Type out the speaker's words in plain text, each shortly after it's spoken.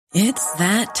It's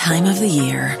that time of the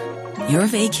year. Your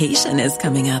vacation is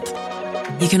coming up.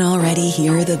 You can already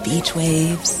hear the beach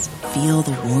waves, feel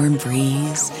the warm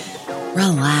breeze,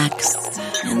 relax,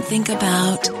 and think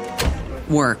about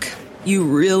work. You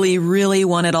really, really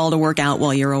want it all to work out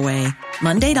while you're away.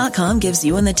 Monday.com gives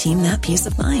you and the team that peace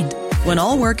of mind. When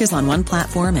all work is on one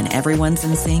platform and everyone's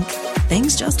in sync,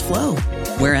 things just flow.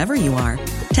 Wherever you are,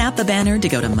 tap the banner to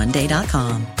go to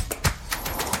Monday.com.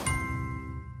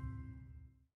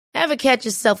 Ever catch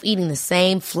yourself eating the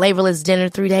same flavorless dinner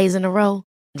 3 days in a row?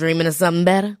 Dreaming of something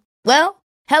better? Well,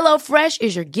 HelloFresh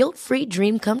is your guilt-free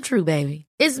dream come true, baby.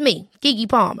 It's me, Keke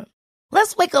Palmer.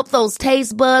 Let's wake up those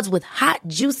taste buds with hot,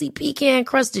 juicy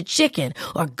pecan-crusted chicken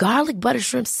or garlic butter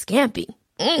shrimp scampi.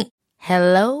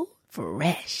 Hello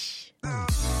Fresh.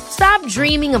 Stop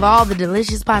dreaming of all the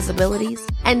delicious possibilities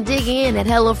and dig in at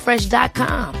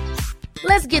HelloFresh.com.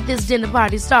 Let's get this dinner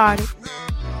party started.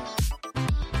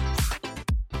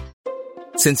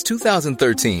 Since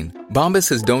 2013, Bombas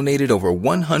has donated over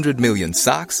 100 million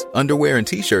socks, underwear, and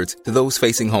T-shirts to those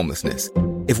facing homelessness.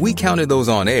 If we counted those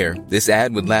on air, this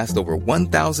ad would last over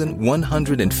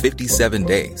 1,157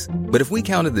 days. But if we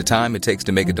counted the time it takes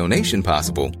to make a donation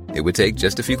possible, it would take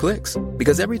just a few clicks.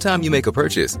 Because every time you make a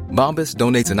purchase, Bombas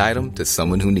donates an item to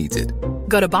someone who needs it.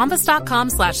 Go to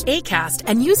bombas.com/ACAST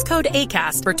and use code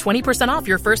ACAST for 20% off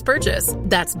your first purchase.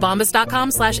 That's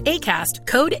bombas.com/ACAST,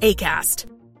 code ACAST.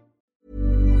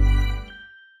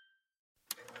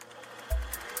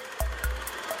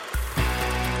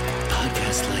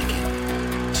 Podcast like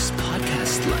it. Just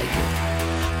podcast like it.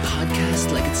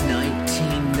 Podcast like it's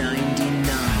 1999.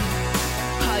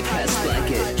 Podcast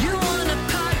like it. You want a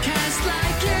podcast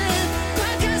like it?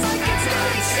 Podcast like it's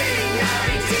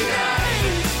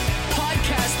 1999.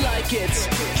 Podcast like it.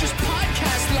 Just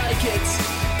podcast like it.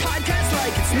 Podcast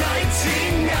like it's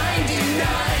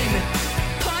 1999.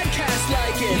 Podcast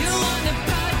like it. You want a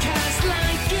podcast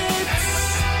like it?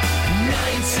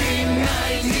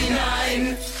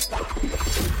 1999.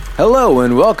 Hello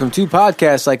and welcome to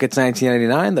Podcast Like It's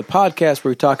 1999, the podcast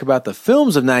where we talk about the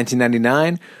films of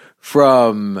 1999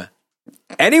 from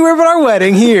anywhere but our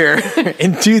wedding here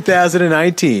in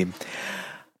 2019.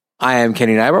 I am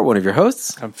Kenny Nybart, one of your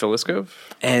hosts. I'm Phil Liskov.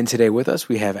 And today with us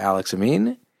we have Alex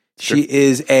Amin. Sure. She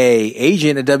is a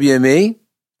agent at WME.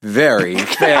 Very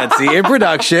fancy in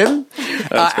production.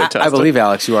 That's fantastic. I believe,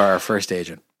 Alex, you are our first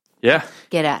agent. Yeah.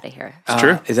 Get out of here. It's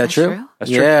true. Is that true? That's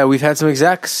true. Yeah, we've had some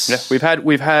execs. Yeah,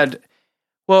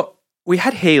 we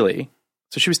had Haley.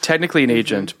 So she was technically an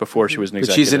agent before she was an But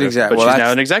executive. she's an executive. But she's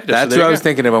now an executive. That's so what I you was go.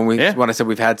 thinking of when I said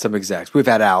we've had some execs. We've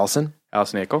had Allison.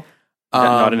 Allison Akel.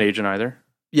 Not an agent either.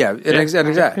 Yeah, an exec.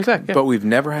 Exec, yeah. But we've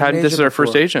never had an agent This is our before.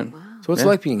 first agent. So what's it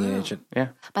like being an agent? Yeah.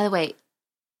 By the way,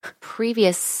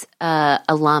 previous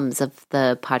alums of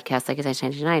the podcast, like it's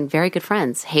 1999, very good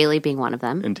friends. Haley being one of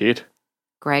them. Indeed.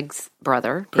 Greg's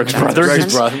brother. Greg's David brother. Greg's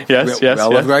Johnson. brother. Yes, We yes, all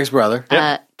love yes. Greg's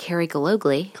brother. Carrie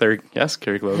Galogli, Carrie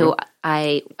Glover. who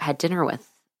I had dinner with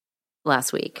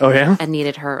last week. Oh, yeah? And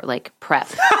needed her, like, prep.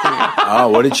 You know. Oh,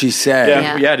 what did she say?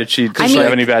 Yeah. Did she I mean-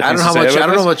 have any bad I things don't know to how say much. about I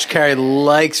don't know how this? much Carrie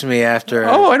likes me after.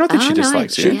 Oh, I don't think she Oh, no,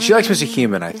 dislikes I- you. she likes Mr.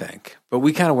 Human, I think. But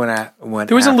we kind of went.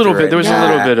 There was a little bit. There was a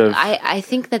little bit of. I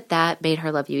think that made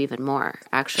her love you even more,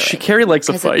 actually. Carrie likes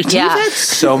a fight. Yeah.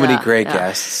 so many great Yeah.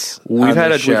 guests. We've on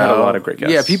had the a show. lot of great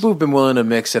guests. Yeah, people who've been willing to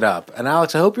mix it up. And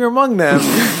Alex, I hope you're among them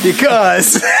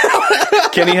because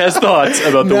Kenny has thoughts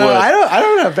about the no, wood. I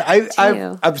don't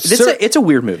know. I'm It's a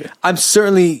weird movie. I'm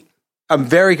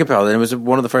very compelled, and it was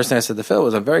one of the first things I said to Phil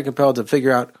was I'm very compelled to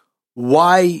figure out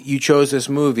why you chose this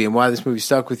movie and why this movie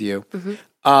stuck with you.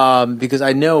 Mm-hmm. Because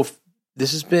I know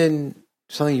this has been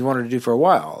something you wanted to do for a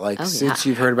while, since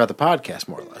you've heard about the podcast,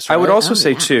 more or less. Right? I would also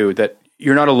say too that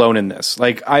you're not alone in this.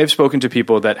 Like I've spoken to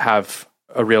people that have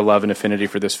a real love and affinity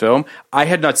for this film. I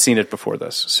had not seen it before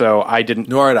this, so I didn't.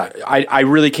 Nor had I. I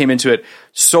really came into it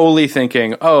solely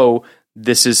thinking, oh,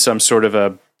 this is some sort of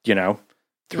a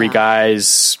three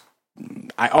guys.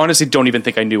 I honestly don't even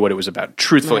think I knew what it was about.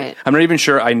 Truthfully, Right. I'm not even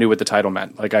sure I knew what the title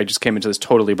meant. Like I just came into this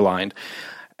totally blind.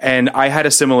 And I had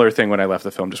a similar thing when I left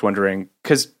the film, just wondering,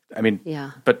 because,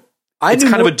 but it's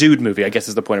kind of a dude movie, I guess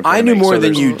is the point I'm trying I to knew make. more So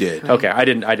than there's- you did. Okay, I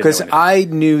didn't Because know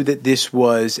anything. I knew that this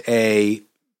was The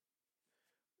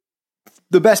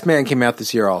Best Man came out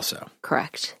this year also.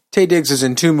 Correct. Taye Diggs is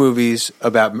in 2 movies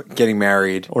about getting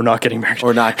married. Or not getting married.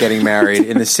 Or not getting married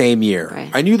in the same year.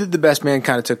 Right. I knew that The Best Man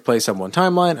kind of took place on one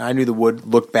timeline. I knew The Wood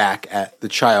looked back at the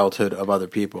childhood of other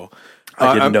people.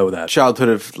 I didn't know that. Childhood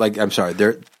of,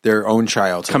 their own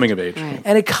childhood. Coming of age. Right.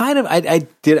 And it kind of, I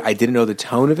didn't know the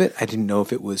tone of it. I didn't know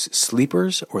if it was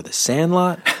Sleepers or The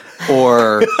Sandlot.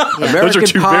 or American Those are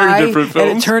two Pie, very different films.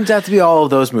 and it turns out to be all of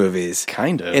those movies,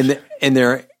 kind of in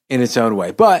its own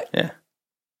way. But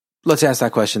let's ask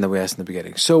that question that we asked in the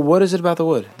beginning. So, what is it about The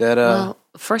Wood that? Well,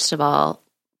 first of all,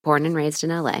 born and raised in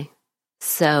LA,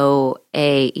 so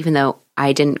even though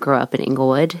I didn't grow up in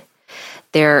Inglewood,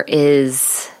 there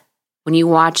is, when you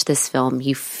watch this film,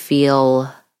 you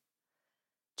feel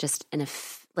just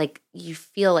you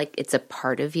feel like it's a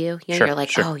part of you. You know, Sure, you're like,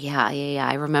 sure. oh yeah.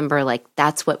 I remember like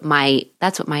that's what my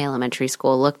elementary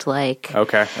school looked like.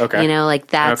 Okay. You know, like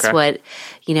that's what,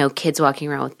 you know, kids walking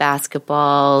around with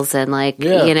basketballs and like,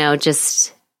 you know,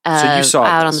 just so you saw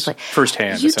out on this the play.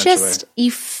 firsthand. You essentially.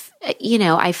 just you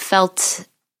know, I felt.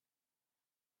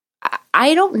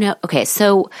 I don't know. Okay,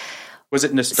 so was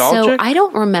it nostalgic? So I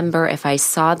don't remember if I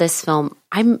saw this film.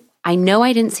 I know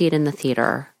I didn't see it in the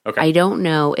theater. Okay. I don't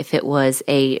know if it was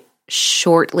a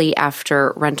shortly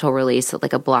after rental release,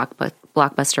 like a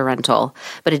blockbuster rental,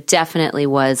 but it definitely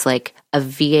was like a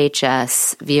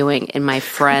VHS viewing in my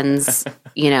friend's,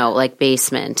 you know, like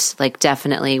basement. Like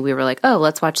definitely we were like, oh,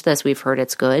 let's watch this. We've heard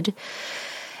it's good.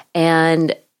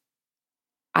 And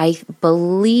I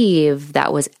believe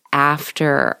that was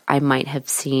after I might have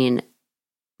seen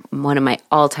one of my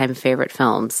all-time favorite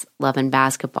films, Love and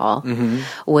Basketball,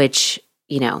 which,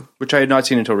 you know. Which I had not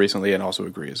seen until recently and also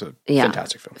agree is a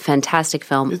fantastic film. Fantastic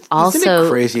film. Isn't Also, it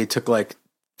crazy? It took like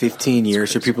 15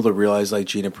 years for people to realize like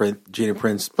Gina Prince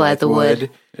Blythewood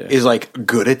is like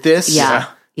good at this. Yeah.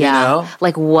 You know?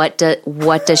 Like what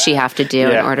does she have to do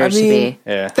in order to be?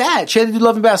 Yeah. That she had to do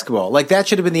Love and Basketball. Like that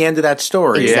should have been the end of that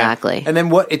story. Exactly. And then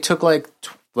what? It took like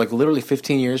literally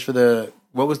 15 years for the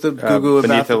what was the Goo about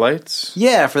Beneath the Lights?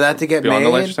 Yeah, for that to get Beyond made.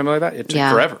 the Lights or something like that. It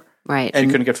took forever. Right. And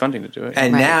couldn't get funding to do it.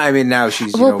 And Right. now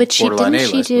she's but borderline didn't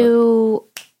she A-list, do?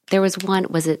 There was one.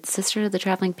 Was it Sister of the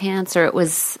Traveling Pants, or it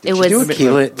was? It was. do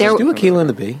Aquila and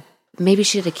the Bee. Maybe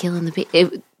she did Aquila and the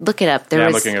Bee. Look it up. There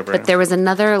I'm was, looking it up right but now. there was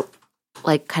another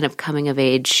like kind of coming of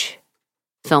age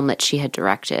film that she had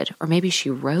directed, or maybe she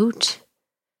wrote.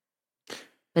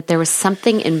 But there was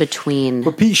something in between.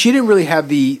 But she didn't really have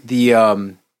the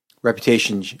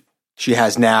reputation she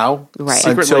has now, Right.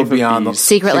 Until Beyond the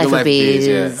Secret Life of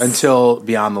Bees. until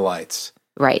Beyond the Lights,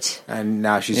 Right. and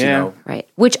now she's Right.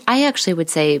 Which I actually would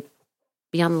say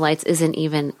Beyond the Lights isn't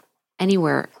even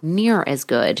anywhere near as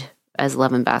good as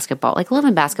Love and Basketball. Like Love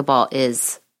and Basketball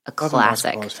is a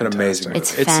classic. It's an amazing movie.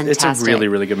 It's It's a fantastic. really,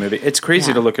 really good movie. It's crazy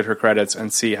Yeah. to look at her credits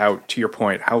and see how, to your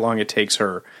point, how long it takes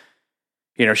her.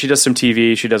 You know, she does some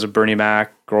TV. She does a Bernie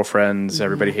Mac, Girlfriends, Mm-hmm.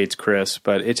 Everybody Hates Chris,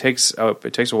 but it takes a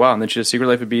while. And then she does Secret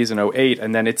Life of Bees in 2008,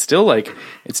 and then it's still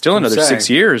another saying. 6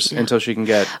 years until she can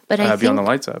get But I Beyond the think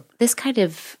Lights up. This kind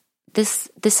of this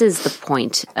is the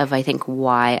point of I think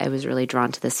why I was really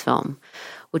drawn to this film,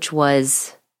 which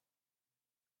was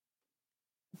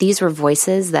these were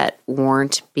voices that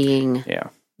weren't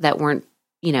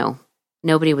you know,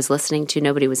 nobody was listening to,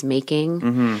 nobody was making,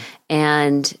 Mm-hmm.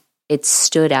 and it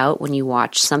stood out when you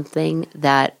watch something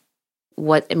that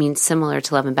similar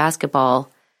to Love and Basketball,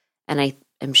 and I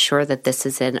am sure that this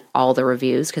is in all the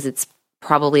reviews because it's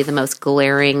probably the most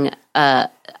glaring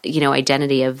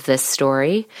identity of this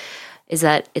story, is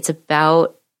that it's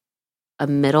about a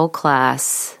middle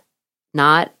class,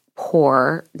 not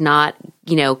poor, not,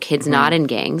 you know, kids not in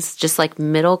gangs, just like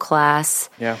middle class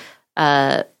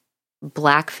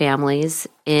Black families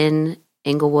in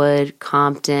Inglewood,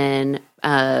 Compton,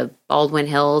 Baldwin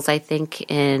Hills, I think,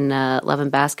 in Love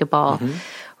and Basketball,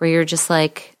 where you're just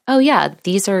like, oh yeah,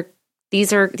 these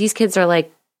kids are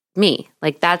like me.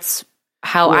 Like that's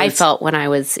how I felt when I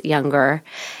was younger.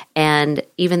 And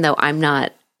even though I'm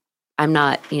not,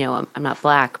 you know, I'm not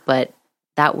Black, but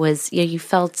that was, you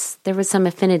felt there was some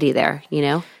affinity there, you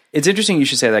know? It's interesting you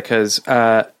should say that because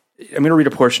I'm going to read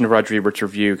a portion of Roger Ebert's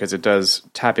review because it does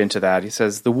tap into that. He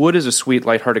says, The Wood is a sweet,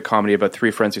 lighthearted comedy about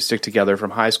three friends who stick together from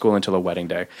high school until a wedding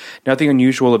day. Nothing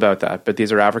unusual about that, but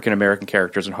these are African-American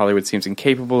characters, and Hollywood seems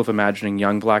incapable of imagining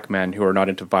young Black men who are not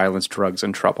into violence, drugs,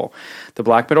 and trouble. The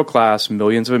Black middle class,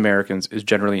 millions of Americans, is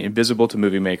generally invisible to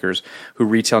movie makers who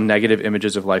retell negative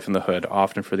images of life in the hood,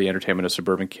 often for the entertainment of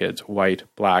suburban kids, white,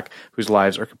 Black, whose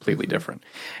lives are completely different.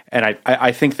 And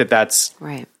I think that that's...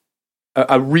 Right.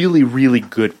 A really, really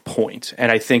good point,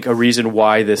 and I think a reason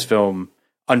why this film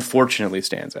unfortunately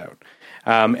stands out.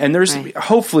 And there's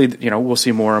hopefully, you know, we'll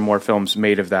see more and more films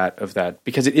made of that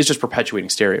because it is just perpetuating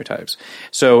stereotypes.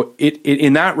 So it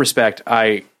in that respect,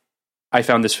 I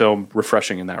found this film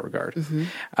refreshing in that regard.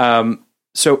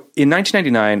 So in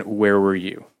 1999, where were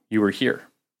you? You were here.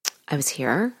 I was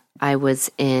here. I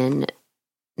was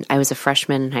a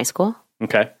freshman in high school.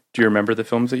 Okay. Do you remember the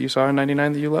films that you saw in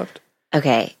 99 that you loved?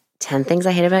 Okay. 10 Things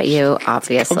I Hate About You, Comes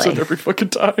obviously. up every fucking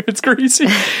time. It's crazy.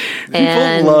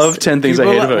 And People love 10 Things I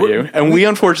Hate About You. And we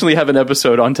unfortunately have an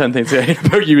episode on 10 Things I Hate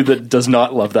About You that does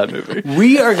not love that movie.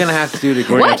 We are going to have to do it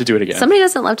again. We're going to have to do it again. Somebody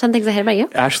doesn't love 10 Things I Hate About You?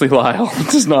 Ashley Lyle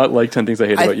does not like 10 Things I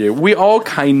Hate About You. We all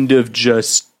kind of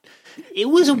just... It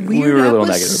was a weird We were a little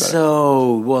negative about it.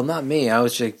 So, well, not me. I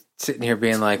was just sitting here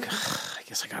being like, I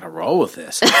guess I got to roll with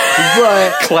this.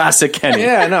 But Classic Kenny.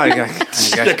 yeah, no, I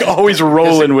Like always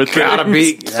rolling with gotta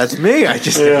be. That's me. I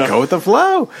just go with the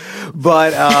flow.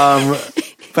 But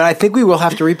I think we will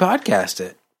have to repodcast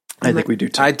it. I think we do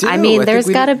too. I do. I mean, think there's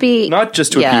we- got to be... Not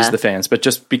just to Yeah. appease the fans, but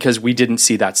just because we didn't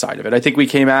see that side of it. I think we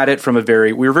came at it from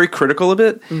we were very critical of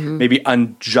it, maybe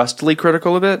unjustly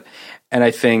critical of it, and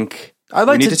I think I'd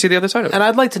like we need to- to see the other side of it. And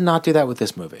I'd like to not do that with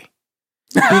this movie.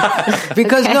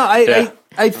 Because no,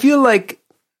 I feel like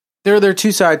there are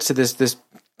two sides to this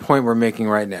point we're making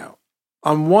right now.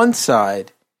 On one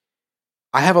side,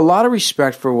 I have a lot of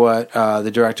respect for what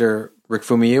the director Rick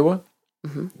Famuyiwa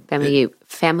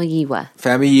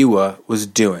Famuyiwa. was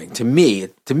doing. To me,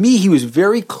 he was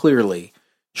very clearly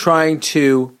trying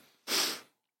to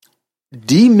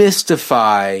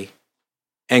demystify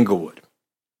Englewood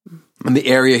and the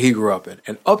area he grew up in.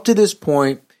 And up to this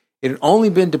point, it had only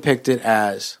been depicted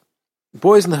as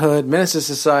Boys in the Hood, Menace to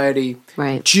Society,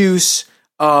 Right. Juice,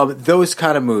 those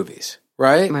kind of movies,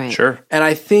 right? Right. Sure. And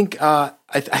I think I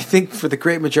think for the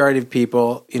great majority of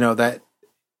people, that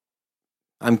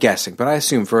I'm guessing, but I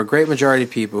assume for a great majority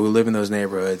of people who live in those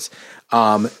neighborhoods,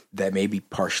 that may be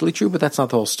partially true, but that's not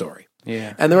the whole story.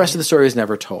 Yeah. And the rest of the story is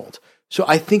never told. So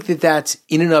I think that that's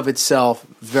in and of itself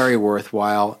very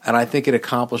worthwhile, and I think it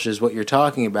accomplishes what you're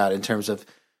talking about in terms of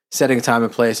setting a time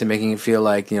and place and making it feel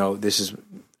like, this is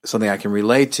something I can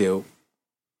relate to.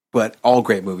 But all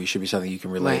great movies should be something you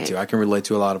can relate Right. to. I can relate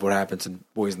to a lot of what happens in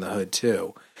Boys in the Hood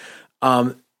too.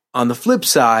 On the flip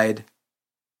side,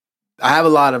 I have a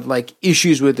lot of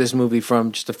issues with this movie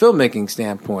from just a filmmaking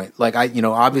standpoint.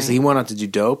 Obviously he went on to do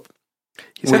Dope.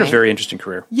 He's had a Right. very interesting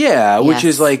career. Yeah, which Yes.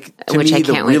 is to Which me I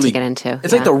the can't wait really to get into.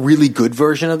 It's like the really good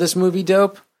version of this movie,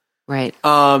 Dope. Right.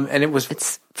 And it was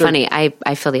It's funny. I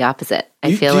feel the opposite. I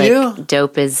You- feel do like you?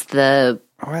 Dope is the...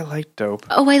 Oh, I like Dope.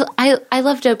 Oh, I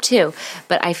love Dope too.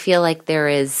 But I feel like there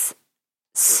is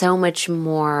so much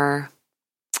more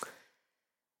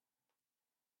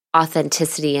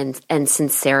authenticity and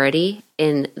sincerity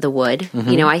in The Wood.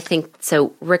 Mm-hmm. I think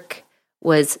so. Rick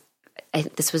was,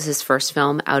 this was his first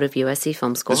film out of USC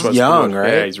Film School. This was young, The Wood.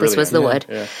 right? Yeah, he's really This was young. The Wood.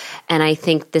 Yeah. And I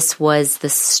think this was the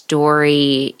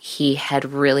story he had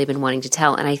really been wanting to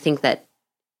tell. And I think that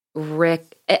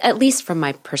Rick, at least from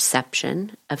my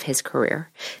perception of his career,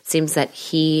 seems that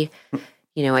he,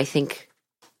 I think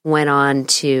went on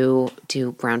to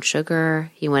do Brown Sugar.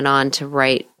 He went on to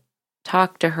write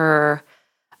Talk to Her,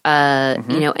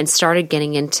 and started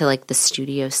getting into the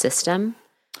studio system.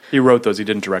 He wrote those. He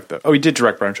didn't direct them. Oh, he did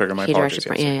direct Brown Sugar. My He apologies.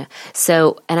 directed, yes. yeah.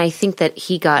 So, and I think that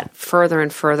he got further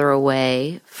and further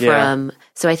away from.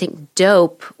 So, I think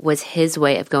Dope was his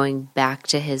way of going back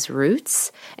to his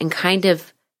roots and kind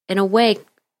of, in a way,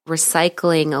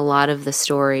 recycling a lot of the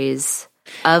stories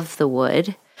of The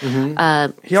Wood.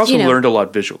 He also learned a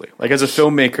lot visually. As a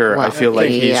filmmaker, I feel like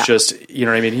he's just, you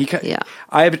know what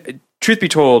I mean? Truth be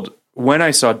told, when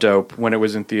I saw Dope, when it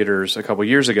was in theaters a couple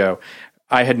years ago,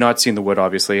 I had not seen The Wood,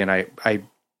 obviously, and I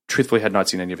truthfully had not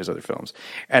seen any of his other films.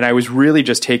 And I was really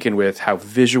just taken with how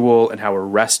visual and how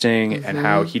arresting and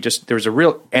how there was a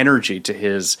real energy to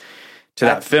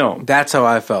that film. That's how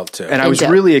I felt too. And I was Dope.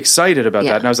 really excited about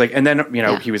Yeah. that. And I was like, and then,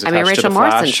 he was attached to Rachel The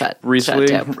Morrison Flash shot recently.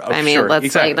 Dope. Oh, let's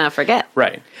exactly. not forget.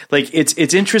 Right.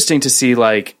 It's interesting to see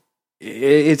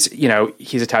it's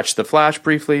he's attached to The Flash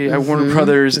briefly at Warner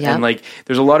Brothers. Yep. And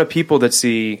there's a lot of people that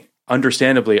see,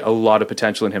 understandably, a lot of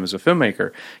potential in him as a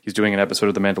filmmaker. He's doing an episode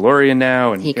of The Mandalorian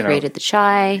now. And He created The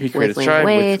Chi. he created with The Chi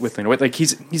Lena Waithe. with Lena Waithe.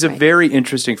 He's a very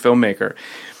interesting filmmaker.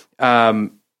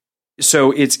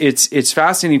 So it's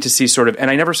fascinating to see sort of,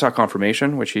 and I never saw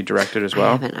Confirmation, which he directed as I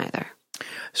well. haven't either.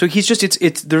 So he's just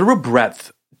there's a real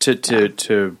breadth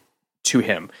to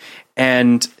him,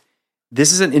 and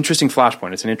this is an interesting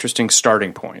flashpoint. It's an interesting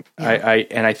starting point. Yeah.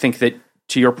 I think that,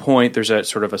 to your point, there's a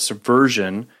sort of a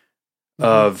subversion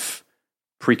of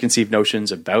preconceived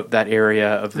notions about that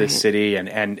area of this city,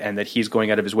 and that he's going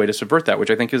out of his way to subvert that,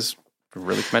 which I think is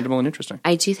really commendable and interesting.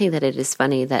 I do think that it is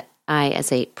funny that I,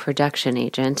 as a production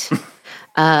agent,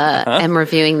 am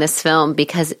reviewing this film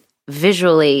because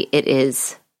visually it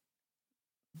is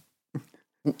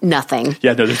nothing.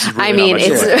 Yeah, no, this is really I mean, not much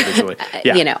it's to look at visually.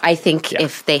 Yeah. you know, I think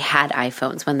if they had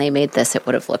iPhones when they made this, it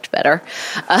would have looked better.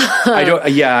 I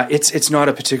don't. Yeah, it's not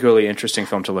a particularly interesting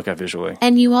film to look at visually.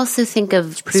 And you also think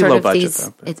of pretty sort low of budget, these.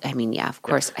 though, but- I mean, yeah, of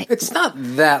course. It's not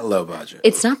that low budget.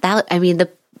 It's not that. I mean,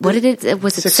 what did it?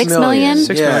 Was it 6 million. million?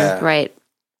 6 Yeah. million. Right.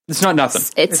 It's not nothing.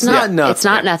 It's not nothing. It's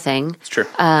not nothing. It's true.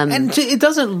 And it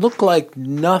doesn't look like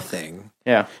nothing,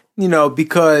 Yeah. you know,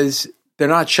 because they're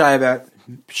not shy about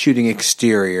shooting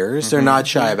exteriors. They're not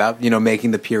shy about, you know,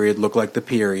 making the period look like the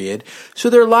period. So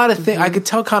there are a lot of things. I could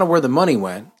tell kind of where the money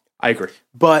went, I agree.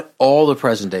 but all the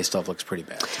present day stuff looks pretty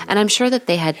bad. And I'm sure that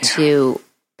they had to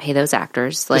pay those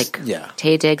actors, like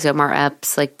Taye Diggs, Omar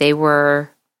Epps, like they were.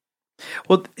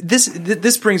 Well,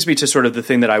 this brings me to sort of the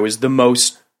thing that I was the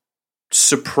most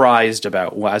surprised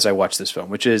about as I watched this film,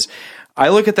 which is I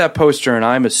look at that poster and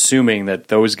I'm assuming that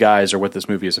those guys are what this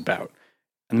movie is about.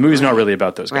 And the movie's not really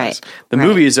about those guys. Right. The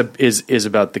movie is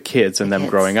about the kids and them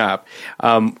growing up.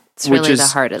 It's which really is the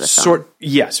heart of the film.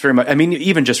 Yes, very much. I mean,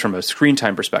 even just from a screen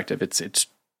time perspective, it's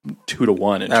 2 to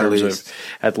 1 in terms of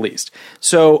at least.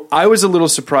 So I was a little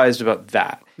surprised about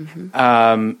that.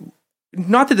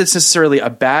 Not that it's necessarily a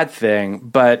bad thing,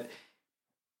 but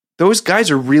those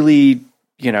guys are really,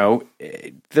 you know,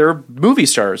 they're movie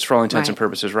stars for all intents and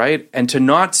purposes, right? And to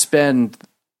not spend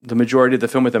the majority of the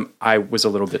film with them, I was a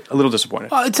little disappointed.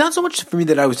 It's not so much for me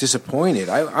that I was disappointed.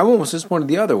 I'm almost disappointed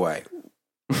the other way.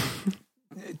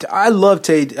 I love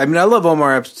Taye. I mean, I love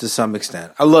Omar Epps to some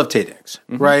extent. I love Taye Diggs,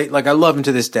 right? Like, I love him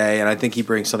to this day, and I think he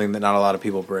brings something that not a lot of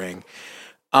people bring.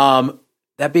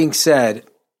 That being said,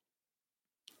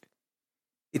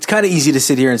 it's kind of easy to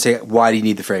sit here and say, why do you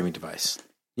need the framing device?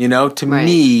 You know, to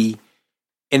me,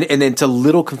 and it's a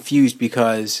little confused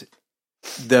because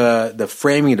the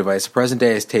framing device, the present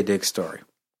day is Taye Diggs' story.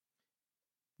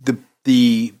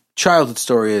 The childhood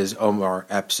story is Omar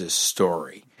Epps'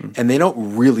 story. And they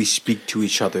don't really speak to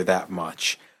each other that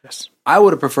much. Yes. I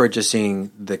would have preferred just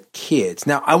seeing the kids.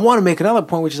 Now, I want to make another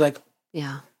point, which is like,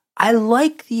 I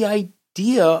like the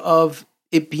idea of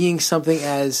it being something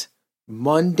as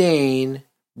mundane,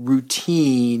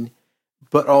 routine,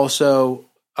 but also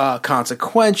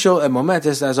consequential and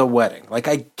momentous as a wedding. Like,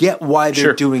 I get why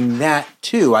they're doing that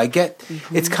too. I get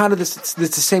it's kind of this. It's the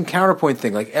same counterpoint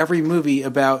thing. Like every movie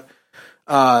about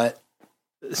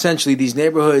essentially these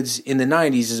neighborhoods in the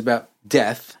 90s is about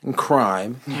death and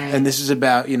crime, and this is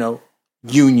about, you know,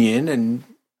 union and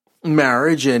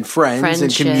marriage and friends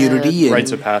and community and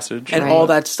rites of passage and all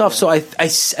that stuff. So I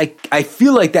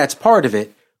feel like that's part of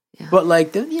it. But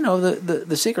like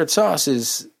the secret sauce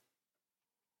is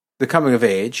the coming of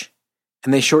age,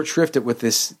 and they short shrift it with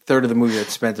this third of the movie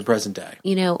that's spent in present day.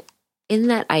 You know, in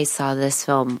that I saw this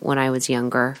film when I was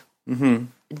younger.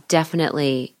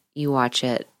 Definitely, you watch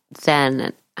it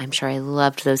then. I'm sure I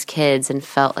loved those kids and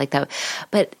felt like that.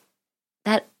 But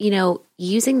that, you know,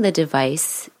 using the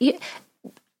device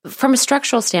from a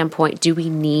structural standpoint, do we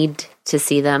need to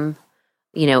see them,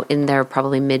 you know, in their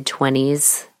probably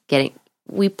mid-20s getting?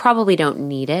 We probably don't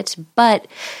need it, but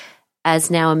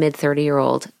as now a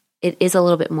mid-30-year-old, it is a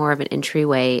little bit more of an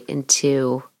entryway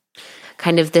into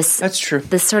kind of this. That's true.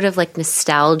 This sort of like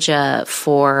nostalgia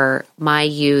for my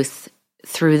youth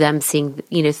through them seeing,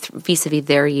 you know, vis-a-vis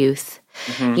their youth,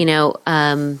 you know,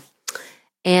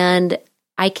 and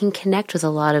I can connect with a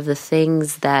lot of the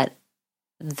things that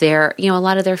they're, you know, a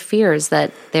lot of their fears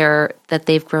that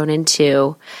they've grown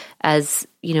into as,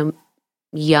 you know,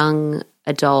 young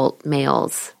adult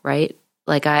males, right?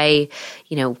 Like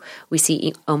you know, we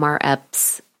see Omar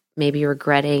Epps maybe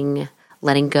regretting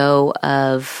letting go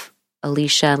of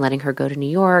Alicia and letting her go to New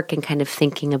York and kind of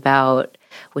thinking about,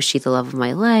 was she the love of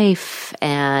my life?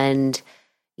 And,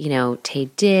 you know, Taye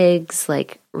Diggs,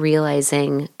 like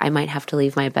realizing I might have to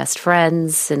leave my best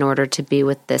friends in order to be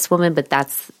with this woman, but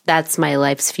that's my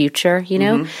life's future, you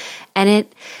know? And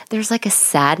there's like a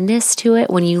sadness to it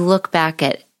when you look back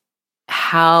at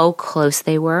how close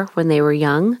they were when they were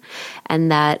young,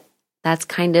 and that's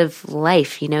kind of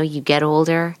life, you know. You get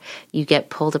older, you get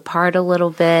pulled apart a little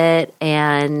bit,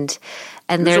 and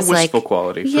there's a wistful like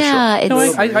quality, for sure. No,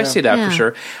 I see that for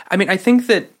sure. I mean, I think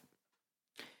that,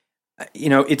 you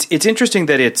know, it's interesting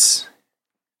that it's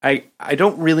I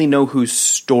don't really know whose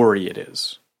story it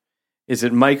is. Is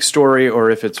it Mike's story or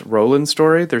if it's Roland's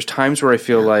story? There's times where I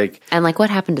feel like... And like what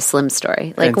happened to Slim's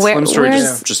story? Like Slim's story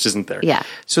where's... just isn't there. Yeah.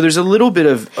 So there's a little bit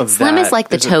of Slim that. is like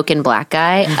the token black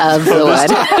guy of the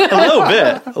wood.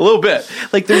 A little bit.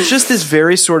 Like there's just this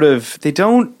very sort of...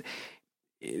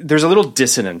 There's a little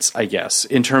dissonance, I guess,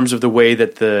 in terms of the way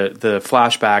that the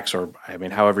flashbacks, or I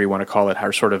mean, however you want to call it,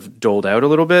 are sort of doled out a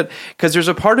little bit. Because there's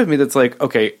a part of me that's like,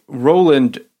 okay,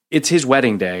 Roland it's his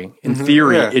wedding day. In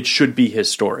theory, yeah. it should be his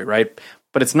story, right?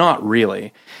 But it's not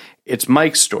really. It's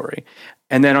Mike's story.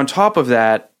 And then on top of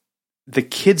that, the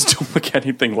kids don't look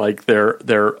anything like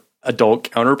their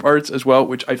adult counterparts as well,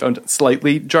 which I found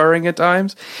slightly jarring at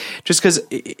times. Just because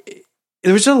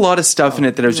there was just a lot of stuff in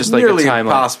it that I was just like, nearly a timeline.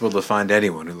 impossible to find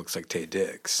anyone who looks like Taye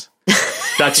Diggs.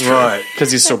 That's true.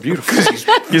 Because he's so beautiful.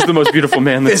 He's the most beautiful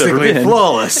man that's ever Physically been.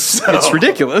 flawless. So. It's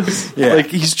ridiculous. Yeah. Like,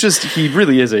 he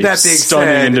really is a That being stunning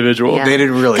said, individual. Yeah. They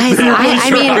didn't really. Guys, I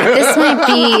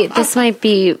mean, this might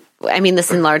be. I mean, this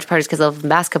in large part is because I love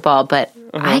basketball, but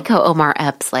I go Omar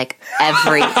Epps like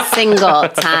every single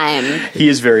time. He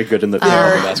is very good in the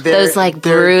basketball. Those like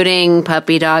brooding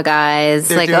puppy dog eyes.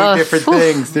 They're like, doing different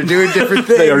things. They're doing different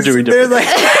things. They are doing different They're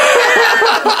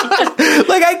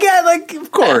like I get, like,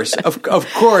 of course,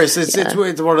 it's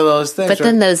one of those things. But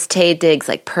then those Taye Diggs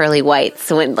like pearly whites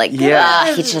when like he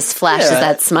just flashes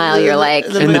that smile. You're like,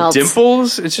 And the melts.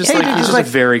 dimples, it's just like, he's just a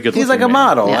very good He's like a looking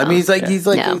man. model. Yeah. I mean, he's like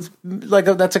Yeah.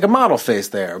 that's like a model face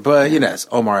there. But yes,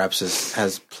 Omar Epps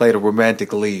has played a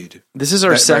romantic lead. This is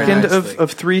our Very second nicely.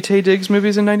 of 3 Taye Diggs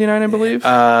movies in 99, I believe.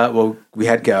 Well, we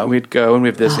had Go. We had Go, and we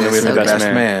have this, and then we have so The good. Best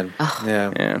Best Man.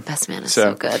 Man. Yeah. Best Man is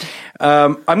so good.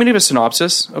 I'm going to give a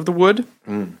synopsis of The Wood.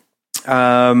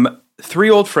 3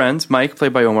 old friends, Mike,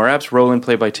 played by Omar Epps, Roland,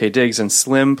 played by Taye Diggs, and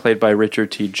Slim, played by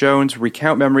Richard T. Jones,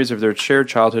 recount memories of their shared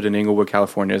childhood in Inglewood,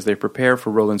 California, as they prepare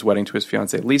for Roland's wedding to his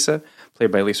fiancée, Lisa,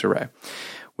 played by Lisa Ray.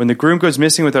 When the groom goes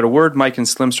missing without a word, Mike and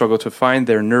Slim struggle to find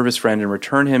their nervous friend and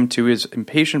return him to his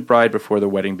impatient bride before the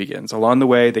wedding begins. Along the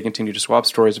way, they continue to swap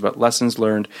stories about lessons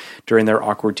learned during their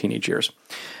awkward teenage years.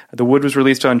 The Wood was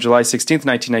released on July 16th,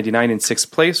 1999 in 6th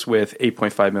place with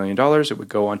 $8.5 million. It would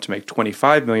go on to make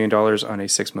 $25 million on a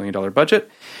 $6 million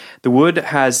budget. The Wood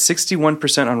has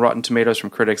 61% on Rotten Tomatoes from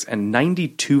critics and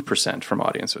 92% from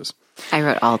audiences. I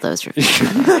wrote all those reviews.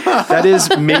 That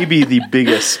is maybe the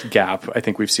biggest gap I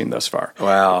think we've seen thus far.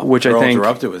 Wow. Which Girl I think...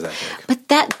 Interrupted was that big.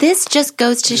 But this just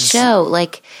goes to show,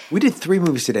 like, We did 3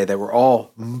 movies today that were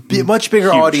all much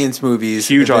bigger audience movies.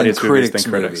 Huge than audience movies critics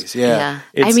than critics. movies. Yeah.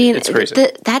 It's- I mean, it's crazy.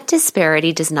 That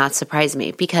disparity does not surprise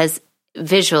me because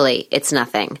visually it's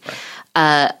nothing.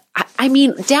 I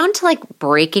mean, down to like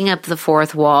breaking up the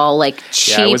fourth wall, like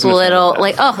cheap wasn't a fan of little, that.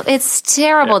 like, oh, it's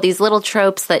terrible. These little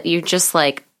tropes that you just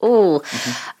like, ooh.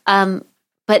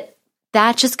 But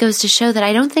that just goes to show that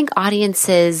I don't think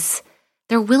audiences,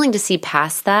 they're willing to see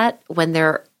past that when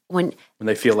When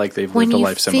they feel like they've when lived a you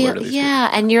life similar feel, to these yeah,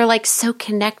 and you're like so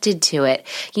connected to it.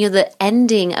 You know, the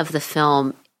ending of the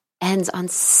film ends on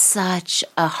such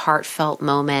a heartfelt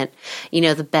moment. You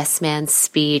know, the best man's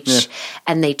speech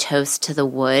and they toast to the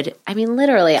wood. I mean,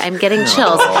 literally, I'm getting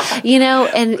chills, you know,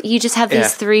 and you just have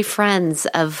these 3 friends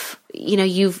of, you know,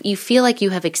 you feel like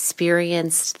you have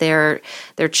experienced their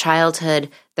childhood,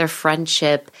 their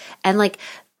friendship, and like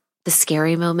the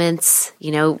scary moments,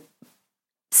 you know,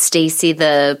 Stacy,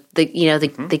 the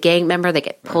gang member that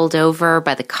get pulled over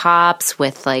by the cops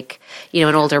with like, you know,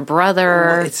 an older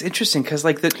brother. Well, it's interesting because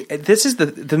like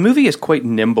the movie is quite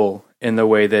nimble in the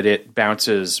way that it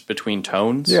bounces between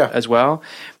tones as well,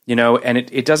 you know, and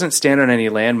it doesn't stand on any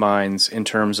landmines in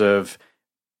terms of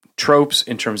tropes,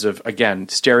 in terms of, again,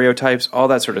 stereotypes, all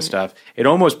that sort of stuff. It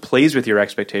almost plays with your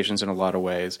expectations in a lot of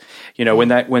ways. You know,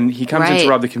 when he comes in to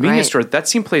rob the convenience store, that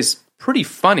scene plays pretty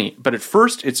funny, but at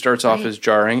first it starts off as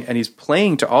jarring, and he's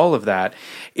playing to all of that.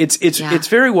 It's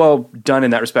very well done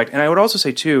in that respect. And I would also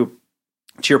say too,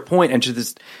 to your point, and to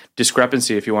this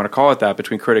discrepancy, if you want to call it that,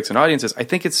 between critics and audiences, I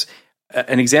think it's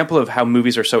an example of how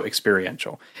movies are so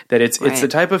experiential. That it's the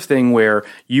type of thing where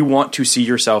you want to see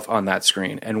yourself on that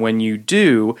screen, and when you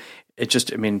do, it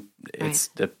just, I mean,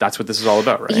 that's what this is all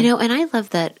about, right? You know, and I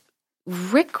love that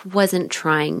Rick wasn't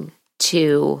trying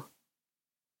to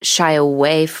shy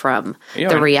away from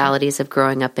the realities of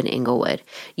growing up in Inglewood.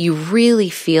 You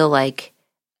really feel like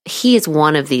he is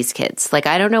one of these kids. Like,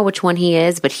 I don't know which one he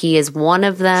is, but he is one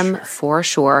of them for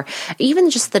sure. Even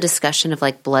just the discussion of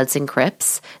like Bloods and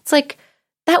Crips, it's like,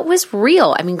 that was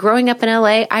real. I mean, growing up in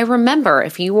LA, I remember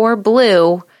if you wore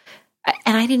blue,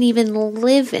 and I didn't even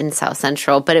live in South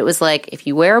Central, but it was like, if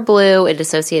you wear blue, it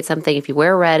associates something. If you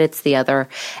wear red, it's the other.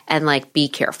 And like, be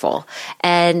careful.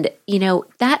 And, you know,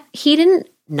 that he didn't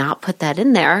not put that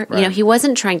in there. Right. You know, he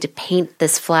wasn't trying to paint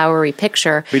this flowery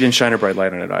picture. He didn't shine a bright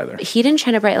light on it either. He didn't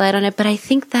shine a bright light on it, but I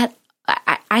think that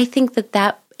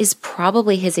that is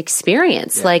probably his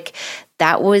experience. Yeah. Like,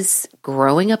 that was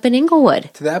growing up in Inglewood.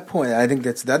 To that point, I think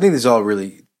these are all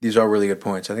really good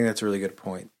points. I think that's a really good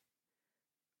point.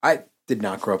 I did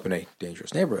not grow up in a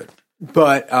dangerous neighborhood,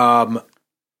 but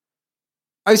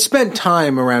I spent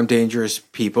time around dangerous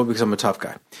people because I'm a tough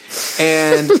guy.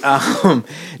 And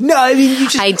no, I mean, you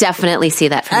just I definitely see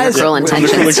that from your As- Cruel Cruel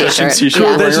Intentions Intentions t-shirt. t-shirt.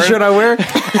 Yeah. that's the shirt I wear.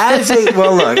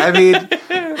 Well, look, I mean,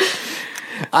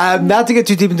 not to get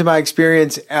too deep into my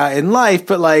experience in life,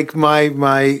 but like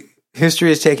my history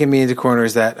has taken me into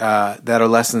corners that are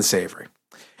less than savory,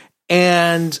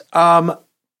 and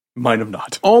Mine have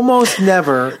not. almost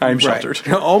never. I'm right, sheltered.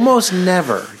 Almost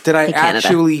never did I In Canada.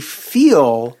 actually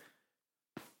feel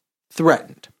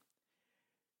threatened.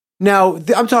 Now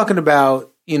I'm talking about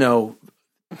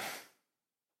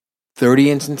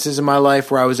 30 instances in my life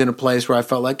where I was in a place where I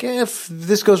felt like if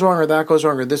this goes wrong or that goes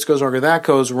wrong or this goes wrong or that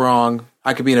goes wrong,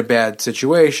 I could be in a bad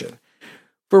situation.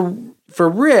 For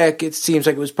Rick, it seems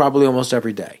like it was probably almost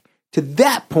every day. To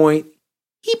that point,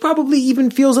 he probably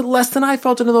even feels it less than I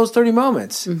felt into those 30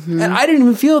 moments. And I didn't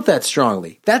even feel it that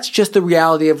strongly. That's just the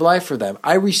reality of life for them.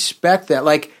 I respect that.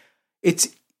 Like,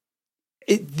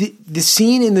 the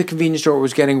scene in the convenience store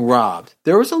was getting robbed.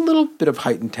 There was a little bit of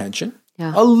heightened tension.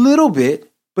 Yeah. A little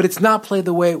bit, but it's not played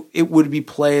the way it would be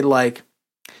played. Like,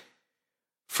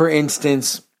 for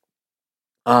instance,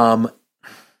 Blue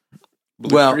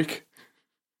Streak?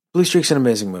 Blue Streak's an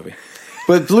amazing movie.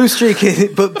 But Blue Streak,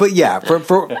 but yeah, for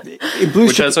Blue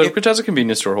Which Streak, has a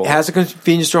convenience store hold. it has a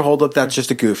convenience store holdup. That's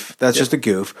just a goof. That's just a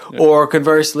goof. Or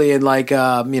conversely, in like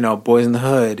Boys in the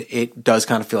Hood, it does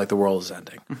kind of feel like the world is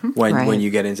ending when Right. you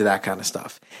get into that kind of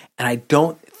stuff. And I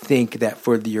don't think that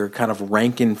for your kind of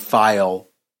rank and file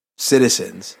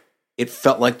citizens, it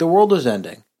felt like the world was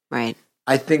ending. Right.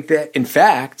 I think that, in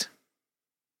fact,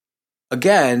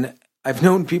 again, I've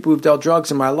known people who've dealt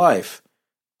drugs in my life.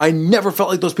 I never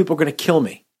felt like those people were going to kill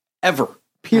me, ever.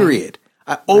 Period.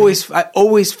 I always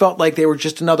felt like they were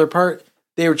just another part.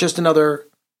 They were just another,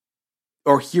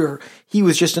 or he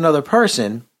was just another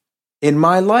person in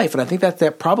my life, and I think that's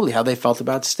probably how they felt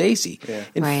about Stacy. Yeah.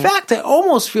 In Right. fact, I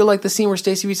almost feel like the scene where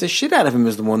Stacy beats the shit out of him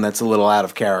is the one that's a little out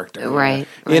of character. Right.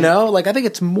 You know, like I think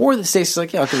it's more that Stacy's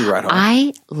like, yeah, I'll give you a ride home.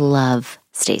 I love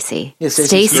Stacy. Yeah,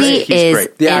 Stacey's Stacy great. He's is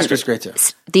great. The and actor's great too.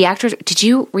 The actor. Did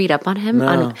you read up on him?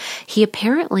 No. He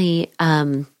apparently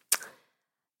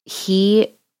he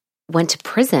went to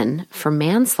prison for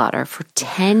manslaughter for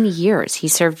 10 years. He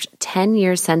served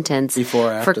 10-year sentence Before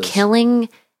or after for this? killing,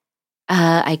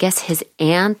 I guess, his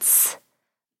aunt's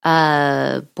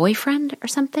boyfriend or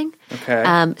something.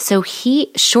 Okay. So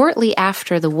he, shortly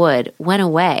after The Wood, went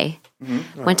away,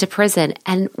 went to prison,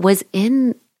 and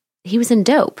he was in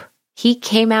dope. He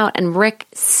came out, and Rick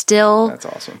still. That's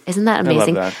awesome. Isn't that I love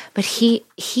amazing? that. But he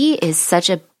is such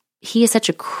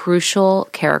a crucial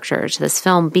character to this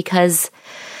film because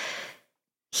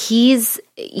he's,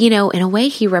 in a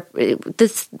way,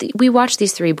 we watch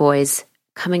these three boys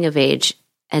coming of age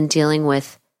and dealing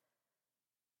with,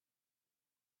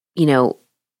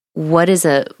 what is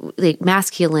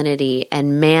masculinity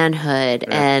and manhood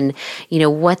and,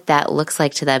 what that looks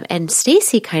like to them. And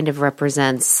Stacy kind of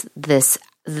represents this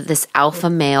alpha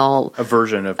male A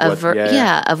version of of what,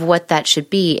 of what that should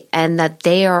be, and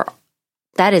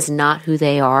that is not who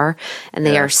they are, and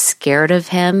they are scared of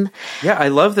him. Yeah, I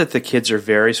love that the kids are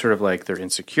very sort of like they're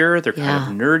insecure, they're kind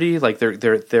of nerdy, like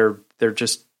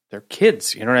they're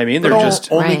kids. You know what I mean? They're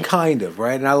just only Right. kind of,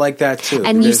 right? And I like that too.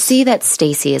 And you because- see that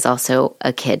Stacy is also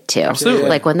a kid too. Absolutely.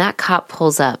 Like when that cop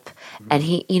pulls up, and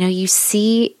he, you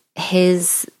see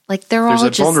his they're there's all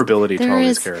a just vulnerability to there all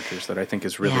these is- characters that I think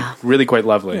is really, Yeah. really quite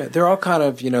lovely. Yeah, they're all kind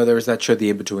of, there was that show, The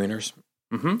In-Betweeners.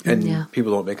 Mm-hmm. And Yeah.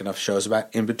 people don't make enough shows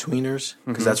about in-betweeners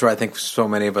because that's where I think so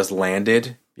many of us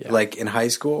landed, like in high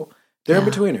school. They're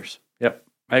in-betweeners, Yep,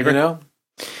 I agree.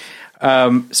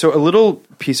 So a little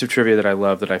piece of trivia that I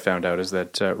love that I found out is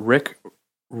that Rick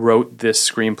wrote this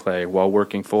screenplay while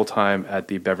working full time at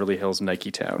the Beverly Hills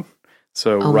Nike Town.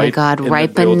 So Oh right my God! in the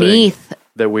Right building beneath,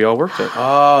 that we all worked at.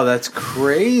 Oh, that's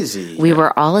crazy. we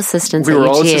were all assistants. We at were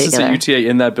all UTA assistants together. at UTA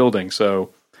in that building.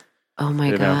 So Oh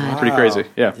my God, pretty crazy.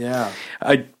 Yeah, Yeah.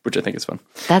 which I think is fun.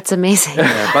 that's amazing.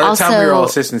 Yeah, by the time we were all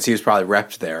assistants, he was probably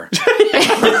repped there.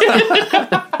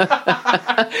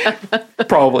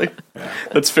 Probably.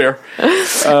 That's fair.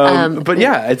 But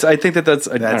yeah, I think that's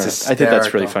I think that's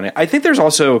really hysterical. funny. I think there's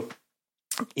also,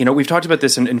 we've talked about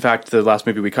this. In fact, the last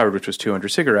movie we covered, which was 200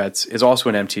 Cigarettes, is also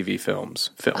an MTV film,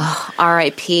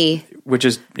 R.I.P. which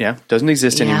is doesn't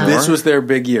exist Yeah. anymore. This was their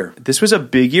big year. This was a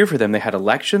big year for them. They had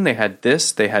Election, they had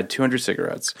this, they had 200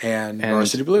 Cigarettes, And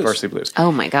Varsity Blues. Varsity Blues.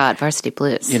 Oh my God, Varsity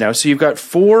Blues. So you've got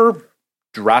four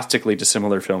drastically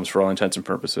dissimilar films for all intents and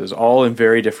purposes, all in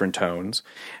very different tones.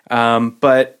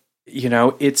 But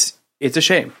it's a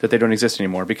shame that they don't exist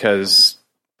anymore because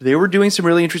they were doing some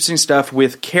really interesting stuff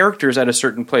with characters at a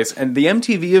certain place. And the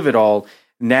MTV of it all,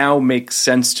 now makes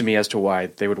sense to me as to why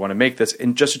they would want to make this,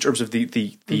 in terms of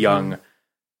the young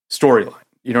storyline.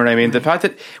 You know what I mean? The fact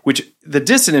that, the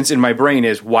dissonance in my brain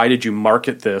is, why did you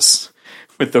market this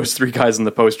with those three guys on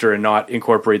the poster and not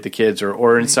incorporate the kids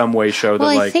or in some way show that,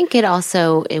 I think it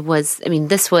was, I mean,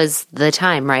 this was the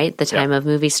time, right? The time of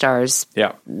movie stars,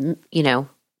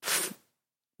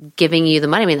 giving you the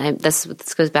money. I mean, this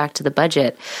goes back to the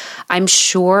budget. I'm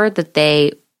sure that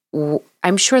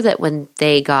when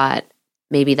they got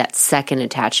maybe that second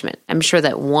attachment, I'm sure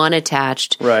that one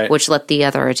attached, which let the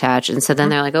other attach. And so then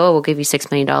they're like, oh, we'll give you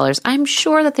 $6 million. I'm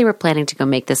sure that they were planning to go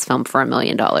make this film for $1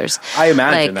 million. I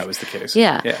imagine that was the case.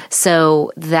 Yeah.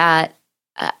 So that,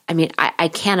 I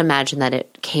can't imagine that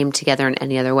it came together in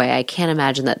any other way. I can't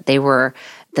imagine that they were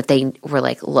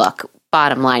like, look,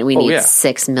 bottom line, we need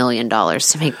 $6 million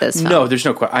to make this film. No, there's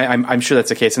no question. I'm sure that's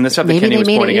the case. And the stuff that Kenny was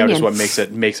pointing out is what makes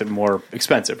it more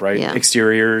expensive, right? Yeah.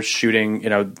 Exteriors, shooting,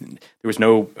 there was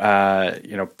no,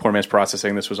 poor man's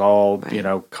processing. This was all,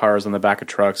 cars on the back of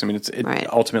trucks. I mean,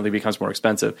 it ultimately becomes more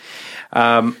expensive.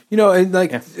 I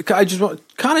just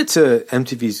want, kind of to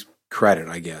MTV's credit,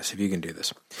 I guess, if you can do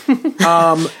this.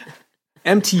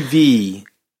 MTV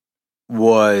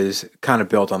was kind of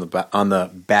built on the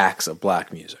backs of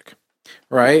black music.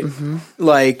 Right? Mm-hmm.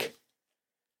 Like,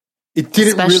 it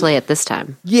didn't especially at this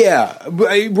time. Yeah,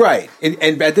 right.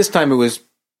 And at this time, it was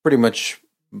pretty much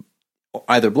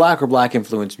either black or black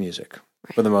influenced music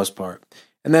for the most part.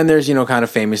 And then there's, kind of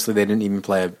famously, they didn't even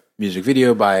play a music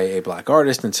video by a black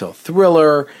artist until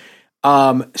Thriller.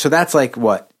 So that's like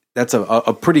that's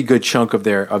a pretty good chunk of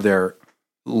their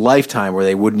lifetime where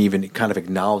they wouldn't even kind of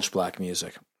acknowledge black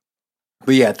music.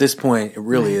 But yeah, at this point, it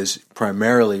really is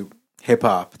primarily hip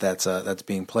hop that's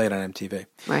being played on MTV.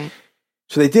 Right.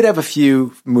 So they did have a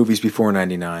few movies before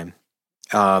 '99.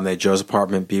 They had Joe's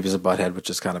Apartment, Beavis and Butthead,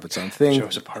 which is kind of its own thing.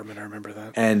 Joe's Apartment, I remember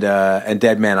that. And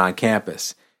Dead Man on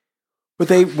Campus. But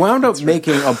they wound up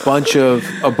making a bunch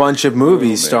of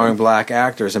movies starring black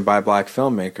actors and by black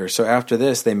filmmakers. So after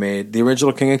this, they made the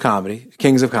original Kings of Comedy,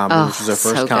 which was their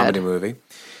first comedy movie.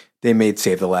 They made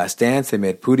Save the Last Dance. They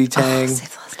made Pootie Tang.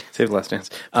 Save the Last Dance.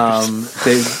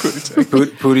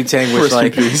 Pootie Tang, which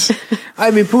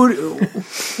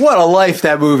what a life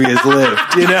that movie has lived,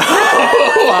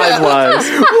 What a life.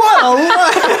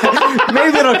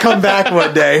 Maybe it'll come back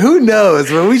one day. Who knows?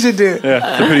 But we should do the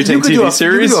Pootie Tang TV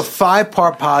series. You could do a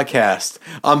 5-part podcast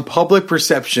on public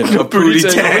perception of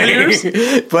Pootie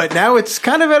Tang. But now it's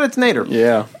kind of at its nadir.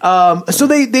 Yeah. So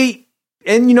they they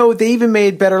even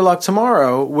made Better Luck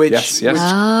Tomorrow, which yes.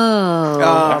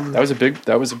 Oh, that was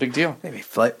a big deal. Maybe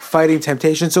Fighting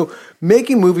Temptation. So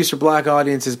making movies for black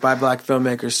audiences by black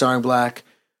filmmakers starring black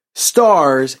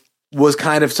stars was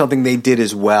kind of something they did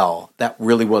as well. That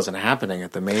really wasn't happening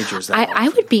at the majors. I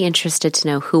would be interested to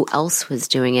know who else was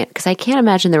doing it, because I can't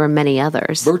imagine there were many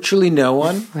others. Virtually no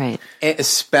one. Right. And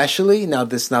especially, now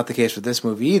this is not the case with this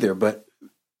movie either, but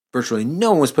virtually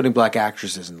no one was putting black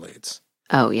actresses in leads.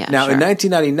 Oh, yeah. Now, in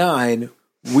 1999,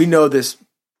 we know this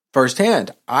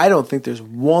firsthand. I don't think there's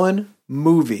one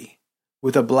movie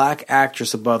with a black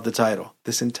actress above the title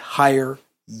this entire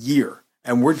year.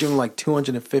 And we're doing like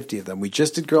 250 of them. We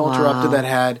just did Girl Interrupted that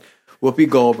had Whoopi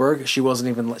Goldberg. She was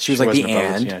like the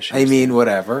and. Yeah,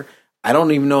 whatever. I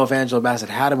don't even know if Angela Bassett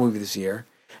had a movie this year.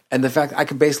 And the fact I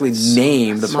could basically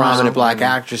name the prominent black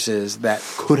actresses that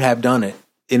could have done it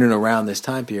in and around this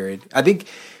time period. I think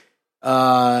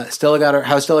How Stella Got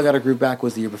Her Groove Back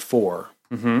was the year before.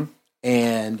 Mm-hmm.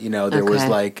 And, there was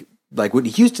like Whitney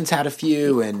Houston's had a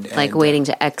few and Waiting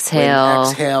to Exhale.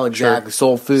 Exactly.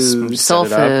 Soul Food. Soul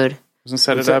Food. Wasn't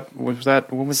Set It Up? When was that?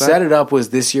 Set It Up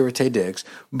was this year with Taye Diggs,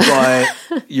 but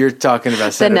you're talking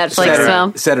about the Netflix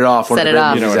film. Set It Off, one of the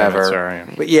great movies ever. Sorry.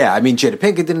 But yeah, I mean, Jada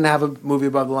Pinkett didn't have a movie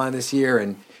above the line this year,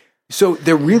 and so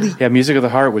they're really Music of the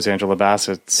Heart was Angela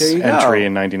Bassett's entry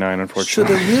in '99.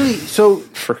 Unfortunately, so they're really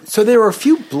so there were a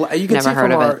few. You can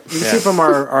see from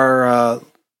our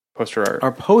poster art.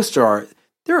 Our poster art.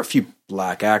 There are a few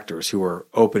black actors who were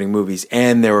opening movies,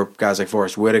 and there were guys like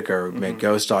Forrest Whitaker who made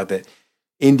Ghost Dog that.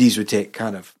 Indies would take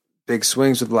kind of big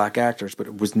swings with black actors, but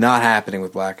it was not happening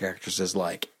with black actresses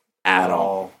at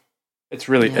all. It's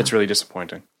really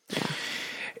disappointing. Yeah.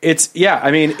 It's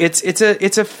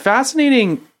a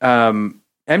fascinating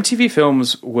MTV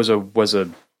Films was a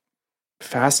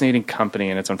fascinating company,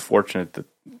 and it's unfortunate that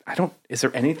is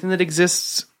there anything that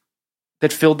exists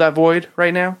that filled that void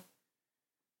right now?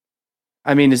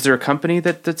 I mean, is there a company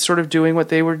that's sort of doing what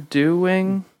they were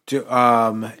doing?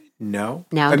 No.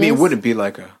 Nowadays? I mean, it wouldn't be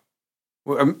like a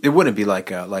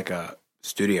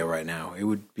studio right now. It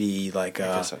would be like I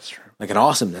guess that's true. Like an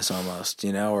Awesomeness almost,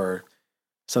 or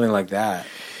something like that.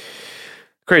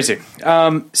 Crazy.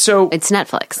 So It's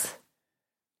Netflix.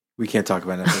 We can't talk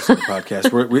about Netflix on the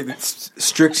podcast. It's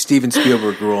strict Steven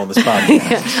Spielberg rule on this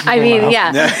podcast. I mean,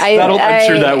 yeah. I'm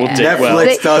sure that will take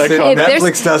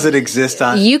Netflix doesn't exist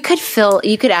on. You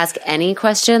could ask any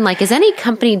question, like, is any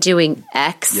company doing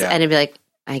X? Yeah. And it'd be like,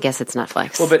 I guess it's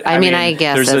Netflix. Well, but I mean, I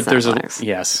guess it's Netflix.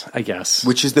 Yes, I guess.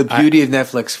 Which is the beauty of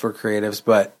Netflix for creatives,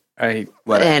 but I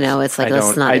know it's like,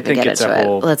 let's not even get into it.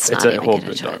 Let's not even get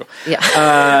into it.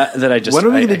 Yeah. That I just. When are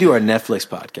we going to do our Netflix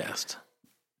podcast?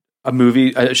 A movie,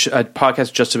 a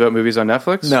podcast just about movies on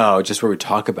Netflix? No, just where we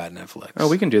talk about Netflix. Oh,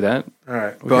 we can do that. All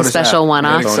right. A special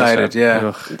one-off. I'm excited,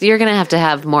 yeah. You're going to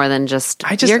have more than just.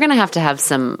 You're going to have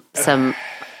some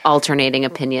alternating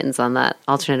opinions on that.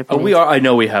 Alternate opinions. We are. I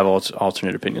know we have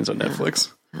alternate opinions on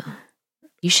Netflix.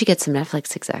 You should get some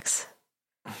Netflix execs,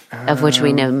 of which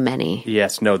we know many.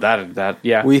 Yes, no, that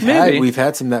yeah. We've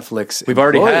had some Netflix. We've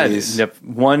already had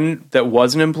one that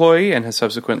was an employee and has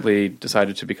subsequently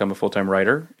decided to become a full-time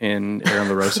writer in Aaron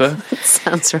LaRosa.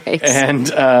 Sounds right. And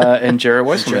Jarrett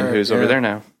Weisselman, who's over there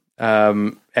now.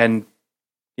 And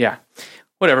yeah.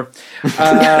 Whatever.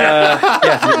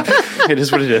 Yeah, it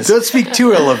is what it is. Don't speak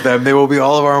too ill of them. They will be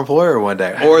all of our employer one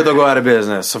day. Or they'll go out of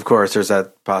business. Of course, there's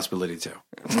that possibility too.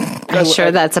 I'm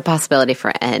sure that's a possibility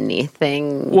for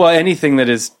anything. Well, anything that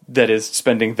is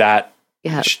spending that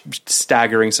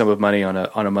staggering sum of money on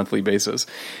a monthly basis.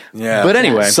 Yeah. But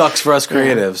anyway. Sucks for us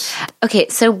creatives. Okay,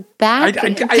 so back...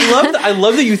 I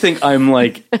love that you think I'm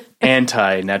like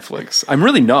anti-Netflix. I'm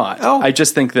really not. Oh. I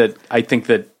think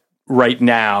that right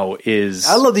now is...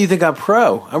 I love that you think I'm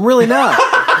pro. I'm really not.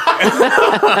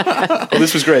 Well,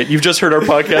 this was great. You've just heard our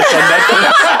podcast on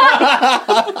Netflix.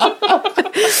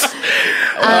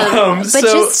 But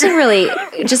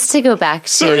just to go back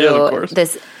to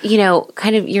this,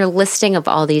 kind of your listing of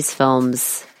all these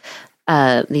films,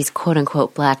 these quote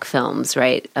unquote black films,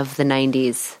 right, of the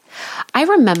 90s. I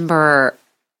remember...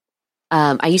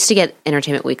 I used to get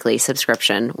Entertainment Weekly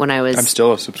subscription when I was... I'm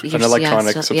still an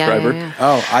electronic subscriber. Yeah.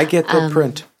 Oh, I get the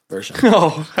print version.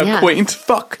 Oh, how quaint.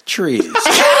 Fuck trees.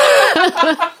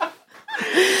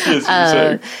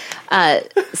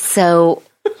 So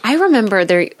I remember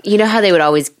how they would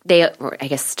always... or I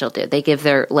guess still do. They give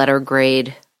their letter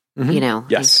grade,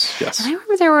 Yes. And I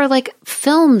remember there were like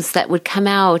films that would come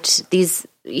out, these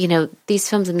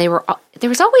films, and there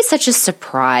was always such a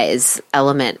surprise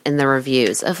element in the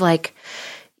reviews of like,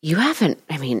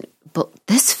 but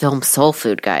this film Soul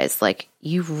Food, guys, like,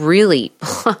 you really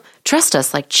trust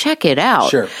us, like, check it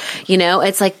out. Sure.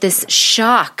 It's like this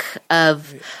shock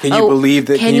of, can you believe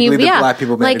that black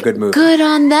people made a good movie? Good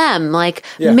on them. Like,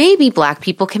 maybe black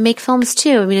people can make films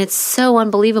too. I mean, it's so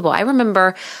unbelievable. I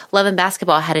remember Love and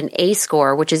Basketball had an A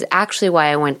score, which is actually why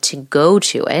I went to go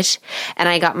to it. And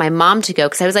I got my mom to go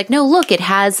because I was like, no, look, it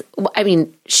has,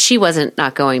 she wasn't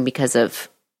not going because of,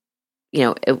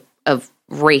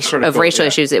 racial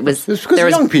issues. It was because there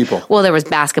was young people. Well, there was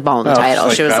basketball in the title.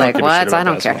 She was like, "What? I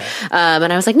don't care."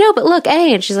 And I was like, "No, but look,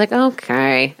 A." And she's like,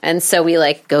 "Okay." And so we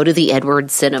like go to the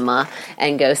Edward Cinema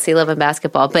and go see Love and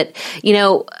Basketball. But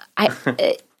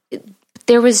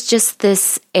there was just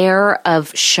this air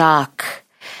of shock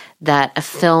that a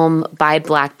film by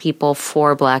black people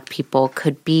for black people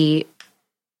could be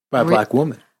by a black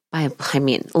woman.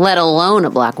 Let alone a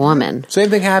black woman. Same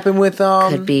thing happened with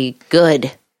could be good.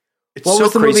 It's so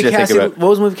crazy to think about. What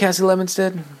was the movie Cassie Lemons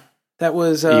did? That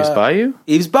was Eve's Bayou?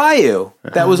 Eve's Bayou.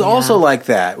 That was also like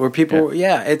that, where people,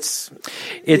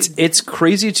 it's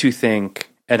crazy to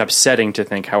think and upsetting to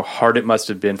think how hard it must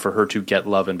have been for her to get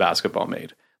Love and Basketball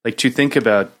made. Like, to think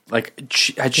about, like,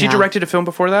 had she directed a film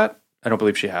before that? I don't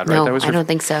believe she had, right? No, I don't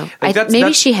think so.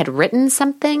 Maybe she had written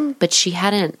something, but she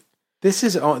hadn't.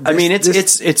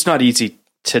 It's not easy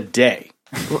today.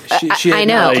 I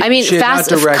know.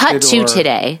 Cut to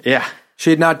today. Yeah. She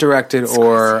had not directed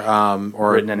or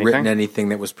written anything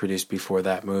that was produced before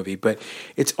that movie, but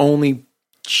it's only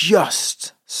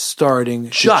just starting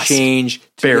to change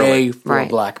today for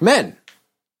black men.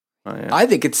 Oh, yeah. I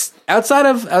think it's outside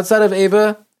of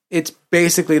Ava, it's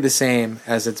basically the same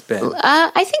as it's been.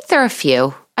 I think there are a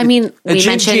few. We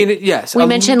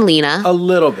mentioned Lena a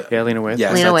little bit. Yeah, Lena Waithe.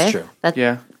 Yes, Lena that's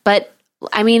Waithe. true. But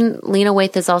Lena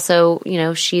Waithe is also,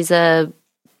 she's a,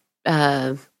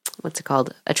 what's it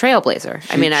called? A trailblazer.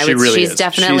 She's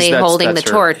definitely holding the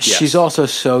torch. Yes. She's also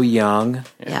so young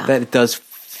that it does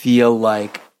feel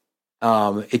like,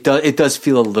 it does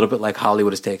feel a little bit like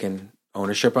Hollywood has taken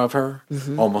ownership of her,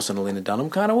 almost in a Lena Dunham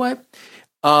kind of way,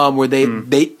 where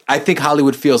I think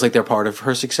Hollywood feels like they're part of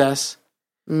her success.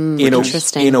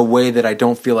 In a way that I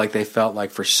don't feel like they felt like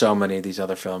for so many of these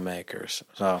other filmmakers.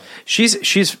 So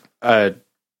she's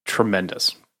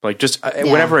tremendous. Like just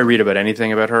whenever I read about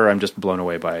anything about her, I'm just blown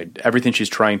away by everything she's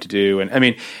trying to do.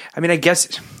 And I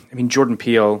guess Jordan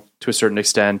Peele to a certain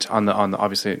extent on the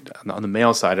obviously on the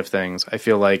male side of things, I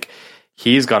feel like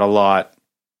he's got a lot.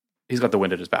 He's got the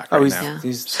wind at his back right now.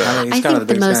 He's kind of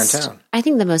the biggest man in town. I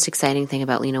think the most exciting thing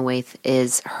about Lena Waithe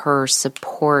is her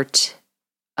support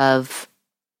of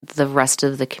the rest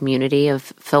of the community of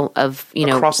film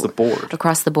across the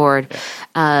board.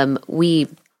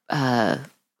 Yeah.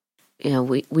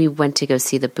 We went to go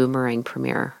see the Boomerang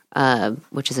premiere,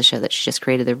 which is a show that she just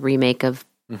created, the remake of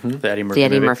the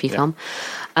Eddie Murphy film.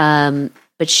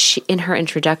 But she, in her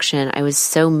introduction, I was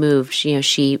so moved.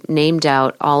 She named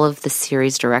out all of the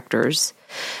series directors,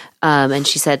 and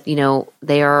she said,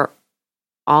 they are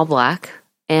all Black,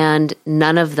 and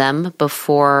none of them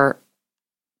before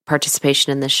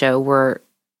participation in the show were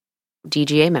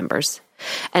DGA members.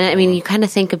 And I mean, you kind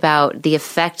of think about the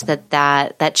effect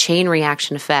that chain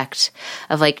reaction effect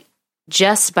of like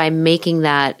just by making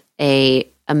that a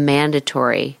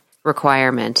mandatory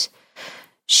requirement,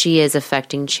 she is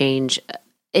affecting change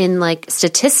in like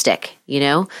statistic.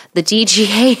 The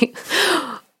DGA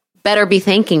better be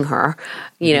thanking her,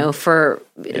 for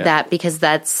that, because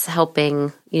that's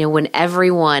helping. When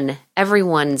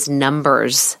everyone's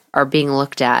numbers are being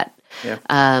looked at. Yeah.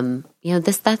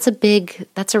 That's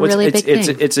a really big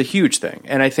thing. It's a huge thing.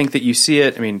 And I think that you see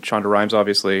it. I mean, Shonda Rhimes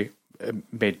obviously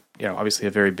made, obviously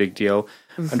a very big deal,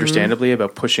 understandably,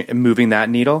 about pushing and moving that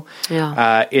needle.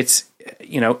 Yeah.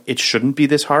 It shouldn't be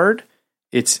this hard.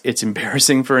 It's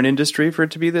embarrassing for an industry for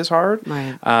it to be this hard.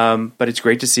 Right. But it's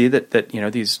great to see that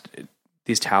these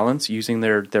talents using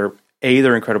their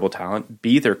incredible talent,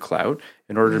 B, their clout,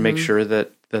 in order to make sure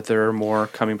that there are more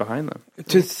coming behind them.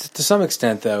 To some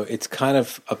extent, though, it's kind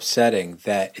of upsetting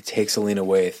that it takes Lena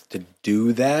Waithe to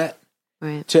do that.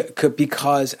 Right.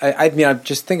 Because, I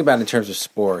just think about it in terms of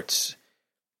sports.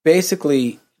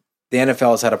 Basically, the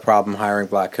NFL has had a problem hiring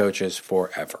Black coaches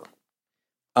forever.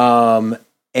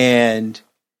 And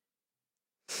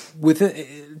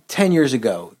within 10 years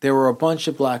ago, there were a bunch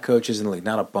of Black coaches in the league.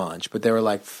 Not a bunch, but there were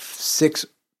like 6,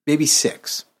 maybe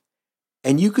 6.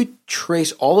 And you could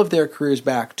trace all of their careers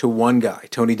back to one guy,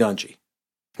 Tony Dungy,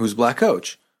 who's a Black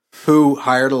coach, who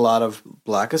hired a lot of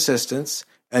Black assistants,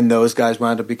 and those guys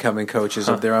wound up becoming coaches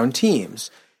of their own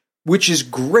teams, which is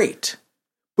great.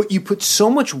 But you put so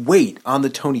much weight on the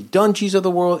Tony Dungys of the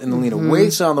world and the Lena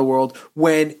Waithes of the world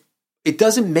when it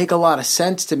doesn't make a lot of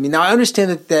sense to me. Now, I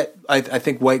understand that I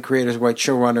think white creators, white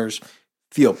showrunners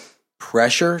feel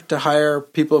pressure to hire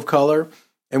people of color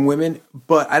and women,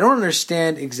 but I don't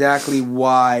understand exactly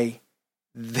why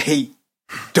they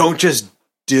don't just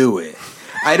do it.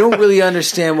 I don't really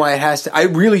understand why it has to. I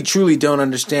really, truly don't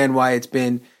understand why it's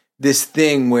been this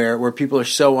thing where people are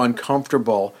so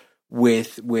uncomfortable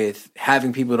with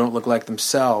having people who don't look like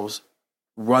themselves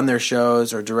run their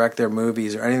shows or direct their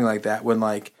movies or anything like that. When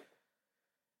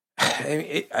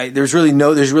there's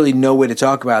really no way to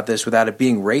talk about this without it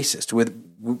being racist.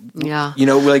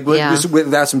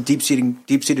 Without some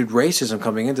deep-seated racism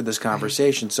coming into this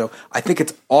conversation. So I think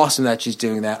it's awesome that she's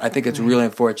doing that. I think it's really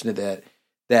unfortunate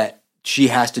that she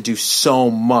has to do so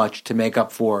much to make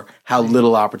up for how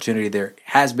little opportunity there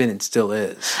has been and still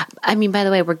is. I mean, by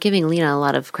the way, we're giving Lena a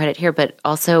lot of credit here, but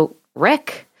also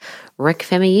Rick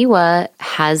Famuyiwa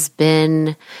has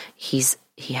been. He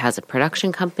has a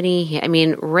production company.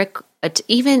 Rick.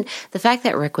 Even the fact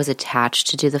that Rick was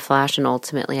attached to do The Flash, and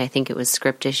ultimately, I think it was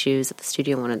script issues that the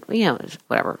studio wanted.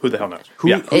 Whatever. Who the hell knows?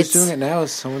 Who's doing it now?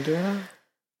 Is someone doing it?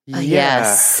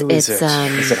 Yes. Who is it?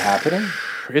 Is it happening?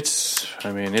 It's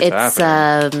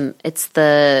happening. It's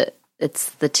the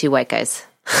two white guys.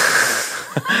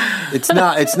 It's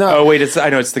not. Oh wait, I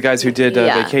know it's the guys who did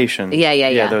Vacation.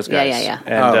 Yeah. Those guys. Yeah.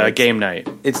 And Game Night.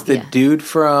 It's the dude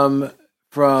from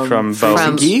Freaks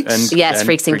and Geeks. Yes,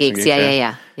 Freaks and Geeks.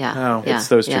 Yeah. Oh, it's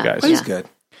those two guys. He's good.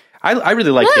 I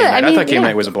really like Game Night. I thought Game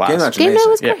Night was a blast. Game Night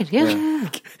was great. Yeah.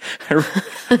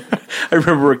 I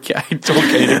remember I told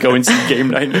Kenny to go and see Game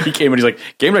Night, and he came and he's like,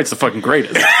 "Game Night's the fucking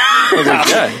greatest." I was like,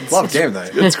 "Yeah, love Game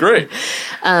Night. It's great."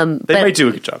 They might do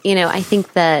a good job. I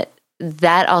think that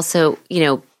also,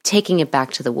 taking it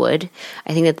back to the wood,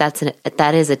 I think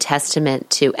that is a testament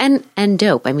to and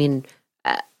dope. I mean,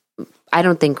 I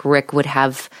don't think Rick would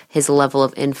have his level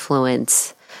of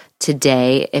influence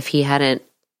today if he hadn't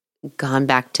gone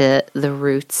back to the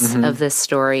roots of this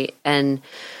story and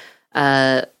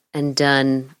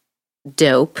done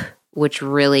Dope, which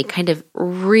really kind of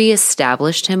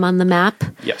reestablished him on the map.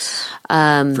 Yes,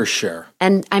 for sure.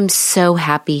 And I'm so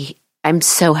happy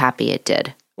it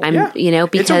did. Because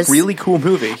it's a really cool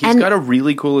movie. He's got a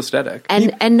really cool aesthetic.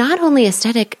 And not only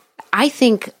aesthetic, I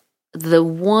think the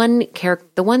one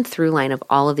through line of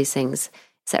all of these things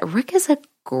is that Rick is a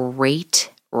great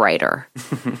writer.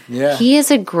 Yeah. He is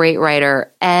a great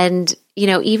writer. And,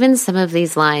 even some of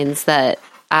these lines that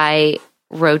I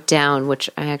wrote down, which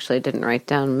I actually didn't write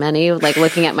down many, like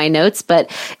looking at my notes,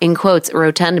 but in quotes,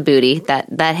 rotund booty,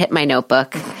 that hit my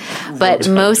notebook. But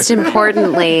most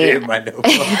importantly, In my notebook.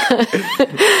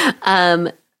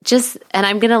 and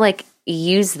I'm going to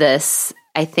use this,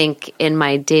 I think, in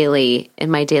my daily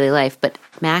life, but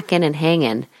mackin' and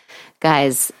hangin'.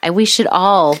 Guys, we should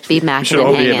all be mackin'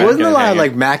 and hangin'. Wasn't the line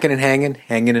like mackin' and hangin',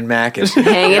 hangin' and mackin'?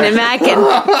 Hangin' and mackin'.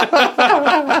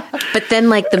 But then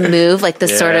the move, the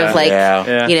sort of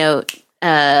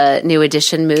New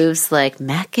Edition moves, like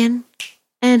mackin'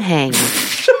 and hangin',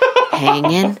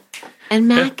 hangin' and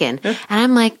mackin'. And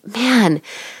I'm like, man,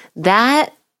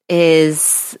 that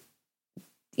is,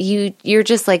 you're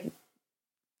just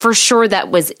for sure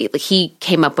he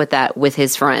came up with that with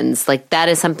his friends. That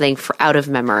is something out of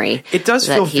memory. It does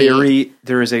feel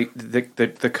there is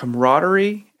the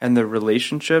camaraderie and the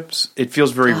relationships. It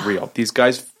feels very real. These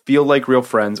guys feel like real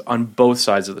friends on both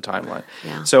sides of the timeline.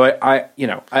 Yeah. So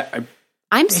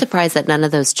I'm surprised that none of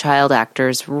those child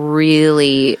actors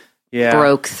really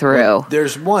broke through.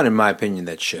 There's one, in my opinion,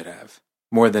 that should have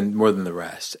more than the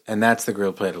rest, and that's the girl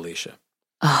who played Alicia.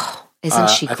 Oh, isn't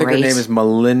she great? I think her name is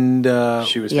Melinda.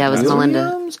 She was it was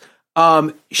Melinda.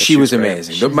 She was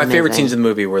amazing. She was my favorite amazing. scenes in the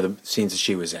movie were the scenes that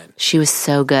she was in. She was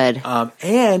so good.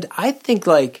 And I think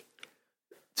Also,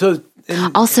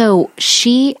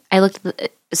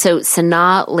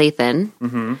 Sanaa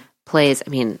Lathan plays,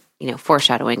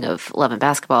 foreshadowing of Love and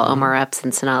Basketball, Omar Epps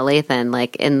and Sanaa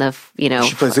Lathan, in the,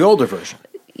 she plays the older version.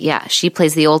 Yeah, she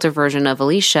plays the older version of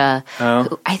Alicia.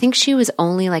 Who, I think she was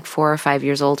only 4 or 5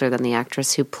 years older than the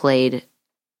actress who played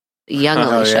young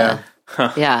Alicia.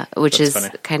 Yeah, which That's is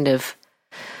funny. kind of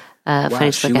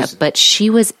funny to look at. But she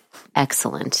was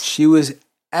excellent. She was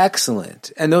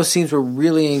excellent, and those scenes were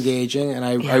really engaging. And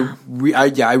I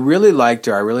really liked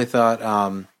her. I really thought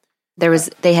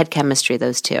They had chemistry.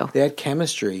 Those two. they had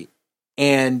chemistry,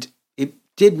 and it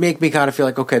did make me kind of feel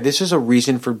like, okay, this is a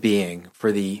reason for being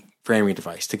for the framing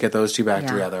device to get those two back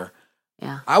together.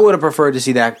 Yeah. I would have preferred to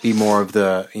see that be more of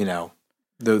the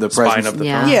the Spine present of the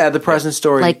film. Yeah, the present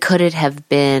story. Could it have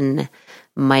been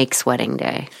Mike's wedding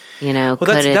day? Well, could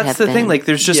it that's have the been? thing.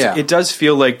 There's just it does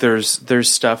feel like there's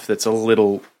stuff that's a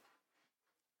little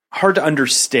hard to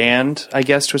understand, I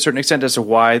guess, to a certain extent, as to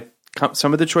why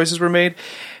some of the choices were made.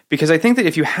 Because I think that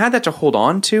if you had that to hold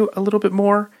on to a little bit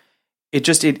more,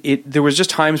 there was just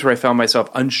times where I found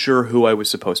myself unsure who I was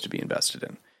supposed to be invested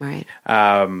in. Right.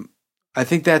 I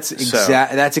think that's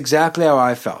exactly how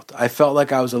I felt. I felt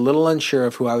like I was a little unsure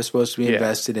of who I was supposed to be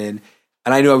invested in,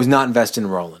 and I knew I was not invested in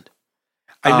Roland.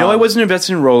 I know I wasn't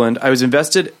invested in Roland. I was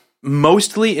invested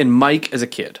mostly in Mike as a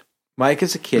kid. Mike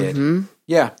as a kid,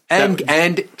 yeah,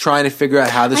 and trying to figure out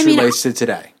how this relates to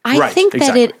today. I think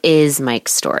that it is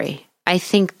Mike's story. I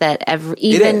think that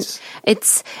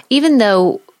even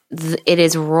though it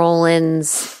is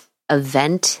Roland's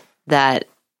event that.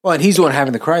 Well, and he's the one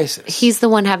having the crisis. He's the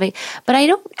one having, but I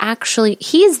don't actually,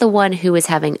 he is the one who is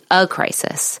having a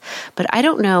crisis. But I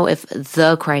don't know if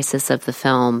the crisis of the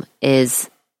film is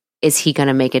he going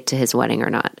to make it to his wedding or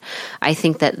not. I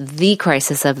think that the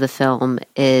crisis of the film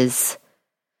is,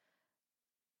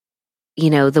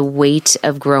 the weight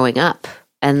of growing up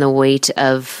and the weight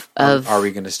of are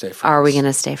we going to stay friends? Are we going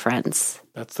to stay friends?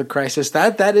 That's the crisis.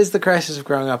 That is the crisis of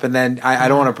growing up. And then I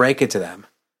don't want to break it to them.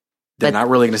 They're not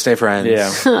really going to stay friends.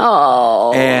 Yeah.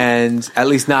 Oh. And at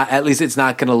least it's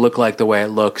not going to look like the way it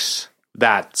looks.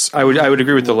 I would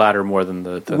agree with the latter more than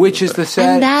the which is the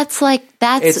sad. And that's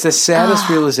it's the saddest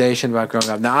realization about growing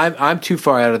up. Now I'm too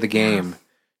far out of the game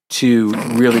to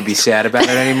really be sad about it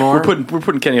anymore. We're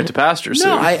putting Kenny up to pasture soon.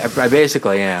 No, I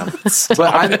basically am.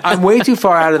 But I'm way too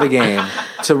far out of the game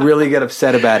to really get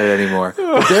upset about it anymore.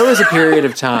 But there was a period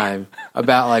of time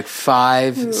about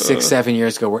 5, 6, 7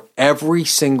 years ago where every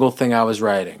single thing I was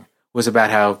writing was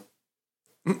about how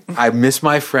I miss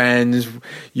my friends.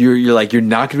 You're not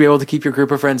going to be able to keep your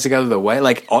group of friends together the way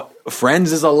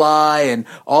Friends is a lie, and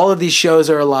all of these shows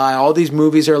are a lie. All these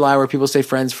movies are a lie where people stay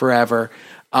friends forever.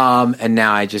 And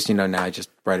now I just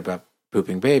write about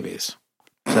pooping babies.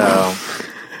 So,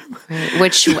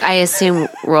 which I assume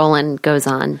Roland goes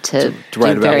on to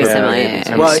write do about very babies.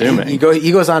 similar. Well, assuming.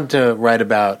 he goes on to write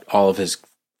about all of his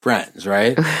friends,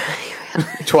 right?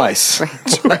 Twice.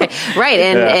 Right.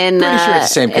 In Pretty sure it's the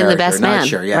same in character. The Best Not Man.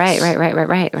 sure, yes.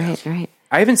 Right.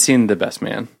 I haven't seen The Best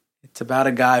Man. It's about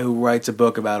a guy who writes a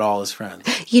book about all his friends.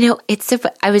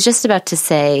 I was just about to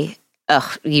say,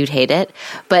 ugh, you'd hate it.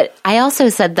 But I also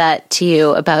said that to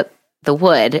you about the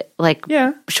wood, like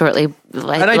shortly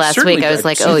like And I last certainly week. I was did.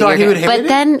 like, You "Oh, thought you're he would gonna, hate but it?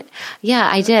 then, yeah,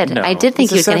 I did. No. I did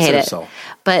think He's he a was going to hate sensitive it. soul.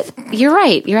 But you're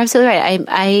right. You're absolutely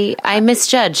right. I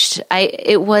misjudged.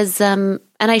 It was, and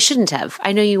I shouldn't have.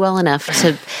 I know you well enough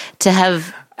to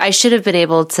have. I should have been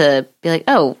able to be like,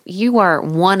 oh, you are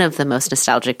one of the most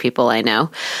nostalgic people I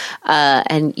know,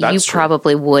 and That's you true.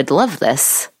 probably would love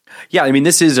this. Yeah, I mean,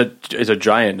 this is a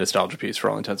giant nostalgia piece for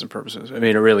all intents and purposes. I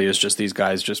mean, it really is just these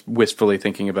guys just wistfully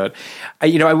thinking about.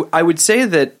 I would say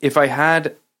that if I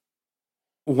had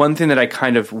one thing that I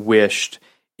kind of wished,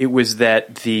 it was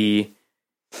that the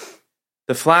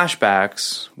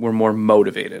flashbacks were more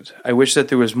motivated. I wish that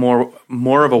there was more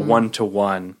of a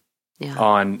one-to-one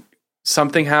on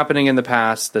something happening in the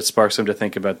past that sparks them to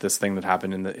think about this thing that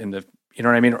happened in the you know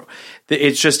what I mean?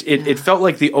 It's just it felt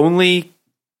like the only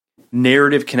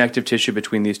narrative connective tissue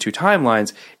between these two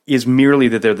timelines is merely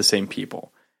that they're the same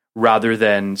people, rather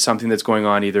than something that's going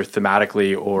on either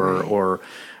thematically or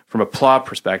from a plot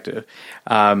perspective.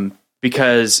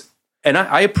 Because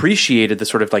I appreciated the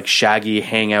sort of like shaggy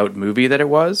hangout movie that it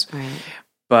was,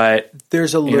 but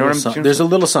There's a You know little what I'm something. saying? There's a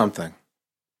little something.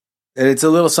 And it's a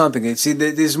little something. See,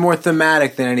 there's more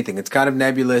thematic than anything. It's kind of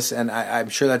nebulous, and I'm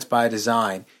sure that's by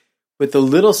design. But the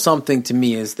little something to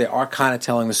me is they are kind of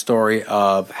telling the story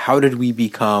of how did we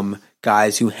become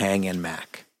guys who hang and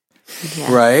mac,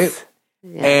 right?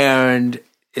 Yes. And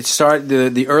it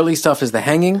the early stuff is the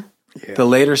hanging, the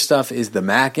later stuff is the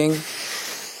macking,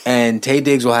 and Taye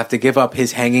Diggs will have to give up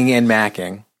his hanging and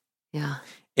macking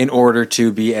in order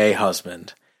to be a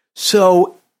husband.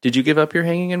 So did you give up your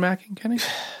hanging and macking, Kenny?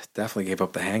 definitely gave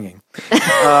up the hanging.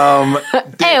 The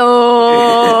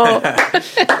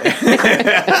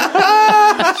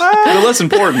less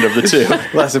important of the two.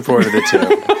 Less important of the two.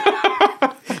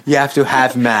 You have to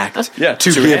have macked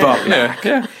to give up mac.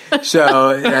 Yeah.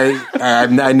 So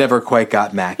I never quite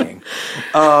got macking,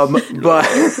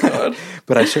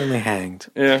 but I certainly hanged.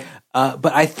 Yeah.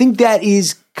 But I think that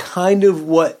is kind of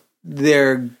what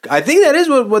I think that is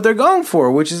what they're going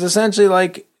for, which is essentially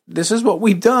like, this is what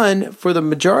we've done for the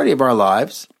majority of our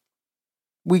lives.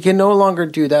 We can no longer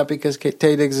do that because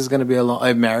Taye Diggs is going to be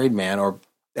a married man, or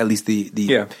at least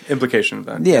the implication of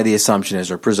that. Yeah, the assumption is,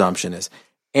 or presumption is.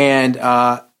 And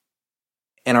are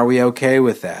we okay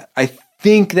with that? I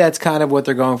think that's kind of what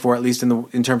they're going for, at least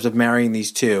in terms of marrying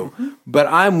these two. Mm-hmm. But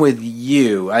I'm with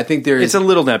you. I think it's a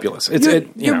little nebulous.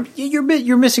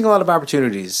 You're missing a lot of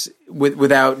opportunities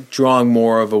without drawing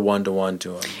more of a one-to-one to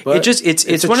them. But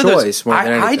it's a one choice. Of those.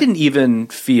 I didn't even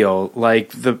feel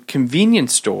like the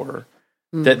convenience store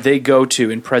that they go to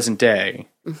in present day.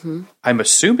 Mm-hmm. I'm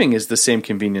assuming is the same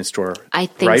convenience store. I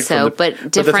think so,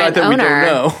 but different owner. We don't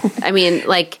know. I mean,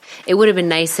 like, it would have been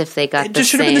nice if they got. It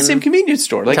just should have been the same convenience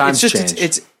store. Like, Times it's just changed.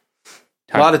 it's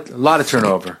a lot of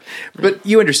turnover. But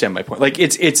you understand my point. Like,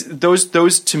 it's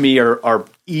those to me are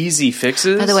easy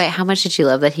fixes. By the way, how much did you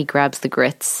love that he grabs the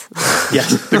grits?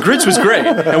 Yes, the grits was great,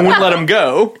 and wouldn't let him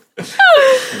go.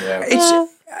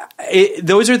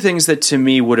 Those are things that to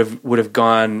me would have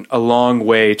gone a long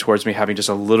way towards me having just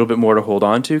a little bit more to hold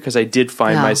on to, because I did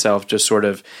find myself just sort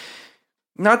of,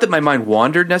 not that my mind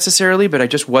wandered necessarily, but I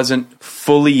just wasn't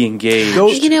fully engaged.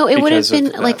 It would have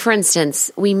been like, for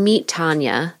instance, we meet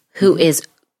Tanya, who is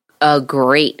a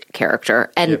great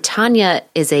character, and Tanya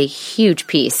is a huge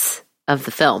piece of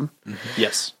the film. Mm-hmm.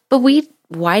 Yes, but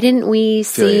why didn't we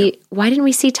see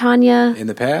Tanya in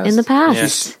the past? In the past.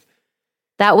 Yes.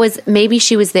 That was, maybe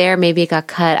she was there, maybe it got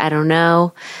cut, I don't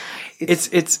know. It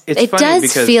funny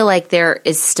does feel like there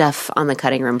is stuff on the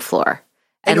cutting room floor.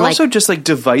 And also just like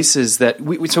devices that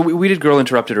we did Girl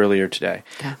Interrupted earlier today,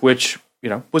 which,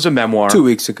 was a memoir. 2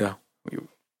 weeks ago.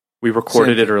 We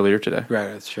recorded it earlier today. Right,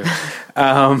 that's true.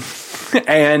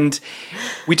 And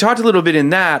we talked a little bit in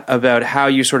that about how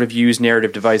you sort of use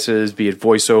narrative devices, be it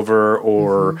voiceover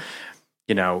or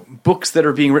books that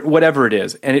are being written, whatever it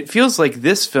is. And it feels like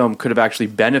this film could have actually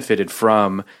benefited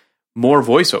from more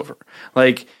voiceover.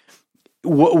 Like,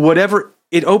 whatever,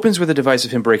 it opens with a device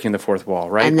of him breaking the fourth wall,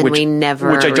 right? And then we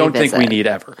never Which I don't think we need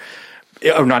ever.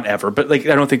 Or not ever, but like,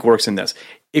 I don't think works in this.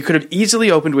 It could have easily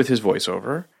opened with his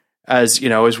voiceover, as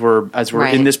we're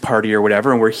in this party or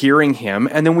whatever, and we're hearing him,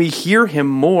 and then we hear him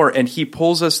more, and he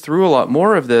pulls us through a lot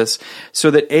more of this,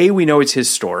 so that we know it's his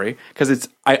story, because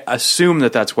I assume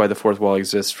that's why the fourth wall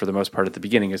exists for the most part at the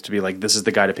beginning, is to be like, this is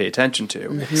the guy to pay attention to.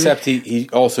 Mm-hmm. Except he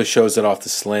also shows it off to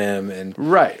Slim, and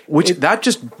which that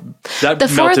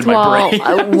the melted my brain.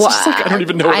 I don't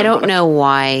even know. I don't know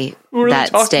why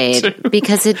that stayed,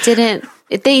 because it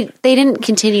They didn't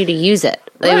continue to use it.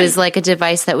 Right. It was like a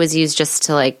device that was used just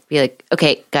to like be like,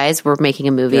 okay, guys, we're making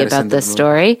a movie about this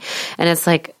story, and it's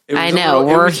like, I know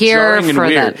we're here for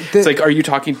that. It's like, are you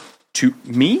talking to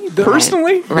me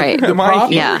personally? Right.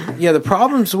 The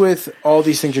problems with all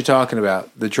these things you're talking about,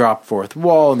 the drop fourth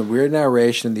wall and the weird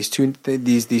narration, and these two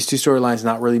storylines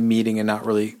not really meeting and not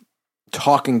really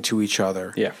talking to each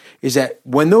other, is that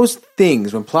when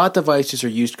plot devices are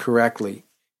used correctly,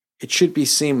 it should be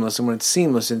seamless, and when it's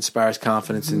seamless, it inspires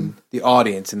confidence in the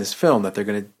audience in this film that they're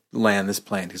going to land this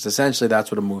plane, because essentially that's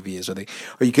what a movie is. Or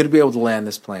you could be able to land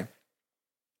this plane.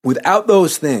 Without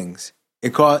those things,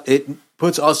 it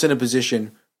puts us in a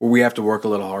position where we have to work a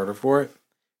little harder for it.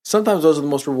 Sometimes those are the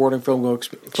most rewarding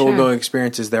film-going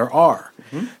experiences there are.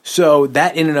 Mm-hmm. So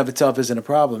that in and of itself isn't a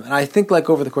problem. And I think like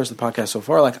over the course of the podcast so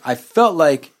far, like I felt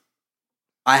like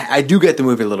I do get the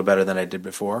movie a little better than I did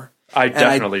before. I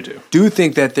definitely do. Do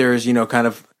think that there's, kind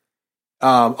of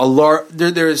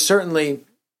there's certainly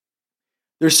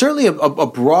a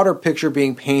broader picture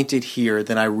being painted here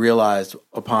than I realized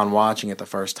upon watching it the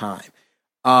first time.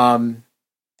 And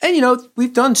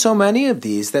we've done so many of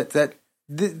these that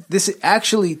this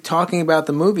actually talking about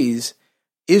the movies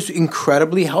is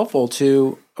incredibly helpful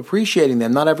to appreciating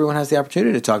them. Not everyone has the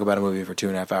opportunity to talk about a movie for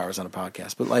 2.5 hours on a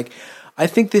podcast, but like I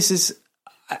think this is.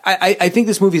 I think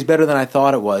this movie is better than I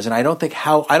thought it was, and I don't think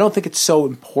it's so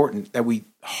important that we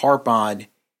harp on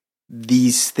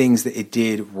these things that it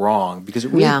did wrong, because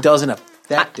it really doesn't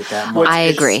affect it that much. I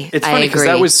agree. It's funny because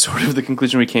that was sort of the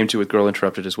conclusion we came to with Girl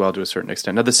Interrupted as well, to a certain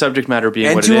extent. Now, the subject matter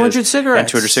being what it is. 200 cigarettes. And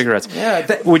 200 cigarettes.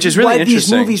 Yeah. Which is really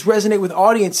interesting. Why these movies resonate with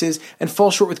audiences and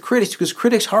fall short with critics, because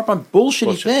critics harp on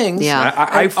bullshitty things. Yeah.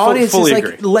 I fully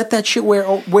agree. Let that shit weigh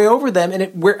over them,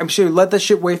 and let that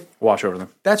shit wash over them.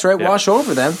 That's right, wash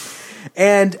over them.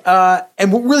 And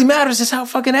what really matters is how it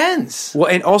fucking ends. Well,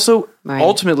 and also,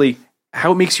 ultimately,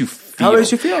 how it makes you feel. How it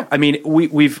makes you feel. I mean,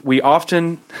 we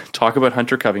often talk about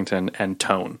Hunter Covington and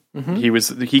tone.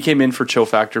 Mm-hmm. He came in for Chill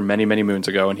Factor many, many moons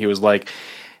ago, and he was like,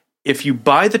 if you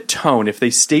buy the tone, if they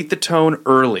state the tone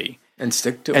early and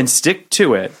stick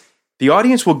to it, the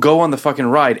audience will go on the fucking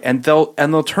ride, and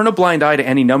they'll turn a blind eye to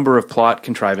any number of plot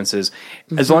contrivances,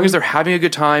 as long as they're having a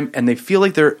good time and they feel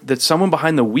like that someone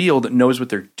behind the wheel that knows what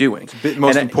they're doing. The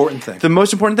most important thing. The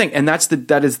most important thing, and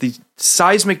that is the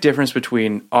seismic difference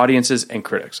between audiences and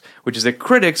critics, which is that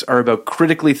critics are about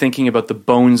critically thinking about the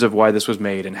bones of why this was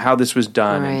made and how this was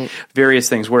done and various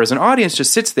things, whereas an audience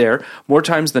just sits there more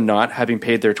times than not, having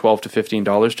paid their $12 to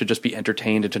 $15 to just be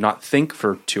entertained and to not think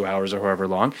for 2 hours or however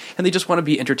long, and they just want to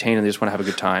be entertained and they just want to have a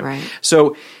good time. Right.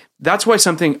 So that's why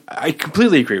I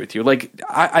completely agree with you. Like,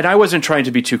 I wasn't trying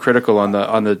to be too critical on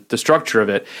the structure of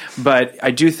it, but I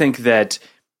do think that.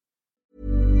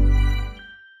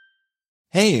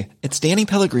 Hey, it's Danny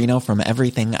Pellegrino from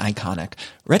Everything Iconic.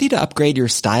 Ready to upgrade your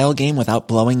style game without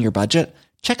blowing your budget?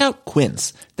 Check out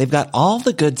Quince. They've got all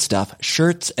the good stuff,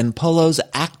 shirts and polos,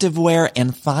 activewear,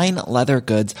 and fine leather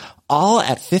goods, all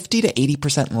at 50 to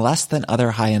 80% less than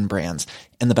other high-end brands.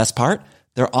 And the best part?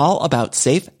 They're all about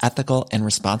safe, ethical, and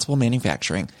responsible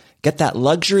manufacturing. Get that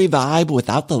luxury vibe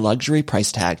without the luxury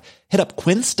price tag. Hit up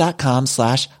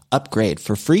quince.com/upgrade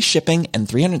for free shipping and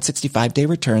 365-day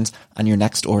returns on your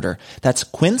next order. That's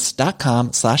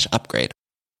quince.com/upgrade.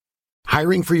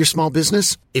 Hiring for your small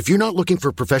business? If you're not looking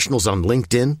for professionals on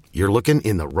LinkedIn, you're looking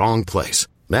in the wrong place.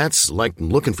 That's like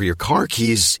looking for your car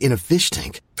keys in a fish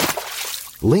tank.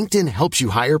 LinkedIn helps you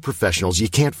hire professionals you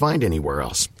can't find anywhere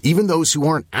else, even those who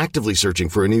aren't actively searching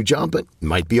for a new job but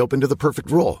might be open to the perfect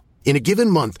role. In a given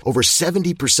month, over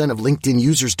 70% of LinkedIn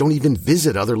users don't even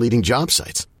visit other leading job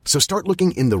sites. So start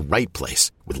looking in the right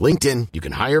place. With LinkedIn, you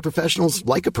can hire professionals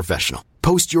like a professional.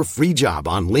 Post your free job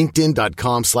on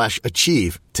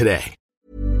linkedin.com/achieve today.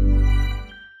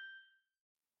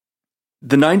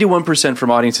 The 91%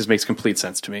 from audiences makes complete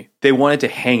sense to me. They wanted to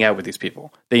hang out with these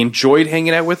people. They enjoyed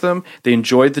hanging out with them. They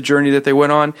enjoyed the journey that they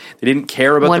went on. They didn't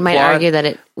care about the plot. One might argue that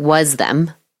it was them.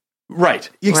 Right.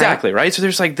 Exactly. Right. So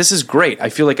there's like, this is great. I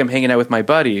feel like I'm hanging out with my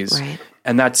buddies. Right.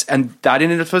 And that in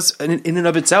and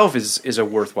of itself is a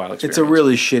worthwhile experience. It's a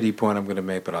really shitty point I'm going to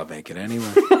make, but I'll make it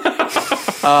anyway.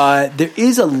 There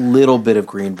is a little bit of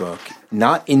Green Book,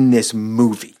 not in this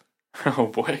movie. Oh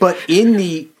boy. But in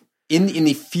the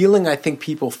feeling I think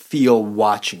people feel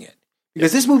watching it.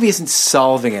 Because this movie isn't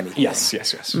solving anything. Yes.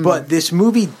 But this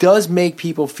movie does make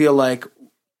people feel like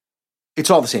it's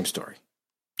all the same story.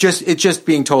 It's just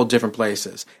being told different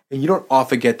places. And you don't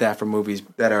often get that from movies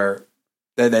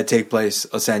that take place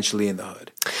essentially in the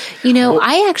hood.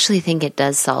 I actually think it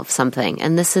does solve something.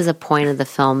 And this is a point of the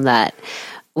film that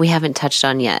we haven't touched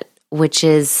on yet, which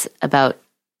is about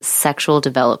sexual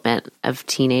development of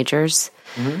teenagers.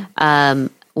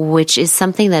 which is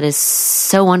something that is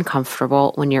so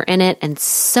uncomfortable when you're in it and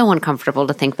so uncomfortable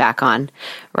to think back on,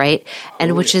 right?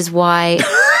 And which is why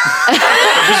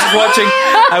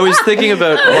I was thinking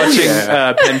about watching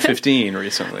Pen 15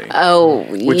 recently.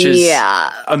 which is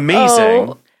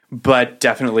amazing, but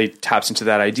definitely taps into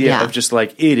that idea of just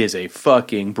like, it is a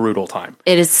fucking brutal time.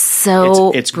 It is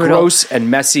so it's brutal. gross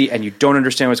and messy, and you don't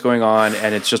understand what's going on,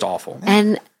 and it's just awful.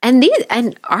 And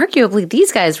arguably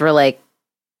these guys were like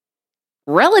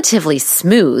relatively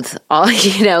smooth, all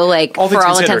like all for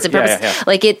all intents and purposes. Yeah.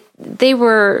 Like they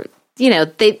were,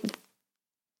 they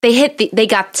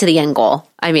got to the end goal.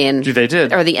 I mean, they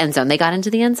did, or the end zone. They got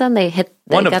into the end zone.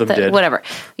 One of them did. Whatever.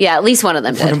 Yeah, at least one of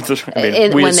them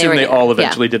did. We assume they all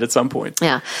eventually did at some point.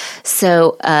 Yeah.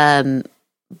 So,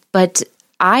 but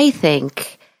I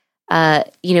think,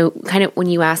 kind of when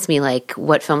you asked me like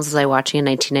what films was I watching in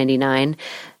 1999,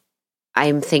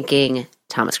 I'm thinking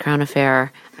Thomas Crown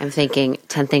Affair. I'm thinking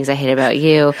 10 Things I Hate About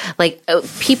You. Like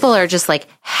people are just like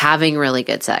having really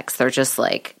good sex. They're just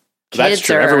like, that's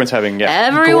true. Everyone's having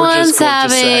gorgeous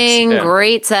sex.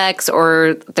 Great sex,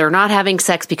 or they're not having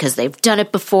sex because they've done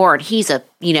it before, and he's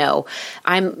he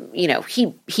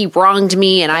wronged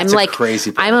me, and I'm like,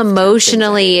 I'm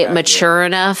emotionally mature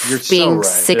enough, being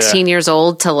 16 years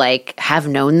old, to like have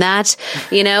known that,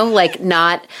 like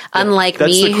not unlike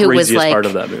me, who was like, part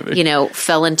of that movie.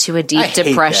 Fell into a deep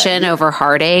depression over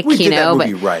heartache, we did that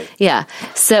movie right. Yeah,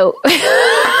 so.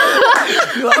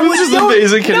 Which is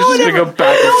amazing. Can you just go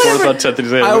back and forth on 10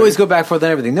 Things I Hate About You? I always go back and forth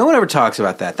on everything. No one ever talks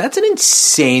about that. That's an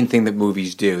insane thing that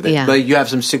movies do. Like you have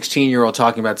some 16-year-old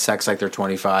talking about sex like they're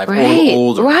 25 or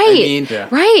older. Right. I mean,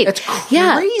 right. That's crazy.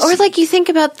 Yeah. Or like you think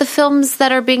about the films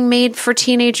that are being made for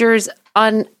teenagers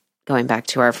on, going back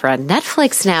to our friend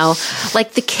Netflix now,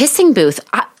 like The Kissing Booth.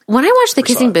 When I watched The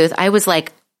Kissing Booth, I was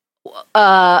like,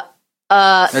 that's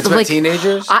about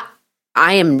teenagers?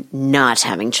 I am not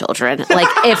having children. Like,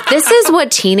 if this is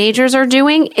what teenagers are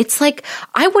doing, it's like,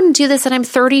 I wouldn't do this and I'm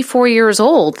 34 years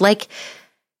old. Like,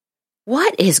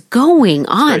 what is going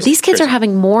on? These kids are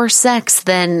having more sex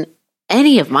than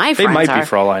any of my friends They might be,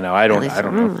 for all I know. I don't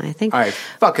know. I think. I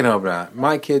fucking hope not.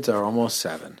 My kids are almost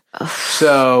 7.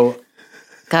 So.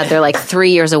 God, they're like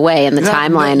 3 years away in the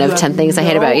timeline of 10 Things I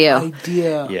Hate About You.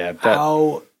 Idea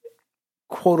how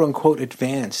quote unquote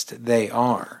advanced they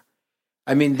are.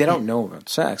 I mean, they don't know about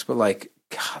sex, but like,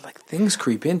 God, like things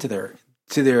creep into their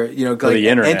like the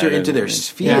internet enter into their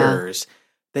spheres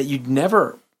that you'd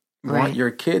never want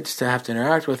your kids to have to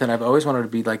interact with. And I've always wanted to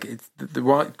be like,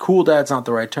 cool dad's not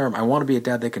the right term. I want to be a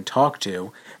dad they can talk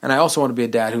to. And I also want to be a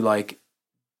dad who like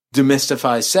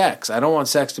demystifies sex. I don't want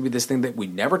sex to be this thing that we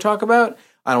never talk about.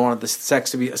 I don't want the sex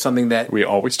to be something that we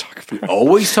always talk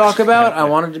about. I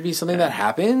want it to be something that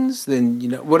happens, then,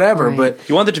 whatever. Right. But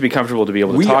you want them to be comfortable to be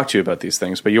able to talk to you about these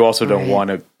things, but you also don't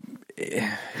want to.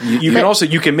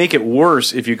 You can make it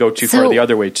worse if you go too far the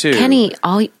other way too. Kenny,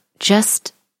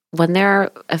 when they're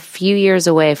a few years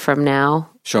away from now,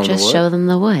 show them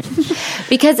the wood.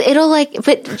 Because it'll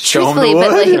show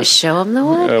them the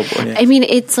wood. Oh boy. I mean,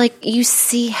 it's like you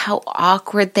see how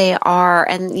awkward they are,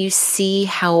 and you see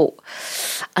how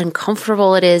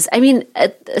uncomfortable it is. I mean,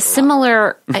 a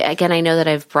similar. Again, I know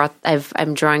that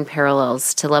I'm drawing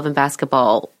parallels to Love and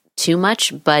Basketball too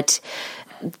much, but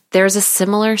there's a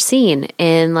similar scene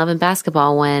in Love and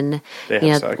Basketball when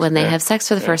they have sex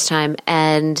for the first time,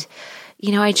 and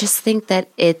I just think that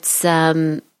it's.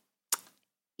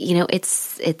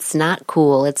 It's not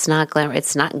cool. It's not glamour.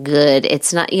 It's not good.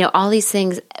 It's not, all these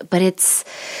things, but it's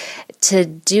to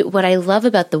do what I love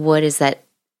about The Wood is that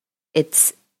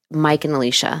it's Mike and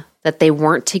Alicia, that they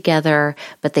weren't together,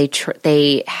 but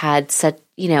they had such,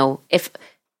 if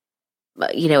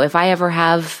I ever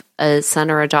have a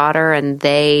son or a daughter and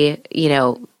they,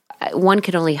 one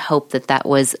could only hope that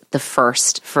was the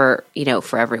first for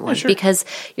everyone, because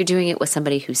you're doing it with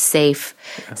somebody who's safe,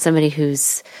 somebody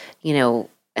who's,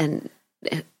 and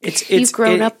you've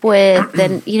grown up with,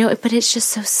 and but it's just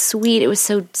so sweet. It was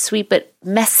so sweet, but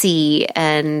messy,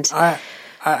 and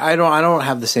I don't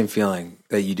have the same feeling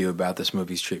that you do about this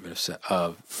movie's treatment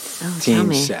of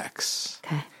teen sex.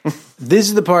 Okay, this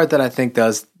is the part that I think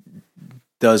does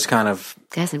kind of.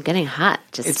 Guys, I'm getting hot.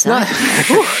 It's not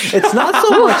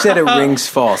so much that it rings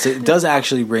false. It does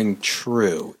actually ring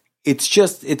true.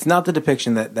 It's not the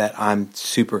depiction that I'm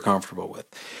super comfortable with.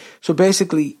 So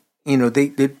basically,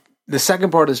 the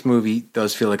second part of this movie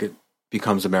does feel like it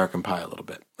becomes American Pie a little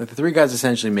bit. Like the three guys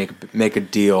essentially make a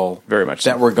deal very much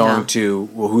that we're going to,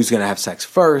 who's going to have sex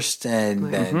first,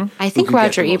 and then I think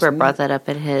Roger Ebert brought that up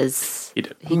in his He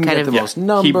did. He Who can kind get of the most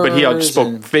numbers. But he spoke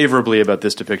and- favorably about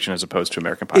this depiction as opposed to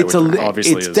American Pie, It's which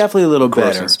obviously it's is definitely a little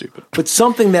gross better. and stupid. But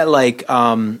something that like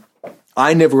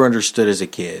I never understood as a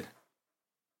kid,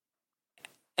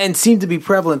 and seemed to be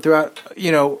prevalent throughout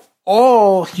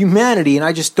all humanity, and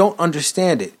I just don't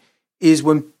understand it. Is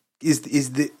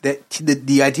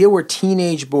the idea where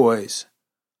teenage boys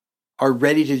are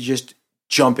ready to just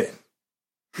jump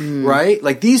in, right?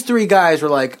 Like these three guys were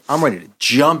like, I'm ready to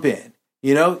jump in.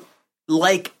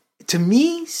 Like to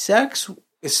me, sex,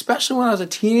 especially when I was a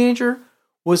teenager,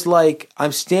 was like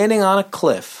I'm standing on a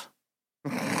cliff.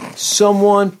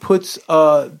 Someone puts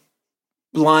a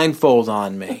blindfold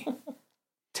on me,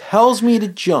 tells me to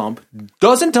jump,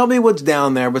 doesn't tell me what's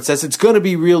down there, but says it's going to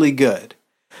be really good.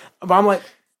 But I'm like,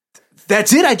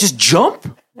 that's it? I just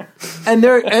jump? And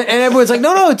everyone's like,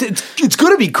 no, it's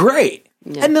going to be great.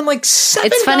 Yeah. And then like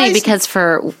seven It's funny guys- because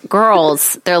for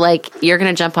girls, they're like, you're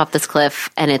going to jump off this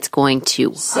cliff and it's going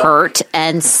to hurt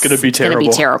and it's gonna be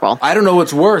terrible. I don't know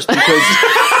what's worse because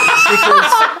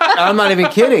I'm not even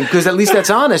kidding, because at least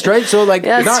that's honest, right? So like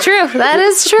That's true. That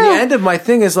is true. The end of my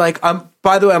thing is like,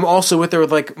 by the way, I'm also with there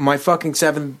with like my fucking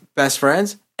 7 best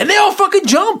friends, and they all fucking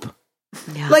jump.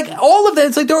 Yeah. Like all of that,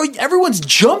 it's like everyone's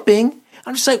jumping.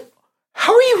 I'm just like,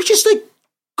 how are you just like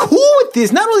cool with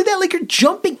this? Not only that, like you're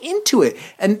jumping into it,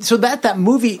 and so that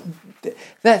movie,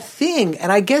 that thing,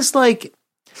 and I guess like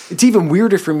it's even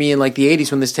weirder for me in like the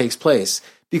 80s when this takes place,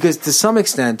 because to some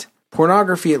extent,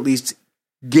 pornography at least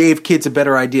gave kids a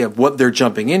better idea of what they're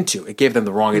jumping into. It gave them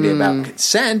the wrong idea about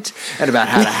consent and about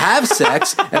how to have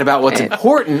sex and about what's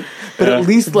important. But at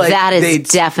least like that is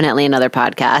definitely another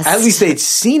podcast. At least they'd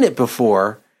seen it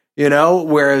before,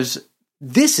 whereas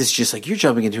this is just like you're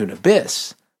jumping into an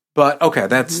abyss. But okay,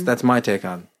 that's my take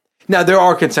on. Now there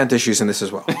are consent issues in this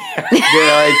as well.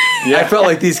 I felt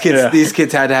like these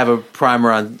kids had to have a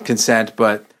primer on consent,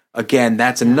 but again,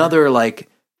 that's another like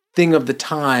thing of the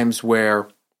times where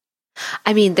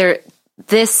I mean,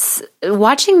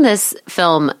 watching this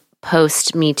film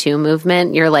post Me Too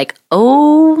movement, you're like,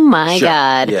 oh my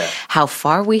God, how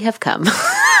far we have come.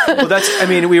 Well,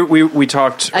 we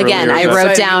talked again. earlier I about-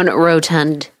 wrote down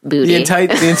rotund booty.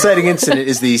 the inciting incident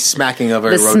is the smacking of a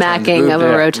rotund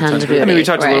booty. I mean, we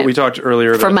talked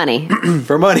earlier for about, money.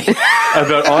 For money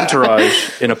about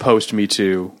Entourage in a post Me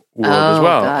Too world as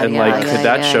well, God, and yeah, could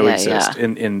that show exist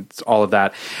in all of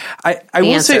that? I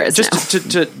will answer say is just no.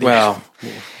 to well,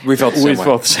 we felt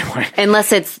the same way.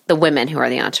 Unless it's the women who are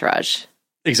the entourage.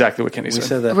 Exactly what Kenny We said.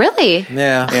 said that. Really?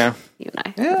 Yeah. You and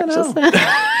I. Yeah, no.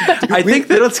 I think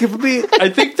they don't skip a beat. I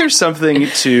think there's something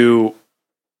to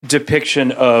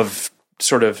depiction of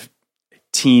sort of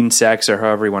teen sex, or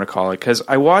however you want to call it. Because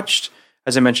I watched,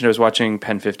 as I mentioned, I was watching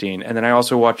Pen 15, and then I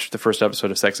also watched the first episode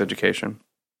of Sex Education.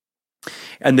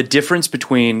 And the difference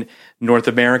between North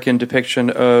American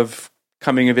depiction of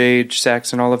coming of age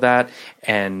sex and all of that,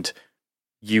 and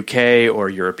UK or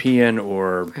European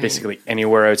or basically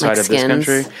anywhere outside of this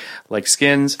country, like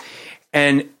Skins,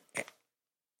 and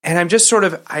I'm just sort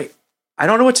of I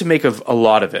don't know what to make of a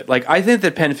lot of it. Like I think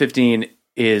that Pen 15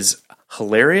 is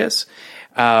hilarious,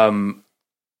 and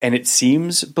it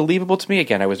seems believable to me.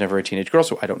 Again, I was never a teenage girl,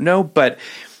 so I don't know, but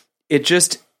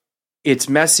it's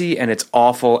messy and it's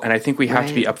awful, and I think we have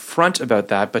to be upfront about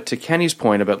that. But to Kenny's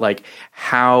point about like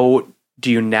how do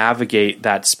you navigate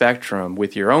that spectrum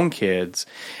with your own kids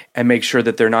and make sure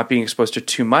that they're not being exposed to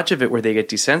too much of it where they get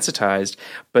desensitized,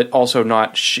 but also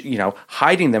not,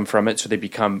 hiding them from it. So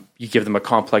you give them a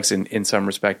complex in some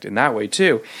respect in that way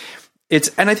too.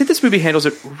 And I think this movie handles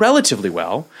it relatively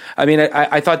well. I mean,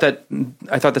 I thought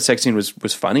the sex scene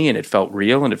was funny, and it felt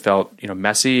real, and it felt,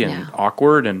 messy and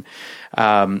awkward and,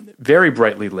 very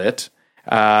brightly lit.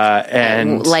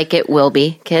 And like it will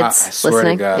be, kids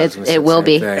listening. It will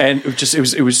be. And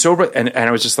it was so bright, and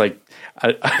I was just like,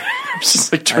 I was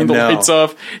just like, turn the lights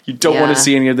off. You don't want to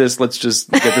see any of this. Let's just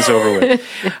get this over with.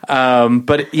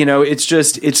 But it's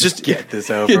just get this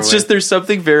over. It's just there's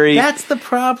something very. That's the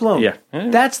problem. Yeah,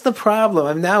 that's the problem.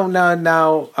 And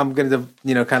now I'm going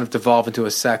to kind of devolve into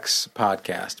a sex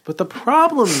podcast. But the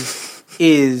problem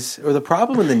the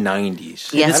problem in the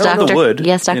 90s. Yes, Doctor.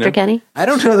 Yes, Dr. Kenny. I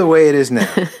don't know the way it is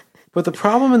now, but the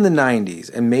problem in the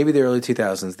 90s and maybe the early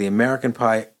 2000s, the American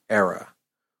Pie era,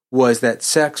 was that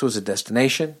sex was a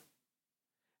destination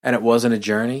and it wasn't a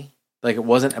journey. Like it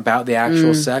wasn't about the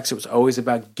actual sex. It was always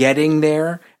about getting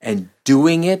there and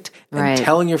doing it and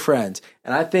telling your friends.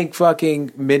 And I think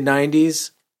fucking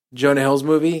mid-90s Jonah Hill's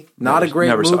movie, not a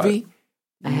great movie.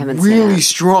 I haven't seen it. Really it.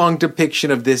 strong depiction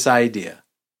of this idea.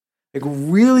 Like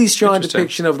really strong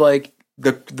depiction of like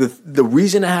the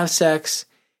reason to have sex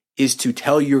is to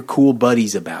tell your cool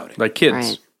buddies about it. Like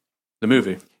Kids, the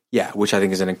movie. Yeah, which I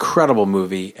think is an incredible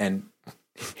movie and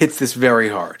hits this very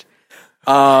hard.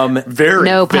 Very,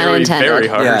 No pun very, intended. very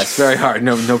hard. Yeah, it's very hard.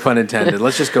 No pun intended.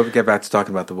 Let's just get back to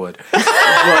talking about The Wood.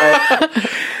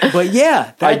 But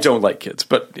yeah, I don't like kids,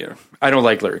 but I don't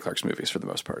like Larry Clark's movies for the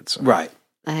most part. So. right.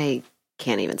 I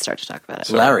can't even start to talk about it.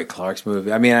 Larry Clark's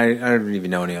movie. I mean, I don't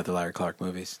even know any other Larry Clark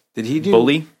movies. Did he do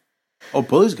Bully? Oh,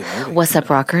 Bully's a good movie. What's Up,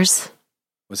 Rockers?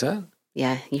 What's that?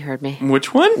 Yeah, you heard me.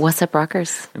 Which one? What's Up,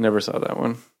 Rockers? I never saw that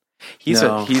one. He's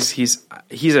No.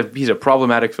 a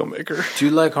problematic filmmaker. Do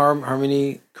you like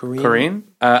Harmony Korine? Korine?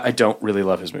 I don't really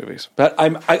love his movies, but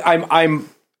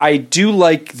I do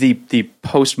like the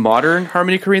postmodern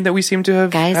Harmony Korine that we seem to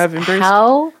Guys, have embraced.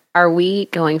 how are we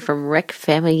going from Rick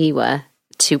Famuyiwa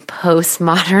to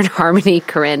postmodern Harmony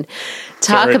Korine?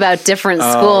 Talk Sorry. about different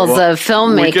schools of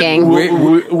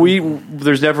filmmaking. We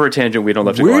there's never a tangent we don't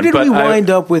love to go Where on. did but we wind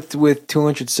up with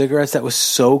 200 cigarettes? That was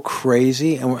so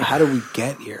crazy. And how did we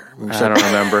get here? I don't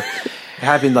remember. It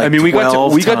happened like we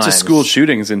got to times. school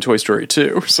shootings in Toy Story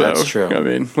 2. So That's true. I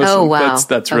mean, listen, Oh, wow.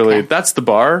 that's really Okay. that's the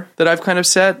bar that I've kind of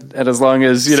set. And as long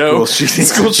as School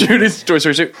shootings. school shootings, Toy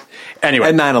Story 2. Anyway,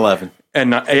 And 9/11.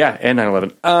 and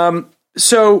 9/11.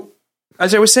 So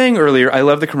as I was saying earlier, I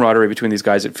love the camaraderie between these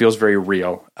guys. It feels very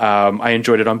real. I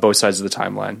enjoyed it on both sides of the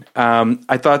timeline.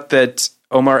 I thought that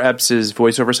Omar Epps'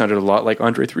 voiceover sounded a lot like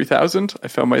Andre 3000. I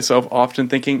found myself often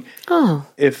thinking, Oh,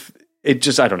 if it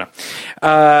just, I don't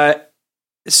know.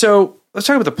 So let's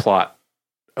talk about the plot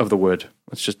of The Wood.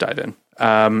 Let's just dive in.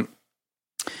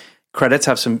 Credits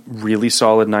have some really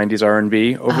solid 90s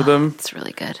R&B over them. it's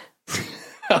really good.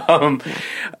 Omar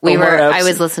I Epps-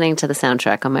 was listening to the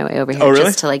soundtrack on my way over here Oh, really?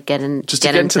 just to like get to into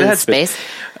get into the the headspace. space.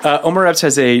 Omar Epps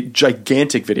has a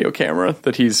gigantic video camera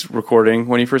that he's recording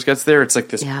when he first gets there. It's like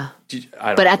this. Yeah. I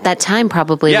don't But know. at that time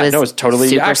probably yeah, was no, it's totally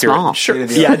super accurate. small. Sure.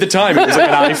 Yeah, at the time it was like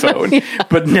an iPhone,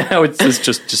 but now it's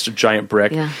just a giant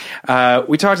brick. Yeah.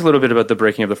 We talked a little bit about the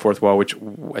breaking of the fourth wall, which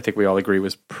I think we all agree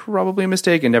was probably a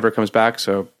mistake and never comes back.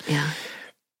 So. Yeah.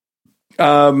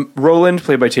 Roland,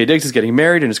 played by Taye Diggs, is getting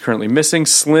married and is currently missing.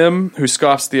 Slim, who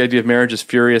scoffs at the idea of marriage, is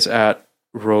furious at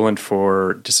Roland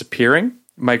for disappearing.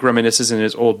 Mike reminisces in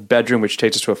his old bedroom, which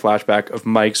takes us to a flashback of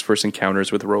Mike's first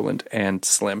encounters with Roland and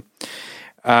Slim.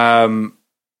 I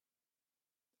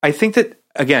think that,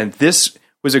 again, this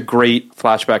was a great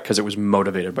flashback because it was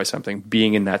motivated by something.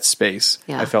 Being in that space,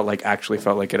 Yeah. I felt like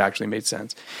it actually made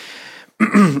sense.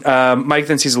 Mike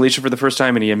then sees Alicia for the first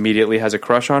time and he immediately has a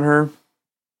crush on her.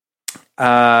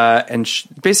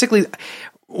 Basically,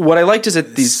 what I liked is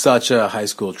that These such a high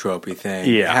school tropey thing.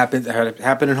 Yeah. It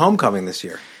happened in Homecoming this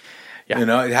year. Yeah. You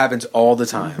know, it happens all the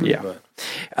time. Yeah. But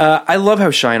I love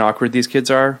how shy and awkward these kids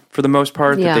are for the most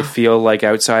part. Yeah. That they feel like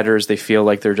outsiders. They feel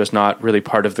like they're just not really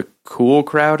part of the cool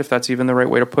crowd, if that's even the right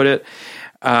way to put it.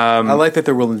 I like that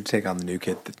they're willing to take on the new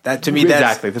kid. That to me,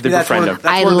 Exactly, that they befriend him.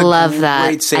 I love that.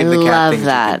 Great save I the cat love things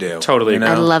that. You can do, Totally you know?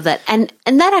 I love that. And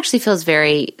that actually feels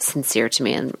very sincere to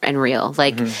me and real.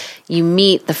 Like you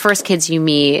meet the first kids you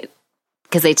meet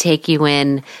because they take you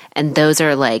in and those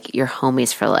are like your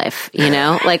homies for life, you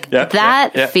know? Like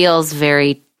that feels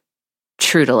very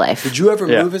true to life. Did you ever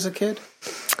move as a kid?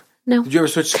 No. Did you ever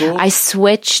switch schools? I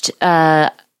switched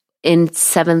in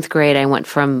 7th grade. I went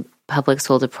from public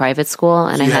school to private school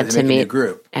and So I you had to make a new meet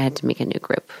group. I had to make a new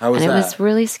group. How was and it that? was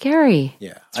really scary.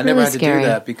 Yeah, It's I never really had to scary. do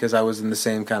that because I was in the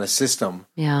same kind of system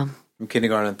Yeah. from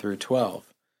kindergarten through 12.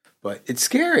 But it's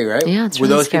scary, right? Yeah, it's Were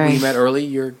really those scary. people you met early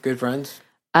your good friends?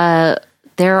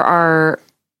 There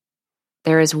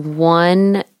is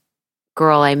one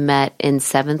girl I met in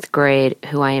 7th grade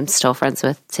who I am still friends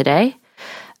with today.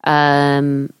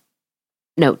 No,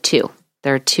 2.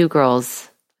 There are 2 girls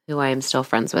who I am still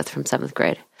friends with from 7th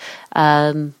grade.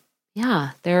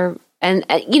 Yeah, they're and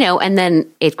you know, and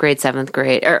then 8th grade, 7th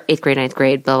grade, or 8th grade, 9th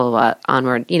grade, blah blah blah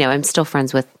onward. You know, I'm still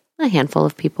friends with a handful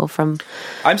of people from.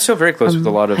 I'm still very close with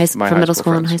a lot of my from high middle school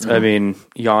school and friends. high school. I mean,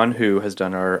 Jan, who has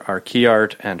done our key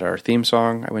art and our theme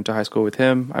song, I went to high school with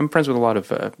him. I'm friends with a lot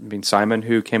of, Simon,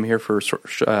 who came here for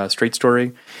Straight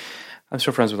Story. I'm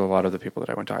still friends with a lot of the people that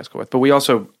I went to high school with. But we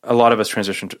also, a lot of us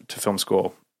transitioned to film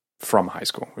school from high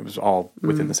school. It was all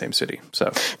within the same city. So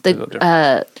it's a little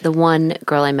different. The one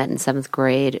girl I met in 7th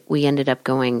grade, we ended up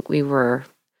going. We went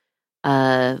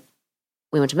to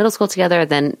middle school together.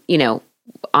 Then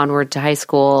onward to high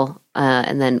school,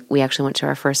 and then we actually went to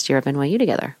our first year of NYU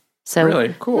together. So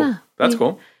Really? Cool. yeah, That's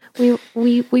cool. We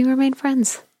remain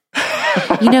friends.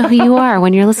 You know who you are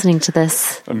when you're listening to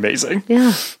this. Amazing.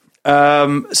 Yeah.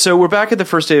 So we're back at the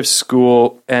first day of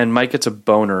school, and Mike gets a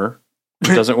boner.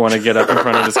 He doesn't want to get up in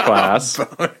front of his class.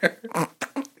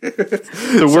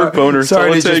 The word boner.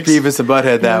 Sorry to just Beavis and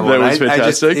Butthead that one. That was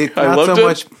fantastic. I loved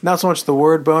it. Not so much the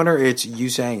word boner, it's you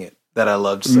saying it that I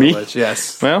loved so Me? much.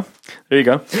 Yes. Well, there you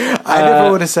go. I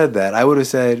never would have said that. I would have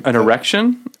said An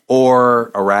erection?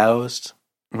 or aroused.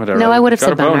 Whatever. No, I would have Got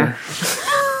said a boner.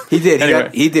 He did. Anyway.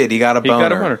 He did. He got a He boner.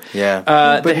 got a boner.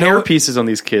 Yeah. The hair pieces on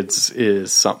these kids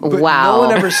is something. But Wow. No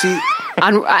one ever see.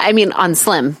 on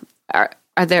Slim.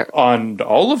 Are there On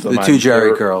all of them. The two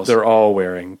Jerry curls. They're all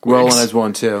wearing wigs. Roland has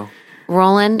one too.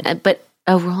 Roland?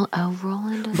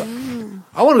 Roland.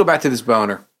 I want to go back to this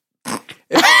boner.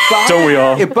 Don't we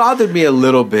all? It bothered me a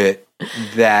little bit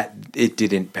that it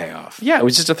didn't pay off. Yeah, it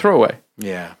was just a throwaway.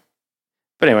 Yeah.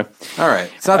 But anyway. All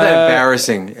right. It's not that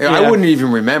embarrassing. yeah. I wouldn't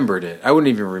even remembered it. I wouldn't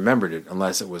even remembered it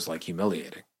unless it was like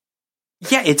humiliating.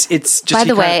 Yeah, it's just. By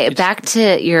the way, back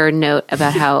to your note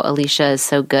about how Alicia is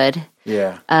so good.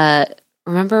 Yeah.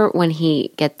 Remember when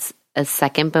he gets a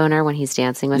second boner when he's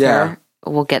dancing with Yeah. her?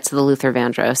 We'll get to the Luther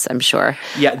Vandross, I'm sure.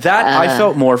 Yeah, that I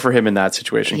felt more for him in that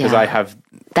situation because yeah. I have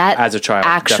That as a child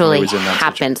actually was in that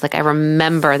happened. Like I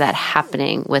remember that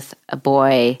happening with a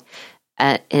boy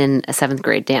in a 7th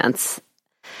grade dance.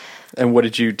 And what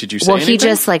did you say? Well, anything? he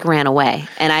just like ran away,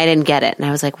 and I didn't get it, and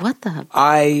I was like, "What the?"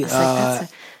 I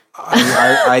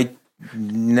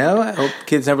no. I hope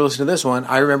kids never listen to this one.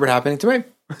 I remember it happening to me.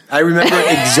 I remember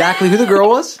exactly who the girl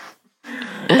was.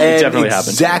 And definitely happened to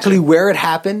me, exactly too. where it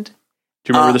happened.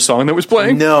 Do you remember the song that was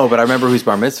playing? No, but I remember whose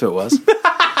bar mitzvah it was.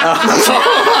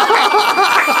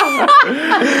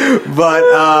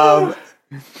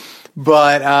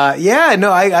 Yeah,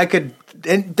 no, I could,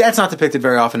 and that's not depicted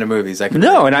very often in movies. I could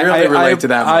No, and really relate to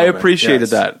that. I moment. appreciated Yes.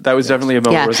 that. That was definitely a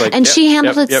moment where Yeah, it was like, and yep, she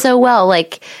handled yep, it yep. so well.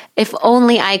 Like, if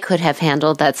only I could have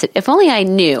handled that. If only I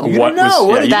knew. What know. was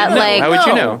What yeah, did you that, didn't know. like- How would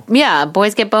you know? Yeah,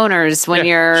 boys get boners when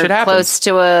Yeah, shit you're happens. close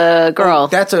to a girl.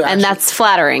 Well, that's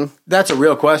flattering. That's a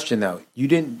real question, though. You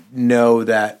didn't know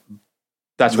that.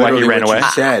 That's why he Literally ran what away.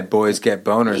 You said boys get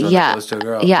boners when they're Yeah, close to a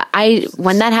girl. yeah.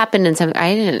 When that happened in some,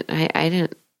 I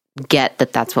didn't get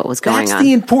that. That's what was going That's on.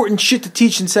 the important shit to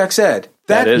teach in sex ed.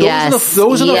 That is.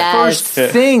 Those are the Yes. first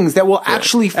things that will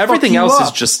actually fuck Everything you else up.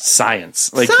 is just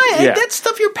science. Like, Science, yeah. that's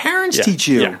stuff your parents Yeah, teach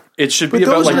you. yeah. It should But be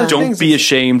about those are like, the don't things be that-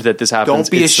 ashamed that this happens. Don't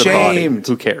be It's the body. ashamed.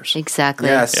 Who cares? Exactly.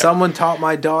 Yeah, someone taught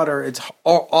my daughter it's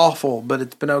awful, but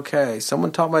it's been okay.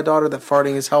 Someone taught my daughter that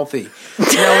farting is healthy.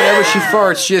 Whenever she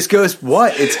farts, she just goes,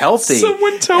 "What? It's healthy."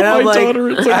 Someone taught And I'm my like, daughter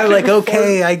it's I'm okay like, to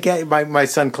okay, I get. My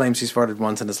son claims he's farted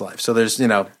once in his life, so there's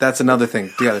that's another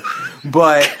thing together.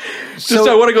 But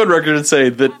I want to go on record and say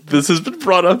that this has been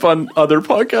brought up on other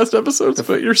podcast episodes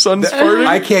about your son's farting.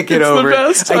 I can't get It's over the it.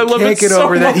 best. I love can't it get so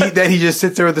over much. that he just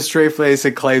sits there with a straight face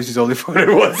and claims he's only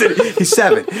farted once. He's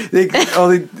 7.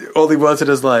 Only once in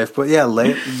his life. But yeah,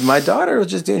 my daughter was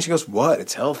just doing. She goes, "What?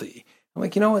 It's healthy." I'm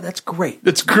like, you know what? That's great.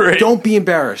 That's great. Don't be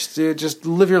embarrassed. Dude. Just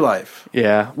live your life.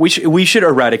 Yeah, we should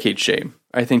eradicate shame.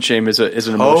 I think shame is an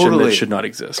emotion Totally. that should not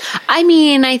exist. I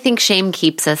mean, I think shame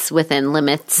keeps us within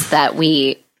limits that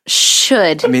we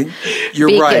should. I mean, you're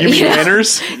Be right. good. You mean Yeah.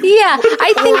 manners Yeah,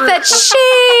 I think that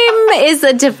shame is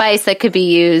a device that could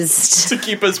be used. to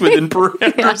keep us within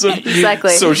parameters of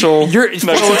exactly. social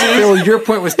Phil, your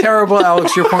point was terrible.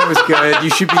 Alex, your point was good. You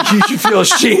should feel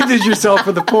ashamed of yourself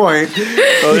for the point.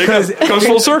 because it comes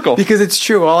full circle. Because it's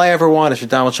true. All I ever want is for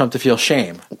Donald Trump to feel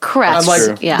shame. Correct. I'm like,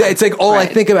 true. Yeah. it's like all I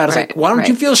Right. think about is Right. like, why don't Right.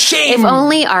 you feel shame? If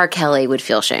only R. Kelly would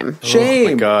feel shame. Shame.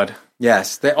 Oh my God.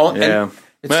 Yes. They all, Yeah. and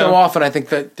it's so often I think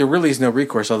that there really is no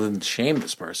recourse other than to shame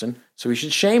this person. So we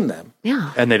should shame them.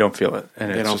 Yeah. And they don't feel it,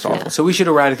 and They it's don't just feel awful. it. So we should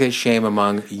eradicate shame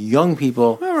among young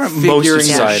people Most figuring of this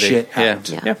society. shit Yeah. out.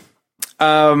 Yeah.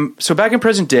 So back in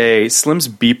present day, Slim's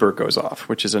beeper goes off,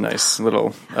 which is a nice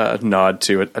little nod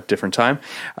to a different time.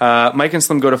 Mike and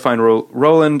Slim go to find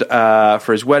Roland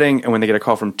for his wedding, and when they get a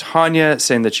call from Tanya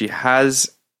saying that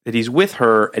he's with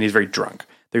her and he's very drunk.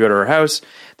 They go to her house.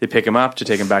 They pick him up to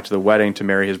take him back to the wedding to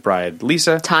marry his bride,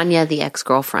 Lisa. Tanya, the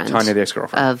ex-girlfriend.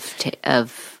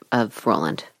 Of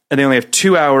Roland. And they only have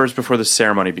 2 hours before the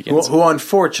ceremony begins. Who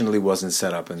unfortunately wasn't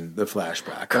set up in the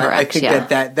flashback. I think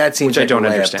yeah. that seems Which I like don't a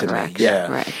layup understand. to me. Correct. Yeah.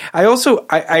 Right. I also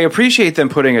I appreciate them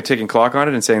putting a ticking clock on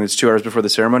it and saying it's 2 hours before the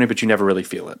ceremony, but you never really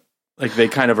feel it. Like they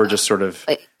kind of are just sort of.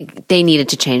 They needed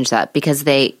to change that because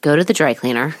they go to the dry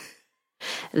cleaner.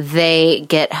 They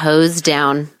get hosed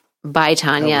down by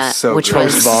Tanya, was so which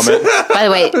gross. was, Vomit. by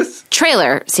the way,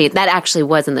 trailer. See, that actually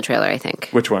was in the trailer, I think.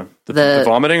 Which one? The The-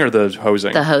 vomiting or the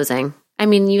hosing? The hosing. I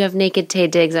mean, you have naked Taye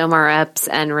Diggs, Omar Epps,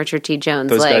 and Richard T.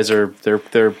 Jones. Those guys are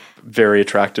they're very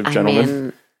attractive gentlemen. I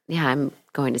mean, yeah, I'm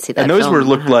going to see that. And those film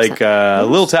looked 100%. like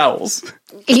little towels.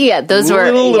 Yeah, those were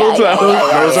Little towels.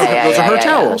 Those are her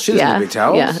towels. She doesn't need big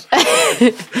towels. Yeah.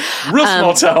 Real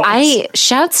small towels.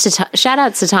 Shout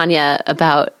outs to Tanya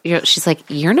about, she's like,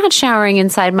 you're not showering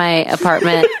inside my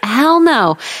apartment. Hell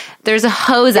no. There's a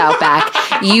hose out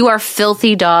back. You are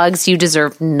filthy dogs. You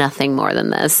deserve nothing more than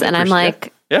this. And I'm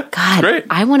like, yeah, God, great.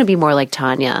 I want to be more like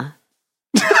Tanya.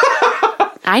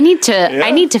 I need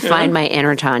to find my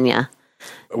inner Tanya.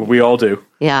 We all do.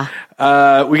 Yeah.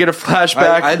 We get a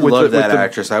flashback. I with love the, that with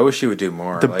actress. I wish she would do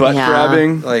more. The butt Yeah.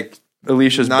 grabbing. like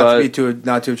Alicia's not butt. to be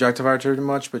not to objectify her too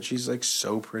much, but she's like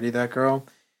so pretty, that girl.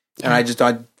 And I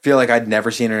feel like I'd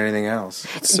never seen her in anything else.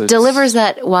 Delivers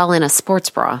that while in a sports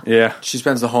bra. Yeah. She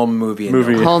spends the whole movie in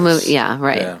Movie. no- Whole movie. Yeah,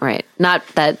 right, Yeah. right. Not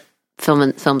that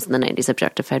films in the 90s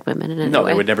objectified women in any No,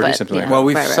 they way, would never do but something like yeah. that. Well,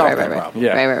 we've Right, solved right, that right, problem.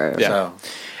 Yeah. Right. Yeah.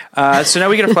 So So now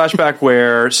we get a flashback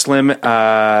where Slim,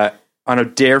 on a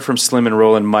dare from Slim and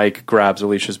Roland, Mike grabs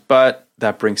Alicia's butt.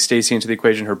 That brings Stacy into the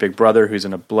equation, her big brother, who's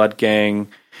in a blood gang,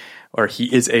 or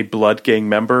he is a blood gang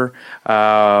member.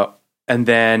 And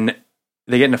then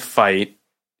they get in a fight.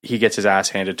 He gets his ass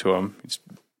handed to him. He's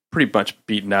pretty much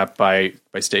beaten up by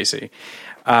Stacy.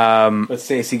 but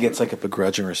Stacey gets like a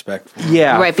begrudging respect.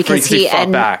 Yeah, Right, because he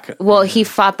fought back. Well, he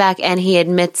fought back, and he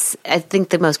admits. I think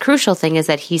the most crucial thing is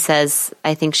that he says,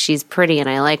 "I think she's pretty, and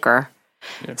I like her."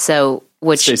 So,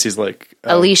 which Stacy's like,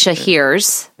 oh, Alicia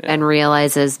hears and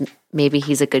realizes maybe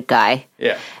he's a good guy,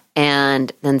 yeah,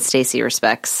 and then Stacy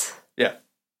respects. yeah.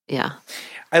 Yeah,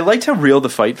 I liked how real the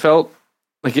fight felt.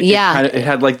 Like it, Yeah. it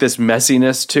had like this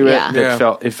messiness to it Yeah.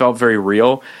 that felt very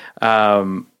real.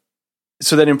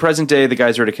 So that in present day, the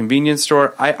guys are at a convenience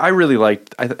store. I really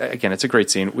liked. Again, it's a great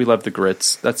scene. We love the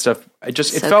grits. That stuff. It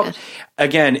So felt good.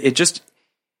 again.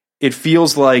 It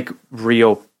feels like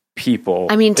real people.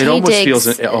 I mean, it Taye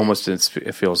almost Diggs-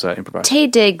 feels improvised. Taye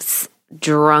Diggs'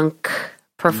 drunk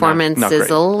performance Not is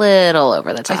great. a little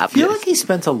over the I top. feel like he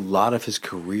spent a lot of his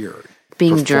career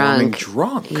Being performing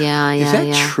drunk. drunk. Yeah, Is yeah, that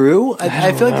yeah. true?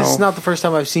 I feel like this is know. not the first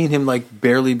time I've seen him like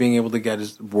barely being able to get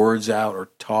his words out or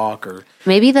talk or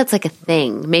Maybe that's like a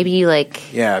thing. Maybe you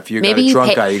like, yeah. If you're Maybe a you drunk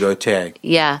pay- guy, you go Tay,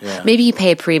 yeah. Yeah. Maybe you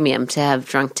pay a premium to have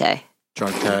drunk Tay.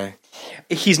 drunk Tay.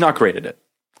 He's not great at it.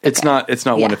 It's not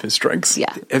one Yeah. of his strengths.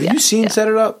 Yeah. Have yeah, you seen yeah. Set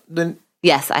It Up, the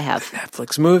Yes, I have.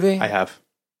 Netflix movie? I have.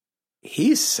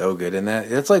 He's so good in that.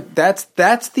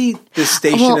 That's the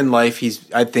station Well, in life.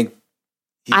 I think.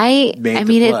 I made to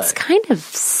mean, play. it's kind of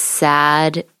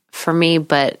sad for me,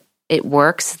 but it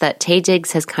works that Taye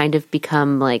Diggs has kind of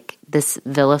become like this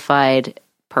vilified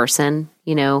person.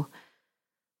 You know,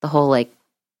 the whole like,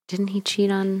 didn't he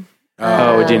cheat on?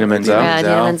 Idina Menzel. Yeah,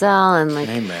 Idina Menzel, and like,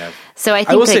 Hey, man. so I think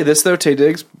I will that- say this though: Taye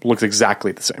Diggs looks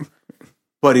exactly the same.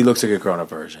 But he looks like a grown-up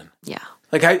version. Yeah,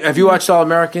 Like, have you watched All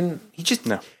American?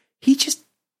 No.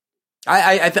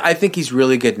 I think he's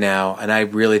really good now, and I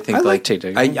really think I like like Taye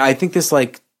Diggs. I think this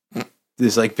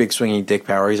big swinging dick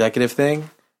power executive thing.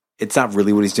 It's not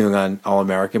really what he's doing on All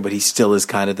American, but he still is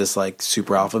kind of this like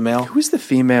super alpha male. Who's the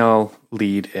female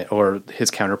lead or his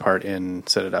counterpart in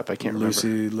Set It Up? I can't remember.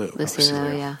 Lucy Liu. Lucy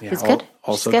Liu. Yeah, Yeah, he's al- good.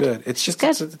 Also She's good. It's just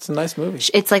She's it's a nice movie.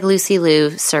 It's like Lucy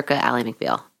Liu, circa Ally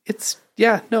McBeal. It's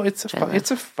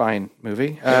a fine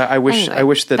movie. I wish Anyway, I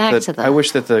wish that back to the- I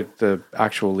wish that the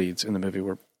actual leads in the movie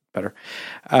were better.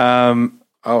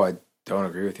 Oh, I don't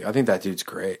agree with you. I think that dude's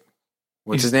great.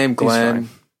 What's his name? he's Glenn. fine.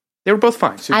 They were both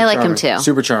fine. Super I like him charming. too.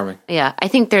 Super charming. Yeah, I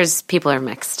think people are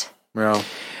mixed. Well,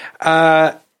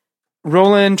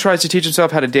 Roland tries to teach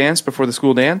himself how to dance before the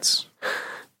school dance.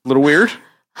 A little weird,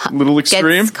 a little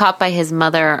extreme. Gets caught by his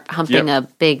mother humping Yep. a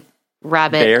big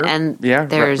rabbit, Bear? and Yeah,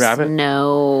 there's rabbit.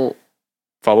 no.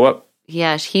 Follow up.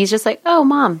 Yeah, he's just like, "Oh,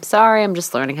 mom, sorry, I'm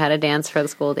just learning how to dance for the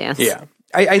school dance." Yeah,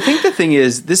 I think the thing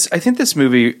is this. I think this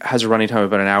movie has a running time of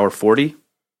about an hour 40.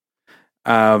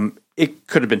 It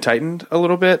could have been tightened a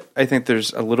little bit. I think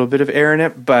there's a little bit of air in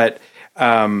it, but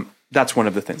that's one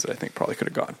of the things that I think probably could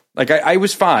have gone. Like I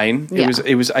was fine. Yeah.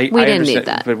 It was. I We didn't understand, need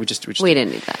that. but we just We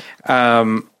didn't need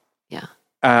that. Yeah,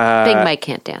 uh, Big Mike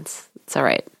can't dance. It's all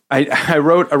right. I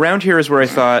wrote around here is where I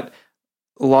thought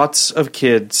lots of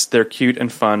kids. They're cute and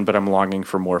fun, but I'm longing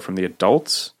for more from the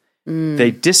adults.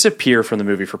 They disappear from the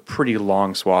movie for pretty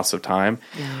long swaths of time,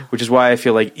 which is why I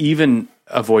feel like even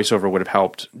a voiceover would have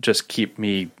helped just keep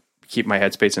my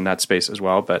headspace in that space as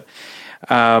well. But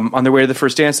on their way to the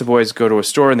first dance, the boys go to a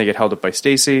store and they get held up by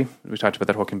Stacy. We talked about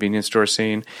that whole convenience store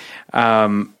scene.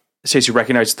 Stacy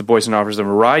recognizes the boys and offers them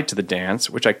a ride to the dance,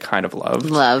 which I kind of loved.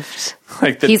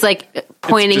 He's like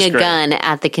pointing just a great. gun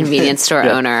at the convenience store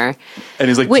Yeah. owner. And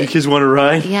he's like, "Do you kids want a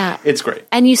ride?" Yeah, it's great.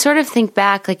 And you sort of think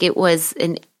back, like it was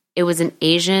an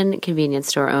Asian convenience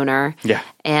store owner. Yeah.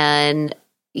 And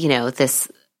this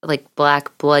like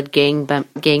black blood gang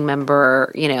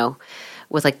member,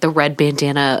 with like the red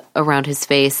bandana around his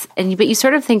face. But you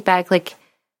sort of think back, like,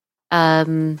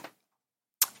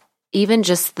 even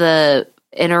just the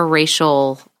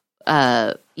interracial,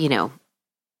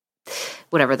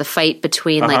 whatever, the fight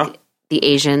between like the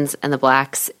Asians and the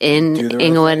blacks in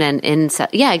England and in much.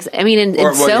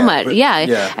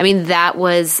 Yeah. I mean, that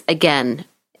was, again,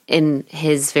 in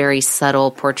his very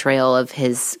subtle portrayal of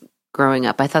his growing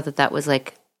up. I thought that was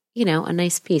like, a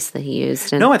nice piece that he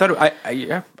used. No, I thought,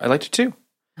 I liked it too.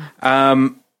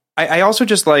 I also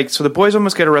just like, so the boys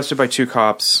almost get arrested by two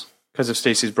cops because of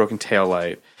Stacy's broken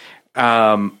taillight.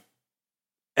 And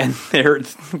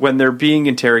when they're being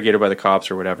interrogated by the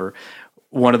cops or whatever,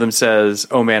 one of them says,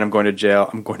 "Oh man, I'm going to jail.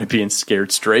 I'm going to be in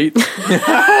Scared Straight." Which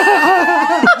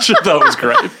I thought was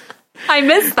great. I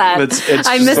missed that.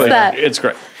 It's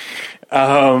great.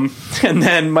 And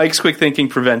then Mike's quick thinking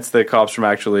prevents the cops from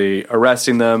actually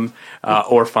arresting them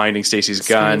or finding Stacy's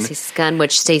gun.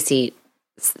 Which Stacy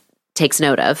takes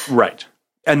note of. Right.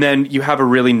 And then you have a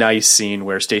really nice scene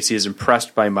where Stacy is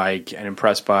impressed by Mike and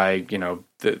impressed by,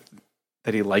 that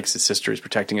he likes his sister, he's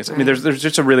protecting us. I mean, there's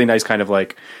just a really nice kind of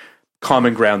like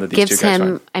common ground that these two guys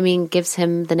find. Gives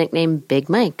him the nickname Big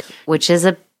Mike, which is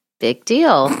a big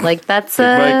deal. Like it's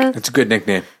a good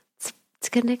nickname. It's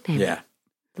a good nickname. Yeah.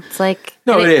 It's like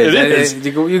it is.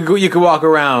 You can walk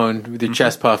around with your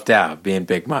chest puffed out, being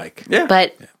Big Mike. Yeah.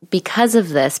 But because of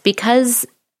this, because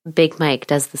Big Mike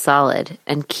does the solid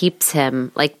and keeps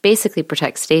him, like, basically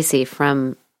protects Stacy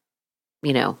from,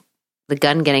 the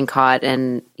gun getting caught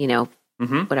and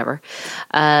whatever.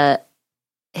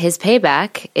 His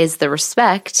payback is the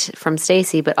respect from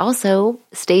Stacy, but also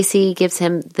Stacy gives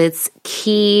him this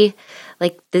key,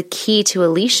 like the key to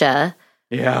Alicia.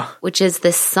 Yeah. Which is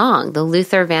this song, the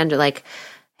Luther Vandross, like,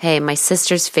 hey, my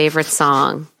sister's favorite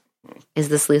song is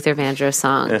this Luther Vandross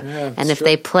song. Yeah, and if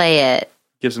they play it,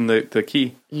 gives him the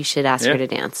key. You should ask her to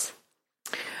dance.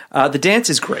 The dance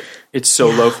is great. It's so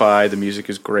lo-fi. The music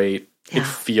is great. Yeah. It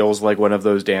feels like one of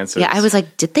those dances. Yeah, I was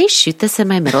like, did they shoot this in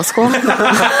my middle school?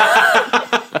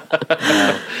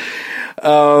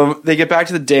 They get back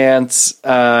to the dance.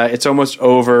 It's almost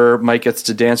over. Mike gets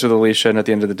to dance with Alicia, and at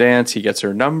the end of the dance, he gets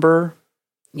her number.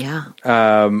 Yeah.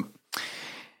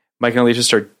 Mike and Alicia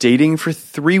start dating for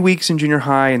 3 weeks in junior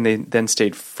high, and they then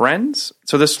stayed friends.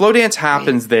 So the slow dance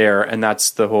happens there, and that's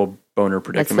the whole boner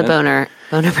predicament. That's the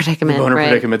boner predicament. The boner right,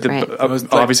 predicament. Right.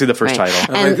 Obviously, the first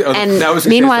title. And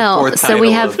meanwhile, so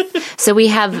we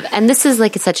have, and this is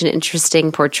like such an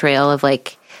interesting portrayal of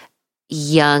like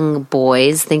young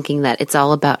boys thinking that it's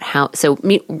all about how. So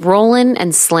Roland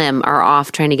and Slim are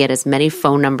off trying to get as many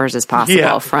phone numbers as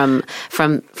possible from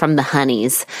the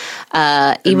honeys.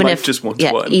 Even Mike if just wants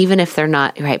one. Even if they're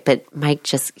not right, but Mike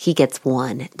he gets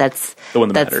one. That's the one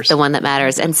that matters. The one that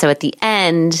matters. And so at the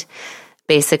end,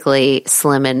 basically,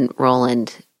 Slim and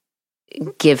Roland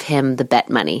give him the bet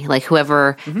money. Like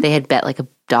whoever they had bet like $1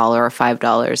 or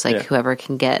 $5, like whoever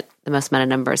can get the most amount of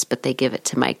numbers, but they give it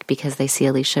to Mike because they see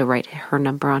Alicia write her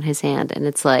number on his hand, and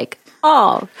it's like,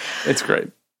 oh, it's great.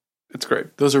 It's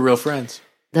great. Those are real friends.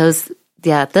 Those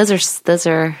are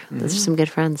some good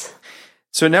friends.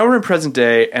 So now we're in present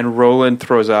day, and Roland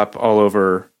throws up all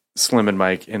over Slim and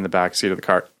Mike in the backseat of the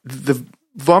car. The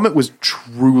vomit was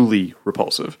truly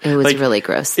repulsive. It was really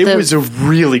gross. It was a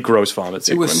really gross vomit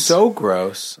sequence. It was so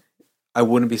gross, I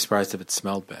wouldn't be surprised if it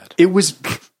smelled bad. It was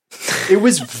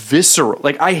visceral.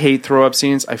 Like, I hate throw-up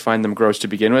scenes. I find them gross to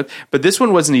begin with. But this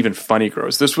one wasn't even funny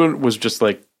gross. This one was just,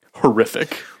 like,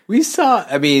 horrific.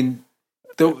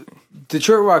 The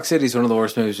Detroit Rock City is one of the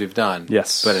worst movies we've done.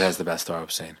 Yes. But it has the best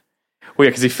throw-up scene. Well, yeah,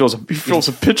 because he fills a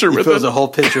pitcher with it. He fills a whole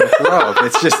pitcher of throw-up.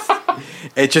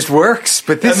 It just works.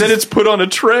 But then it's put on a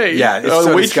tray. Yeah, it's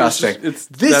so disgusting.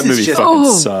 That movie fucking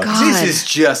sucks. God. This is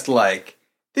just like...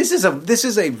 This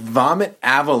is a vomit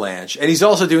avalanche, and he's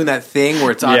also doing that thing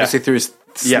where it's obviously through his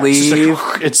sleeve.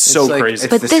 It's so crazy.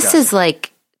 But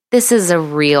this is a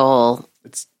real.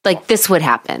 It's like this would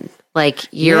happen. Like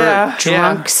your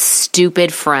drunk,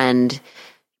 stupid friend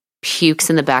pukes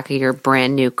in the back of your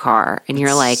brand new car, and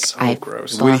you're like, so "I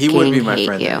gross." He wouldn't be my hate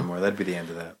friend you. anymore. That'd be the end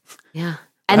of that. Yeah,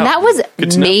 and that was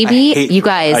maybe you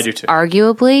guys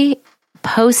arguably.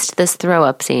 Post this throw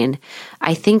up scene,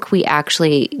 I think we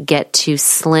actually get to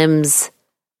Slim's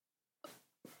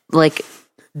like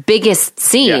biggest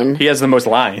scene. Yeah, he has the most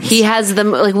lines. He has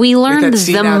we learned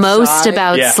the most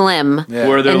about Slim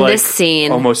where they're in like this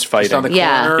scene, almost fighting. On the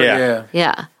corner.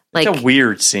 Yeah. Like it's a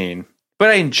weird scene, but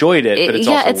I enjoyed it. But it's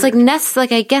also it's weird. like Ness.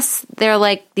 Like I guess they're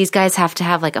like these guys have to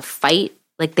have like a fight.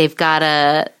 Like there's got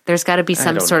to be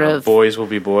some sort of boys will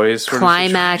be boys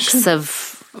climax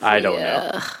of I don't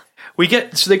know.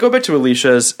 So they go back to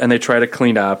Alicia's and they try to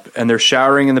clean up and they're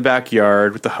showering in the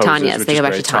backyard with the hoses. Tanya's. They go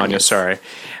back to Tanya's. Sorry.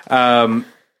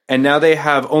 And now they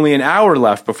have only an hour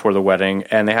left before the wedding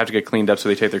and they have to get cleaned up, so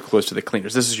they take their clothes to the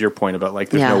cleaners. This is your point about like,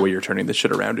 there's no way you're turning this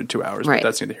shit around in 2 hours. Right. But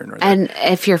that's neither here nor there. And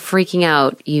if you're freaking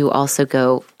out, you also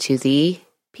go to the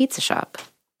pizza shop.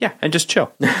 Yeah, and just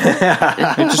chill.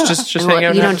 And just hang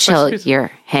out. You don't chill, you're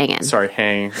hanging. Sorry,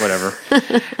 hang, whatever.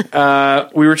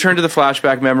 We return to the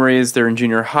flashback memories. They're in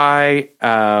junior high,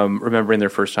 remembering their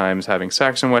first times having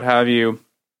sex and what have you.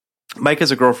 Mike has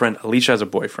a girlfriend. Alicia has a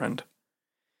boyfriend.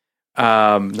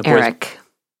 Eric.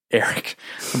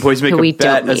 The boys make a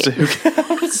bet as to who can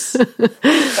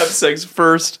have sex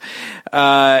first.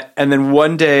 And then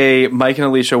one day, Mike and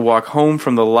Alicia walk home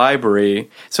from the library.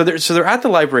 So they're at the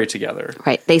library together.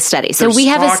 Right. They study. So we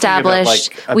have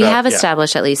established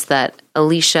established at least that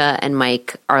Alicia and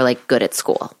Mike are like good at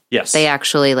school. Yes. They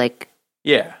actually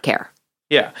care.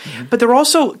 Yeah. But they're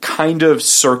also kind of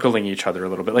circling each other a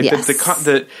little bit. Like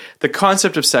the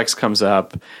concept of sex comes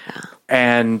up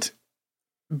and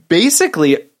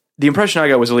basically the impression I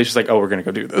got was Alicia's like, oh, we're going to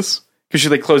go do this. Because she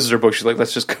like closes her book. She's like,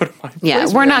 let's just go to my place. Yeah,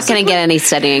 we're not going to get any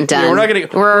studying done. We're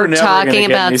talking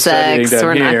about sex.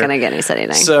 We're not going to get any studying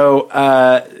done.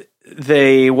 So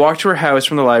they walk to her house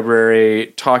from the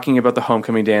library, talking about the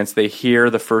homecoming dance. They hear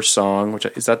the first song, which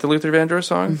is that the Luther Vandross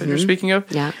song that you're speaking of?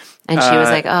 Yeah. And she was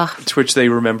like, oh. To which they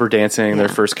remember dancing their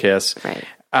first kiss. Right.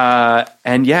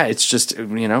 And yeah, it's just,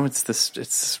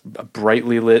 it's a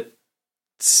brightly lit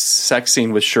sex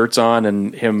scene with shirts on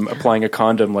and him applying a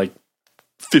condom like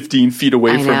 15 feet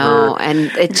away from her.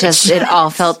 And it all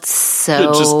felt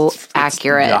so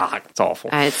accurate. It's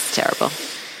awful. It's terrible.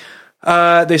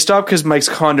 They stop because Mike's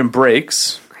condom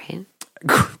breaks.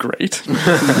 Great.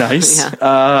 Nice.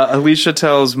 Yeah. Alicia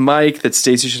tells Mike that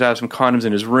Stacy should have some condoms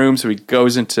in his room, so he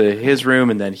goes into his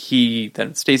room, and then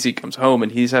Stacy comes home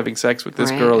and he's having sex with this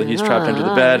girl, and he's trapped under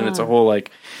the bed, and it's a whole like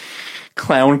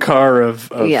clown car of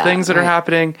things that are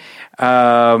happening.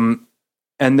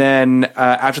 And then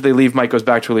after they leave, Mike goes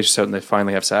back to Alicia's house and they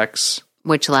finally have sex.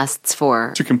 Which lasts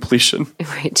for... To completion.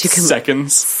 Right.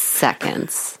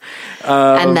 Seconds.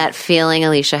 And that feeling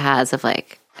Alicia has of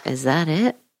like, is that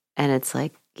it? And it's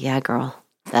like, yeah, girl.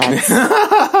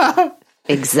 That's...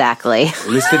 exactly. At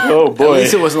least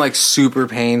it wasn't like super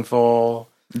painful.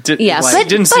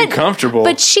 Didn't seem comfortable.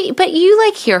 But you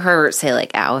like hear her say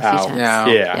like, ow, a few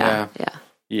times.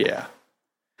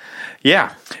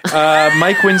 Yeah.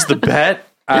 Mike wins the bet,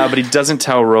 but he doesn't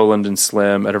tell Roland and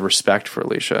Slim out of respect for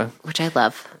Alicia, which I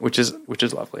love. Which is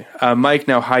lovely. Mike,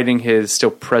 now hiding his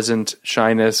still present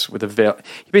shyness with a veil,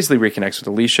 he basically reconnects with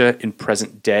Alicia in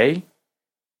present day.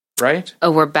 Right? Oh,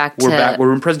 we're in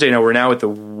present day now. We're now at the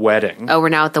wedding. Oh, we're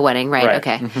now at the wedding, right?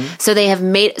 Okay. Mm-hmm. So they have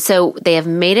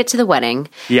made it to the wedding.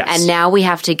 Yes. And now we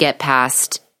have to get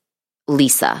past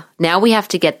Lisa. Now we have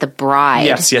to get the bride.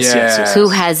 Yes. Who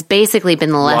has basically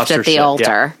been left at the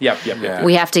altar. Yep.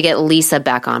 We have to get Lisa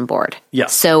back on board.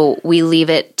 Yes. So we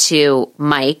leave it to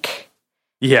Mike.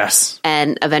 Yes.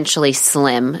 And eventually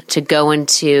Slim to go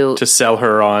into... To sell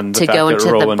her on the to fact go that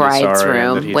into Roland the bride's is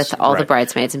room with all the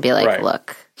bridesmaids and be like,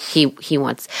 look, he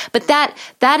wants... But that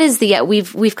is the...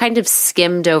 We've kind of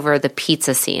skimmed over the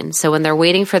pizza scene. So when they're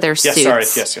waiting for their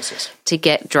suits to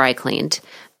get dry cleaned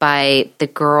by the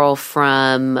girl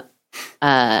from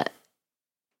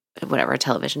whatever, a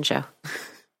television show.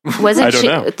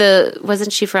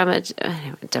 Wasn't she from a...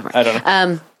 different. I don't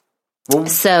know.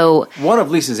 So one of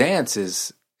Lisa's aunts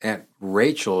is Aunt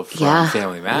Rachel from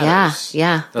Family Matters.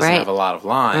 Yeah. Doesn't have a lot of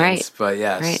lines, but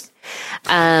yes.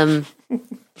 Right.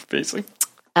 Basically.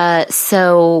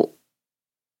 So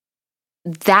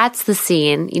that's the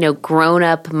scene, grown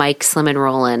up Mike, Slim, and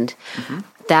Roland. Mm-hmm.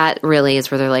 That really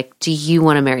is where they're like, do you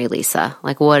want to marry Lisa?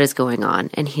 Like, what is going on?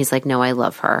 And he's like, no, I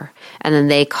love her. And then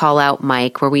they call out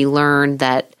Mike, where we learn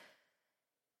that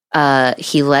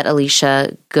he let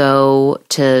Alicia go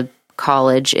to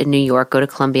college in New York, go to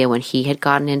Columbia when he had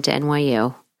gotten into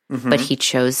NYU, but he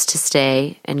chose to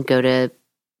stay and go to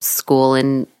school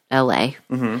in LA.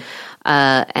 Mm-hmm.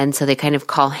 And so they kind of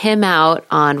call him out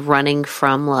on running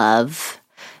from love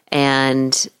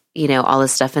and, all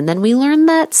this stuff. And then we learn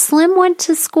that Slim went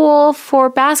to school for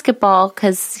basketball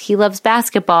because he loves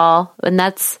basketball. And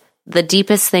that's the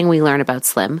deepest thing we learn about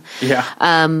Slim.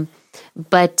 Yeah.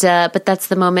 But that's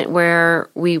the moment where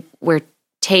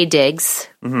Tay Diggs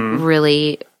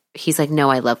really, he's like, no,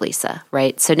 I love Lisa,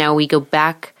 right? So now we go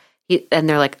back and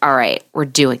they're like, all right, we're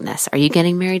doing this. Are you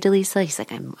getting married to Lisa? He's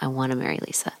like, I want to marry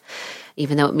Lisa,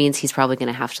 even though it means he's probably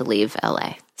going to have to leave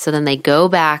LA. So then they go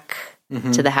back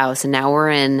to the house and now we're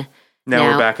in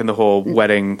Now we're back in the whole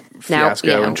wedding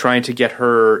fiasco and trying to get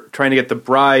the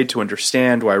bride to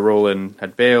understand why Roland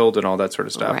had bailed and all that sort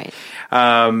of stuff. Right.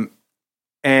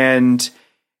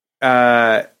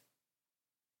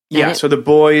 So the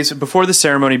boys, before the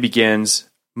ceremony begins,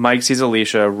 Mike sees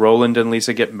Alicia. Roland and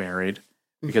Lisa get married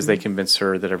because they convince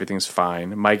her that everything's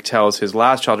fine. Mike tells his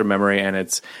last childhood memory, and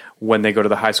it's when they go to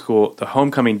the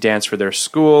homecoming dance for their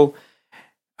school.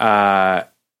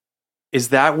 Is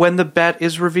that when the bet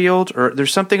is revealed, or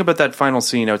there's something about that final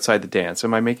scene outside the dance?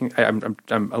 I'm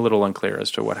a little unclear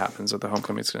as to what happens at the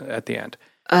homecoming at the end.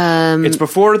 It's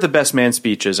before the best man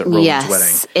speeches at Roland's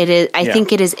wedding. It is. I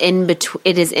think it is in between.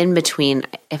 It is in between,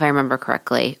 if I remember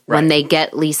correctly, when they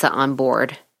get Lisa on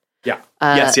board. Yeah.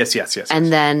 Yes.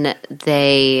 And then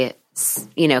they,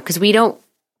 because we don't.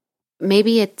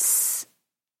 Maybe it's.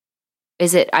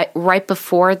 Is it right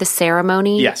before the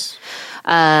ceremony? Yes.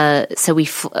 So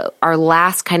our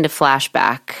last kind of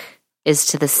flashback is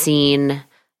to the scene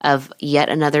of yet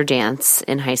another dance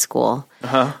in high school,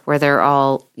 where they're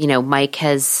all, Mike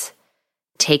has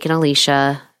taken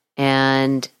Alicia,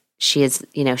 and she is,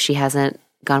 she hasn't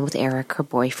gone with Eric, her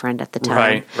boyfriend at the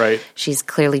time. Right. She's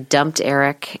clearly dumped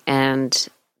Eric, and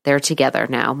they're together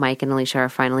now. Mike and Alicia are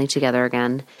finally together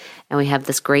again, and we have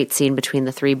this great scene between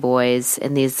the three boys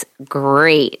in these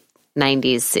great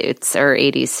 90s suits or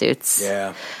 80s suits.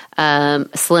 Yeah.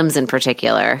 Slims in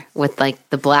particular, with like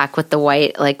the black with the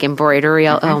white like embroidery.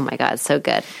 Oh my God, so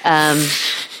good.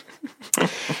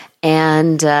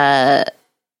 And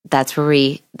that's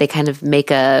where they kind of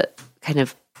make a kind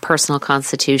of personal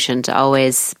constitution to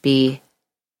always be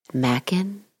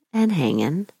mackin' and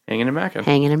hanging. Hanging and mackin'.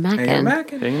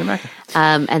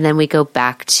 And then we go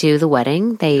back to the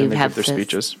wedding. They have their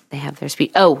speeches. They have their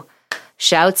speech. Oh,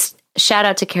 shout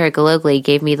out to Carrie Galogli,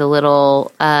 gave me the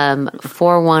little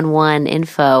 411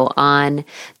 info on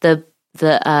the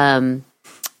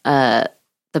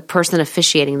person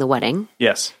officiating the wedding.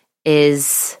 Yes.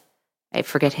 Is, I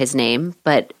forget his name,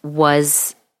 but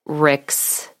was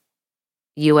Rick's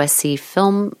USC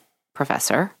film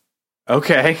professor.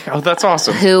 Okay. Oh, that's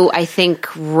awesome. Who I think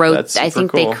wrote, I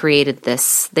think cool. They created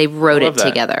this, they wrote it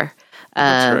together.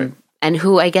 That's great. And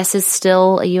who I guess is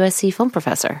still a USC film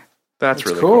professor. That's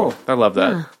really cool. I love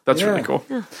that. Yeah. That's really cool.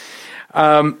 Yeah.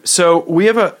 So we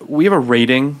have a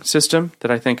rating system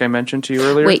that I think I mentioned to you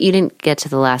earlier. Wait, you didn't get to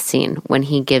the last scene when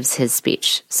he gives his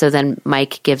speech. So then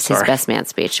Mike gives his best man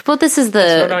speech. Well, this is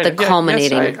the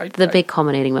culminating, the big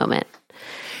culminating moment.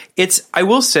 I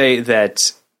will say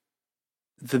that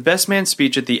the best man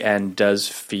speech at the end does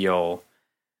feel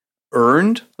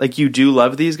earned. Like you do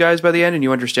love these guys by the end and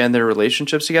you understand their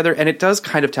relationships together. And it does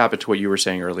kind of tap into what you were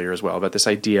saying earlier as well about this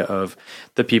idea of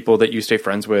the people that you stay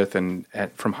friends with and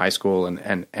from high school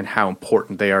and how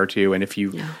important they are to you. And if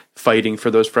you fighting for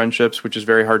those friendships, which is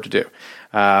very hard to do,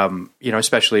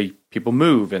 especially people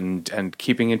move and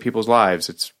keeping in people's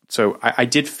lives. I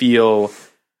did feel,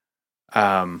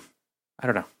 I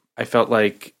don't know. I felt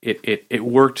like it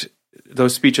worked.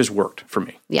 Those speeches worked for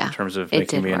me in terms of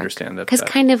making me understand that. Because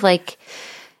kind of like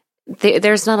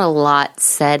there's not a lot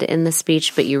said in the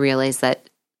speech, but you realize that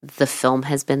the film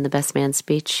has been the best man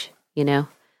speech,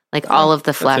 like all of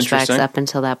the flashbacks up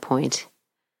until that point.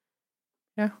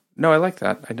 Yeah. No, I like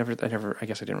that. I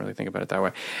guess I didn't really think about it that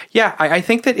way. Yeah. I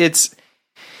think that it's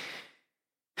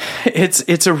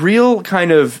a real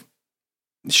kind of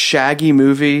shaggy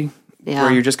movie. Yeah.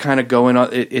 Where you're just kind of going on.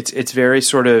 It's very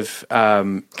sort of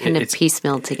kind of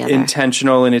piecemeal together,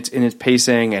 intentional in its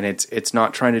pacing, and it's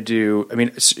not trying to do. I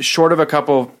mean, short of a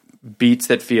couple beats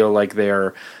that feel like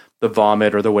they're the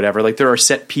vomit or the whatever. Like there are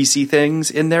set piecey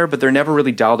things in there, but they're never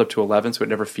really dialed up to 11, so it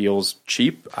never feels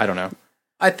cheap. I don't know.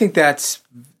 I think that's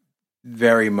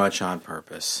very much on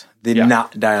purpose. They're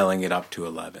not dialing it up to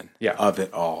 11 of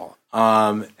it all.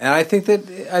 And I think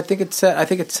it's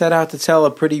set out to tell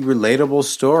a pretty relatable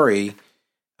story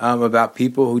about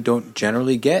people who don't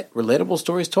generally get relatable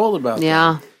stories told about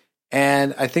them.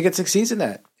 And I think it succeeds in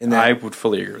that. I would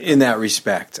fully agree in that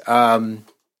respect. However,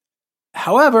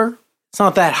 it's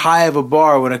not that high of a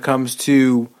bar when it comes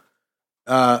to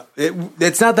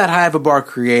it's not that high of a bar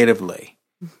creatively.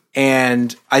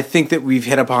 And I think that we've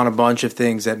hit upon a bunch of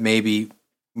things that maybe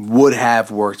would have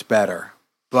worked better.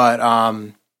 But I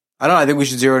don't know. I think we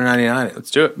should 0 to 99 it.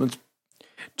 Let's do it.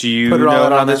 Do you know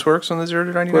how this works on the 0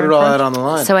 to 99? Put it all out on the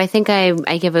line. So I think I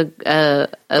give a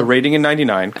rating in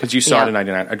 99 because you saw it in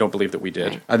 99. I don't believe that we did.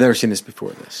 Right. I've never seen this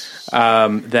before this.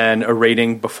 Then a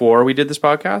rating before we did this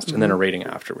podcast, and then a rating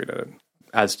after we did it,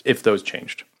 as if those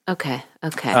changed. Okay.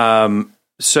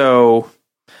 So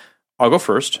I'll go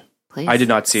first. Please. I did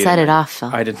not see it. Set it off, Phil.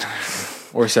 I did.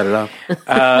 Or set it up.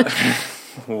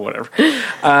 whatever.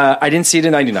 I didn't see it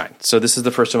in 99, so this is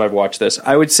the first time I've watched this.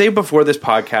 I would say before this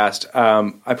podcast,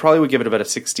 I probably would give it about a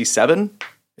 67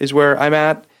 is where I'm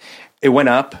at. It went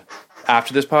up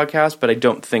after this podcast, but I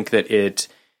don't think that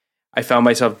I found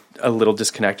myself a little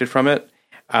disconnected from it.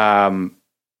 And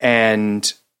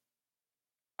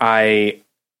I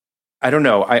don't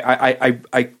know.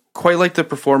 I quite like the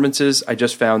performances. I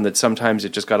just found that sometimes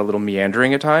it just got a little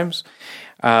meandering at times.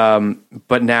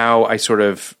 But now I sort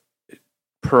of,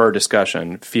 per our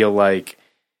discussion, feel like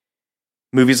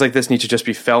movies like this need to just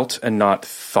be felt and not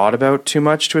thought about too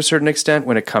much to a certain extent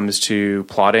when it comes to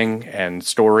plotting and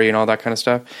story and all that kind of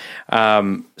stuff.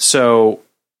 So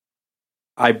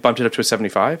I bumped it up to a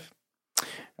 75.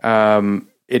 I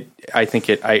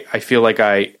feel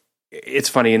like it's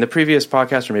funny, in the previous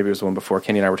podcast, or maybe it was the one before,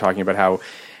 Kenny and I were talking about how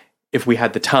if we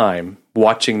had the time,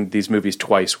 watching these movies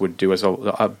twice would do us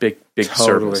a big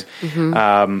service.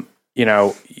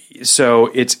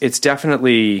 So it's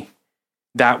definitely,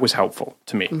 that was helpful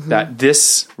to me. That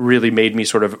this really made me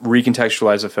sort of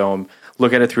recontextualize the film,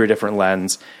 look at it through a different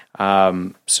lens.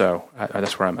 So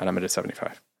that's where I'm at. I'm at a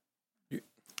 75.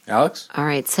 Alex? All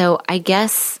right. So I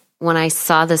guess when I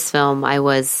saw this film, I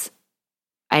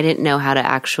didn't know how to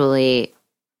actually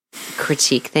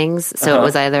critique things. So it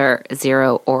was either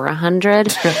 0 or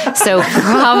 100. So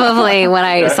probably when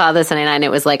I saw this in 99,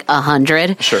 it was like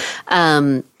 100. Sure.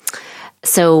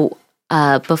 So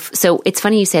it's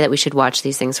funny you say that we should watch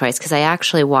these things twice, because I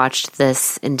actually watched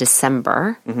this in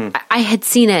December. I had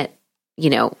seen it,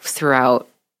 throughout,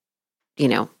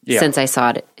 since I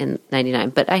saw it in 99,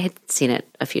 but I had seen it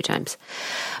a few times,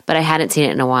 but I hadn't seen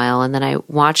it in a while. And then I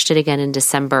watched it again in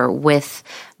December with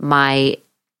my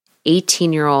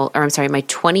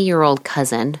 20-year-old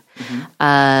cousin,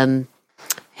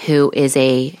 who is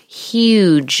a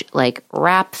huge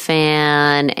rap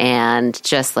fan and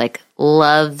just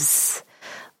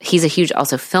he's a huge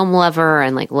also film lover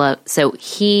and so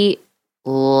he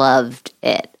loved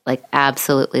it,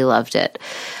 absolutely loved it.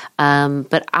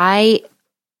 But I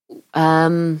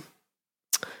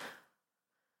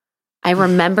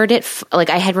remembered it,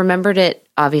 I had remembered it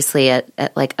obviously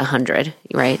at 100,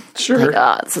 right? Sure.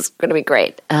 This is going to be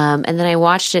great. And then when I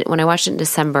watched it in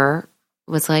December,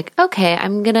 was okay,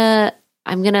 I'm gonna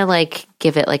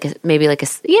give it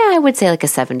I would say a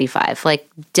 75.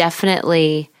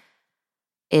 Definitely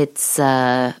it's,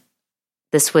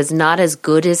 this was not as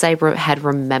good as I had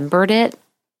remembered it,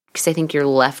 because I think you're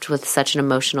left with such an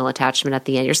emotional attachment at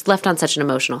the end. You're left on such an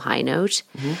emotional high note.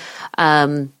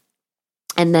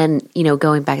 And then,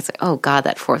 going back, it's oh God,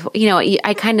 that fourth,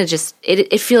 I kind of just,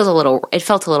 it felt a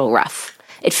little rough.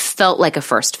 It felt like a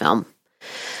first film.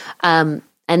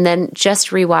 And then just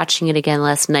rewatching it again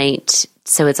last night,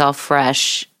 so it's all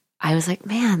fresh, I was like,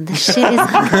 man, this shit is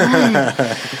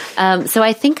good. So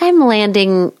I think I'm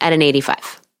landing at an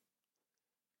 85.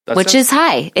 Which is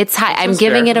high. It's high. I'm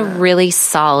giving it a really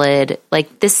solid,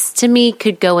 this to me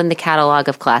could go in the catalog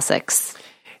of classics.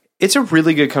 It's a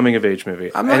really good coming of age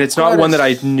movie, and it's not one that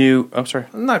I knew. I'm sorry,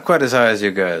 I'm not quite as high as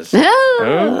you guys. No.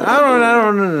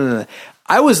 I don't.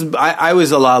 I was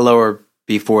a lot lower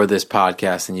before this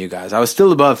podcast than you guys. I was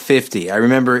still above 50. I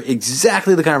remember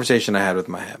exactly the conversation I had in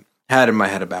my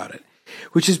head about it,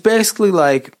 which is basically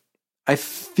so I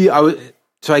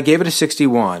gave it a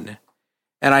 61,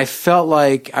 and I felt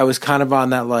like I was kind of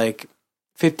on that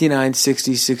 59,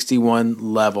 60,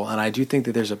 61 level. And I do think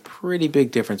that there's a pretty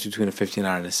big difference between a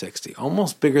 59 and a 60,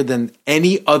 almost bigger than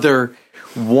any other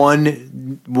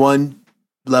one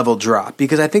level drop,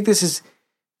 because I think this is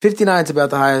 59 is about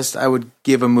the highest I would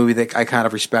give a movie that I kind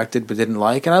of respected but didn't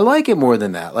like. And I like it more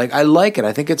than that. I like it.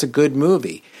 I think it's a good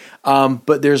movie.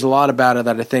 But there's a lot about it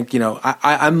that I think,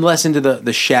 I'm less into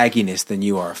the shagginess than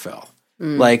you are, Phil.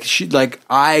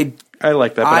 I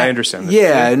like that, but I understand that.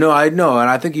 Yeah, no, I know, and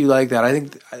I think you like that. I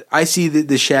think I see the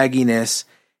shagginess,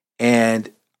 and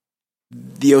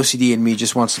the OCD in me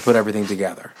just wants to put everything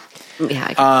together.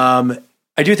 Yeah.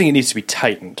 I do think it needs to be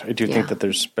tightened. I do think that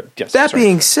there's... But yes, that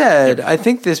being said, I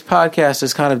think this podcast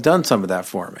has kind of done some of that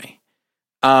for me,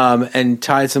 and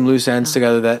tied some loose ends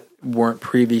together that weren't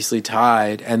previously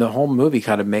tied, and the whole movie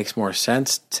kind of makes more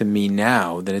sense to me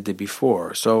now than it did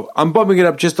before. So I'm bumping it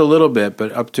up just a little bit,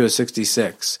 but up to a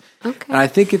 66. Okay. And I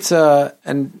think it's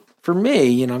and for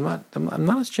me, I'm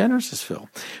not as generous as Phil.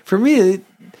 For me,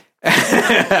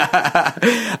 I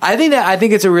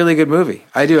think it's a really good movie.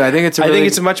 I do. I think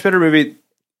it's a much better movie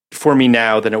for me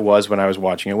now than it was when I was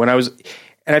watching it.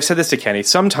 And I've said this to Kenny,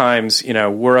 sometimes,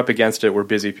 we're up against it. We're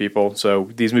busy people. So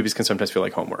these movies can sometimes feel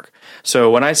like homework.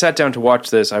 So when I sat down to watch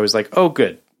this, I was like, oh,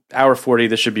 good. Hour 40,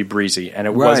 this should be breezy. And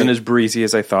it wasn't as breezy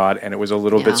as I thought. And it was a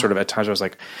little bit sort of, at times I was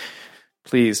like,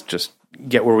 please just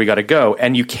get where we got to go.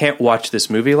 And you can't watch this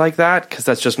movie like that because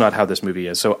that's just not how this movie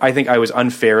is. So I think I was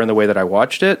unfair in the way that I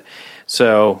watched it.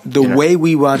 So the way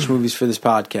we watch movies for this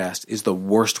podcast is the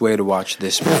worst way to watch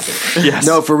this movie. Yes.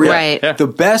 No, for real. Right. The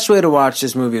best way to watch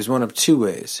this movie is one of two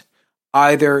ways.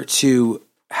 Either to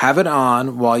have it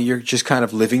on while you're just kind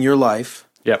of living your life,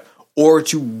 Yep. or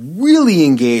to really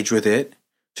engage with it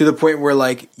to the point where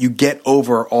like you get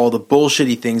over all the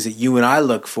bullshitty things that you and I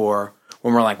look for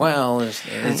when we're like, well,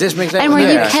 does this make sense? And where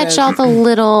you Yeah. catch all the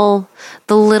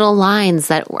little lines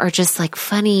that are just like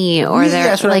funny, or Yeah, they're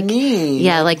that's what like, I mean.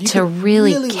 yeah, like You to can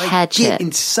really like, catch get it.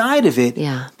 inside of it.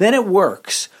 Yeah. Then it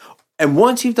works. And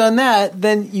once you've done that,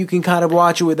 then you can kind of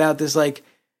watch it without this like,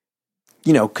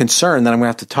 concern that I'm going to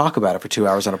have to talk about it for 2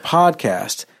 hours on a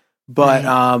podcast.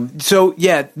 But so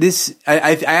yeah, this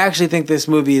I actually think this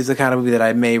movie is the kind of movie that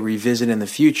I may revisit in the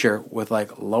future with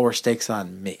like lower stakes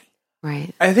on me.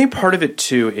 Right. I think part of it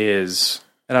too is,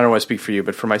 and I don't want to speak for you,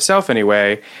 but for myself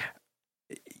anyway,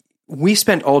 we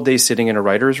spent all day sitting in a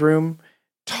writer's room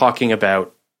talking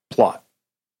about plot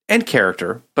and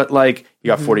character, but like you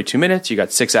got 42 minutes, you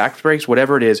got 6 act breaks,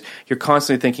 whatever it is, you're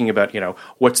constantly thinking about,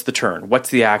 what's the turn? What's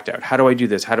the act out? How do I do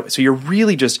this? So you're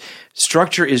really just,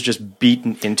 structure is just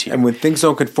beaten into you. And when things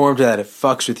don't conform to that, it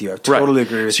fucks with you. I totally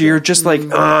agree with so you. you're just like,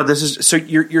 this is, so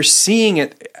you're seeing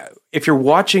it. If you're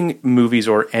watching movies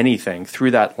or anything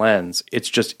through that lens,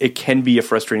 it can be a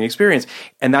frustrating experience.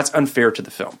 And that's unfair to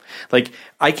the film. Like,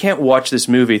 I can't watch this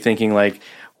movie thinking like,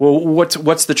 well,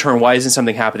 what's the turn? Why isn't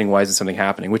something happening? Why isn't something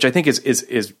happening? Which I think is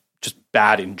just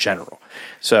bad in general.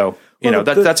 So,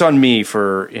 that's on me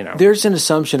for, There's an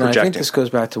assumption, and I think projecting. this goes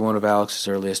back to one of Alex's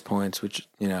earliest points, which,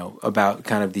 about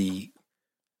kind of the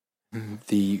amazement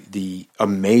the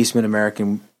amazement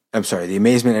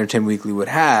Entertainment Weekly would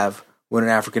have when an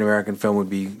African American film would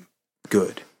be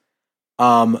good.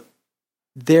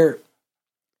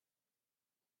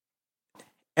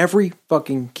 Every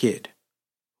fucking kid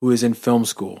who is in film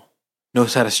school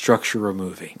knows how to structure a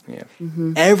movie. Yeah.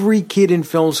 Every kid in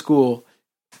film school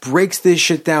breaks this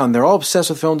shit down. They're all obsessed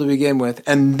with film to begin with,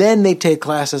 and then they take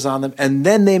classes on them, and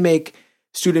then they make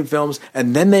student films,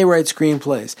 and then they write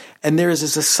screenplays. And there is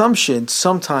this assumption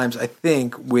sometimes, I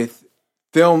think, with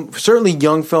film, certainly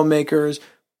young filmmakers,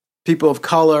 people of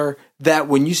color, that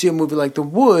when you see a movie like The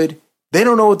Wood, they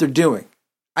don't know what they're doing.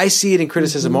 I see it in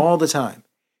criticism all the time.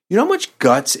 You know how much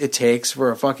guts it takes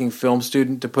for a fucking film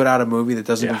student to put out a movie that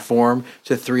doesn't conform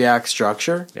to 3-act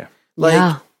structure? Yeah.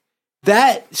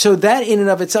 That, so that in and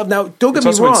of itself, now don't get It's me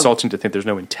also wrong. insulting to think there's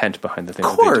no intent behind the thing.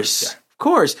 Of course.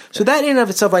 So that in and of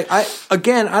itself, like,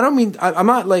 I'm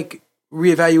not like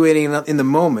reevaluating in the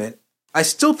moment. I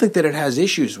still think that it has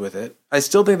issues with it. I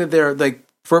still think that there are like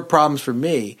problems for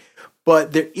me,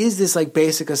 but there is this like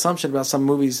basic assumption about some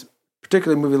movies,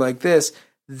 particularly a movie like this,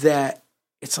 that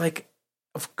it's like,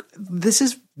 this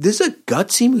is a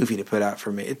gutsy movie to put out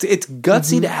for me. It's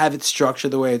gutsy to have it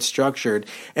structured the way it's structured,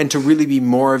 and to really be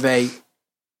more of a,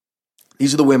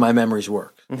 these are the way my memories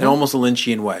work, in almost a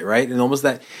Lynchian way, right? And almost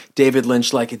that David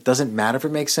Lynch, like, it doesn't matter if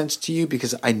it makes sense to you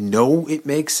because I know it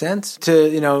makes sense.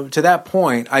 To that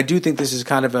point, I do think this is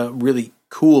kind of a really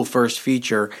cool first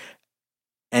feature,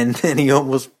 and then he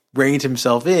almost reined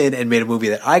himself in and made a movie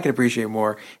that I can appreciate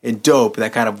more in Dope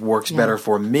that kind of works better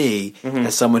for me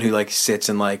as someone who like sits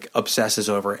and like obsesses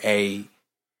over A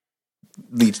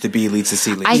leads to B leads to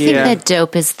C leads I to think D. that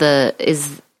Dope is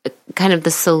kind of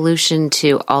the solution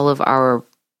to all of our,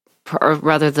 or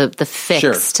rather the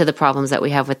fix to the problems that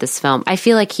we have with this film. I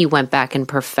feel like he went back and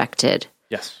perfected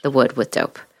The Wood with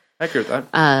Dope. I agree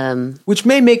with that. Which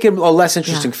may make it a less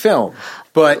interesting film,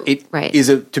 but it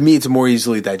is to me it's more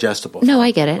easily digestible. No, I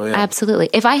get it. Well, yeah.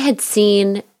 Absolutely. If I had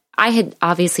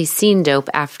obviously seen Dope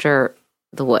after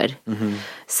The Wood.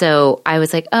 So I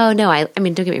was like, oh no, I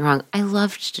mean, don't get me wrong. I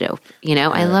loved Dope,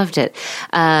 I loved it.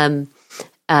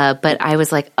 But I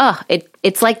was like, oh,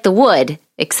 it's like The Wood,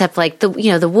 except like The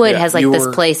Wood has like this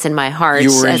place in my heart You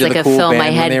were as into like the a cool film band I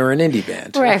had. when they were an indie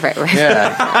band. Right.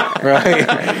 Yeah,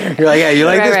 right. You're like, yeah, you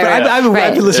like this, but I've been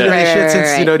listening to this shit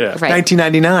since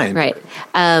 1999. Right.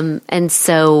 And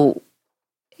so,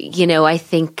 I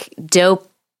think Dope,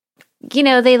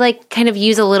 they like kind of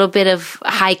use a little bit of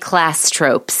high class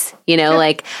tropes,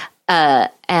 like,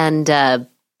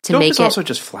 to Dope make is it also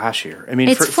just flashier. I mean,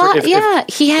 it's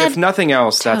if nothing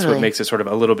else, that's what makes it sort of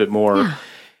a little bit more. Yeah.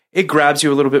 It grabs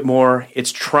you a little bit more.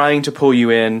 It's trying to pull you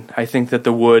in. I think that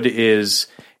The Wood is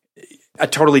a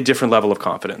totally different level of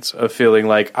confidence, of feeling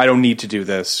like I don't need to do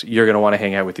this. You're going to want to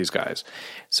hang out with these guys.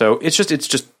 So it's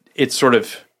sort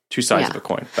of two sides of a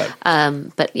coin.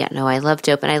 But yeah, no, I love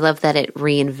Dope, and I love that it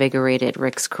reinvigorated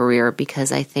Rick's career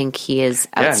because I think he is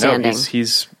outstanding.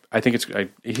 He's I think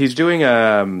he's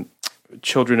doing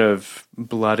Children of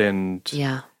Blood and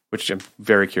which I'm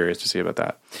very curious to see about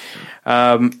that.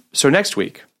 So next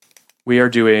week we are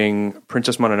doing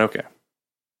Princess Mononoke.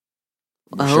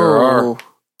 Sure are.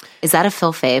 Is that a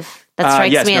Phil fave? That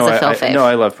strikes me as a Phil fave. No,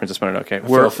 I love Princess Mononoke. Do we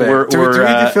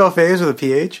do Phil faves with a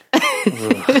PH? Not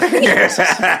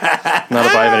if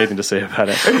I have anything to say about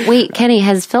it. Wait, Kenny,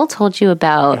 has Phil told you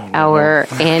about our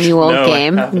annual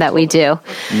game that we do?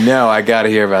 No, I got to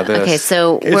hear about this. Okay,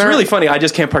 so it's really funny. I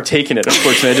just can't partake in it,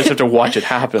 unfortunately. I just have to watch it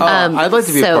happen. I'd like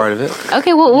to be a part of it.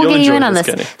 Okay, well, we'll get you in on this.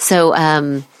 Kenny.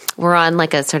 So, we're on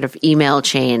like a sort of email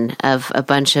chain of a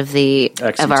bunch of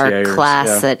our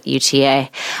class at UTA.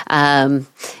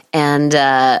 And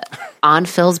on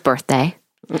Phil's birthday,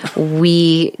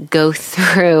 we go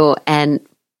through and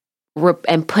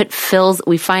put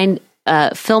we find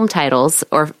film titles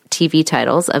or TV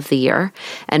titles of the year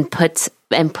and put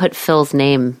Phil's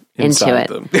name inside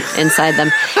them. Inside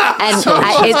them. And it's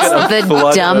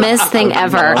the dumbest thing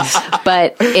ever,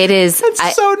 but it is.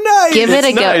 It's so nice. Give it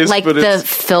a go. Nice, like the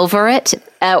Filveret,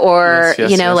 or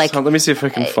like. Let me see if I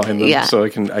can find them so I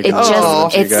can.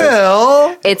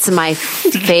 It's my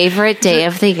favorite day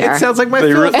of the year. It sounds like my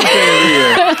favorite day of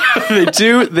the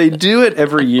year. They do it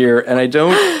every year, and I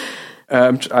don't.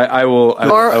 I will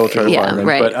try to find them,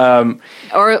 right. but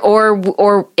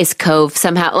or is Cove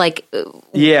somehow like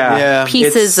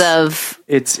pieces of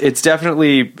it's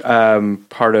definitely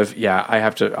part of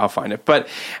I'll find it, but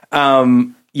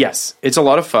yes, it's a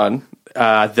lot of fun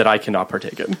that I cannot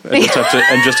partake in.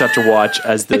 I just have to watch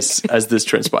as this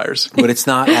transpires. But it's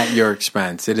not at your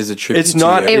expense. It is a tribute. It's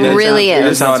not. It really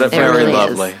is. It sounds very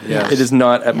lovely. Yeah. It is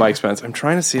not at my expense. I'm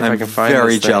trying to see if I can find. I'm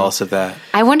very jealous of that.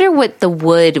 I wonder what the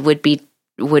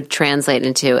would translate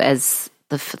into as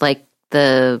the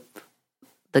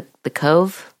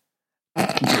Cove.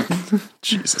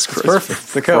 Jesus Christ!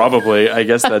 Perfect. The Cove. Probably. I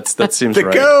guess that seems the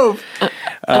right. Cove.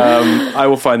 I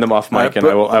will find them off mic, and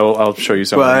I'll show you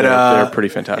some. But they're pretty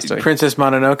fantastic. Princess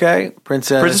Mononoke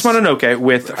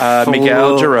with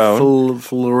Miguel Giron.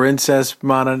 Princess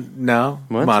Mononoke. No.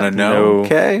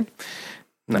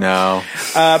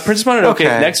 Princess Mononoke.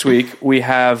 Next week we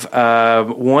have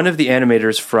one of the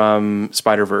animators from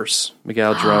Spider-Verse,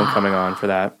 Miguel Giron, coming on for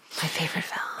that. My favorite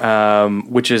film.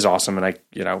 Which is awesome, and I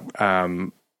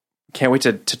can't wait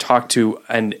to talk to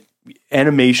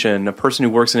a person who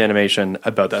works in animation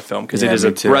about that film, because it is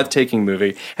a breathtaking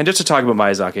movie, and just to talk about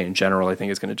Miyazaki in general, I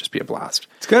think is going to just be a blast.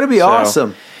 It's going to be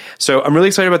awesome. So I'm really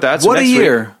excited about that. So what a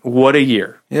year! What a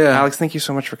year! Yeah, Alex, thank you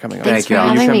so much for coming on. Thanks for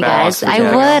having me, guys.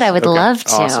 I would love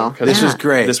to. Awesome. This was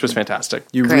great. This was fantastic.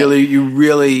 You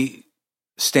really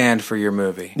stand for your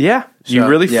movie. Yeah, you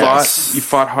really fought. You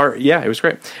fought hard. Yeah, it was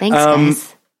great. Thanks,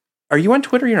 guys. Are you on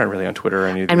Twitter? You're not really on Twitter or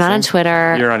anything. I'm not on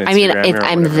Twitter. You're on Instagram. I mean,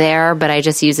 I'm there, but I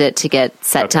just use it to get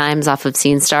set times off of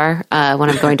SceneStar when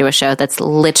I'm going to a show. That's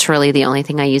literally the only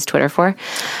thing I use Twitter for.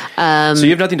 So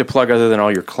you have nothing to plug other than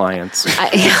all your clients.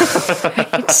 Right,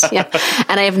 yeah.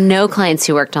 And I have no clients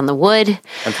who worked on The Wood.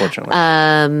 Unfortunately.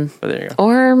 But there you go.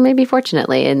 Or maybe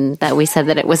fortunately, in that we said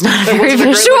that it was not a very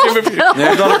visual film.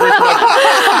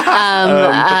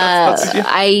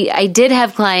 I did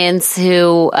have clients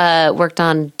who worked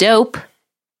on Dope. Cool.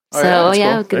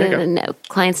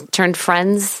 Clients turned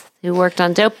friends who worked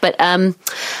on Dope. But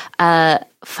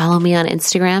follow me on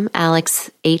Instagram, Alex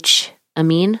H.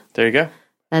 Amin. There you go.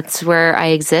 That's where I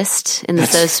exist in the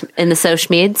social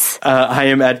meds. I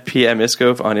am at PM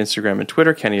Iskov on Instagram and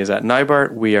Twitter. Kenny is at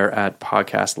Nybart. We are at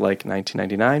Podcast Like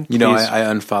 1999. You know, I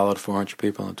unfollowed 400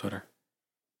 people on Twitter.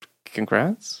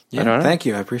 Congrats. Yeah, thank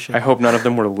you. I appreciate it. I hope none of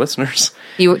them were listeners.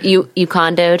 You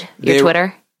condoed your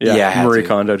Twitter? Yeah, Marie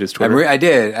condoed his Twitter. I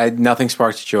did. Nothing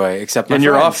sparks joy except my friends.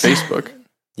 You're off Facebook.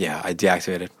 Yeah, I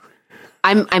deactivated.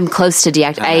 I'm close to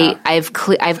deactivate.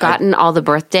 I've gotten all the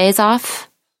birthdays off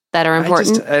that are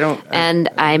important.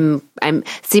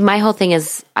 My whole thing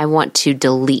is I want to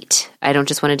delete. I don't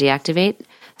just want to deactivate.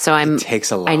 So it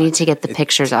takes a lot. I need to get the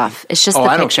pictures off. It's just the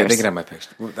I pictures. They can have my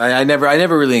pictures. I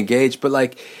never really engaged, but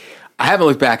like I haven't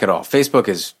looked back at all. Facebook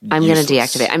is I'm going to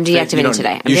deactivate. I'm deactivating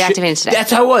today.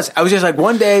 That's how it was. I was just like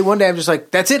one day I'm just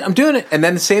like, that's it. I'm doing it. And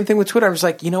then the same thing with Twitter. I was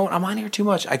like, you know what? I'm on here too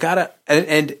much. I gotta,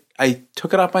 and I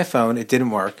took it off my phone. It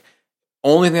didn't work.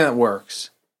 Only thing that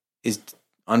works is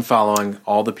unfollowing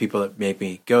all the people that make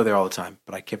me go there all the time.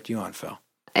 But I kept you on, Phil.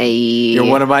 You're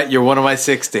one of my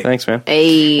 60. Thanks, man.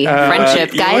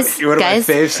 Friendship, guys. You're one of my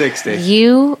fave 60.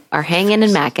 You are hanging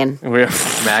and macking. We're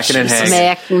macking and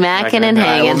hanging. Macking and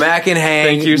hanging. Well, mack and hang.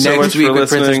 Thank you so much week for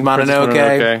with listening.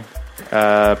 Princess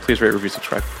Mononoke. Please rate, review,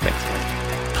 subscribe. Thanks.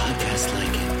 Podcast like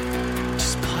it.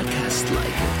 Just podcast like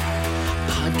it.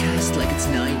 Podcast like it's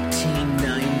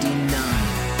 1990.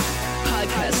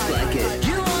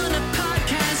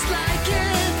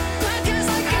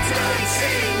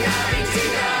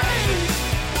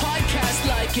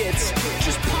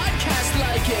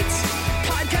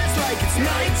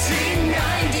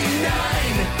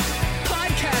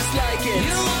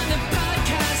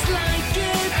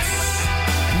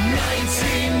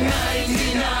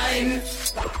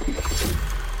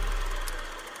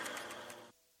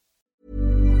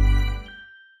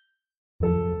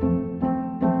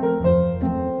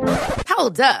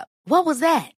 Hold up. What was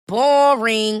that?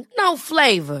 Boring. No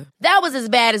flavor. That was as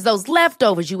bad as those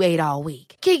leftovers you ate all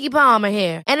week. Keke Palmer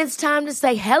here, and it's time to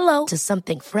say hello to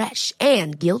something fresh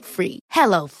and guilt-free.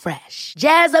 Hello Fresh.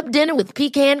 Jazz up dinner with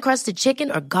pecan-crusted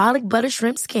chicken or garlic butter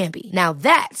shrimp scampi. Now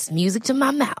that's music to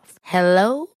my mouth.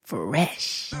 Hello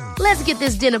Fresh. Let's get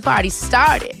this dinner party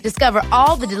started. Discover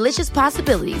all the delicious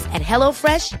possibilities at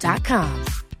HelloFresh.com.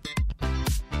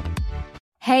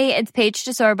 Hey, it's Paige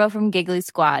DeSorbo from Giggly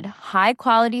Squad. High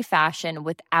quality fashion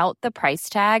without the price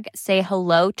tag. Say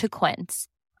hello to Quince.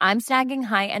 I'm snagging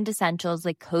high-end essentials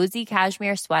like cozy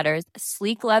cashmere sweaters,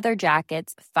 sleek leather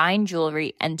jackets, fine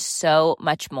jewelry, and so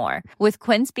much more. With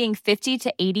Quince being 50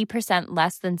 to 80%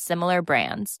 less than similar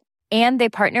brands. And they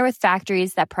partner with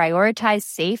factories that prioritize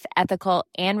safe, ethical,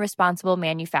 and responsible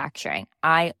manufacturing.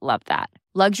 I love that.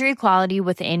 Luxury quality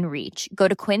within reach. Go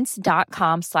to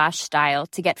quince.com/style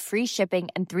to get free shipping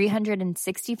and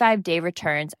 365-day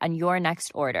returns on your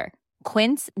next order.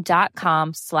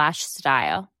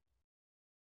 Quince.com/style.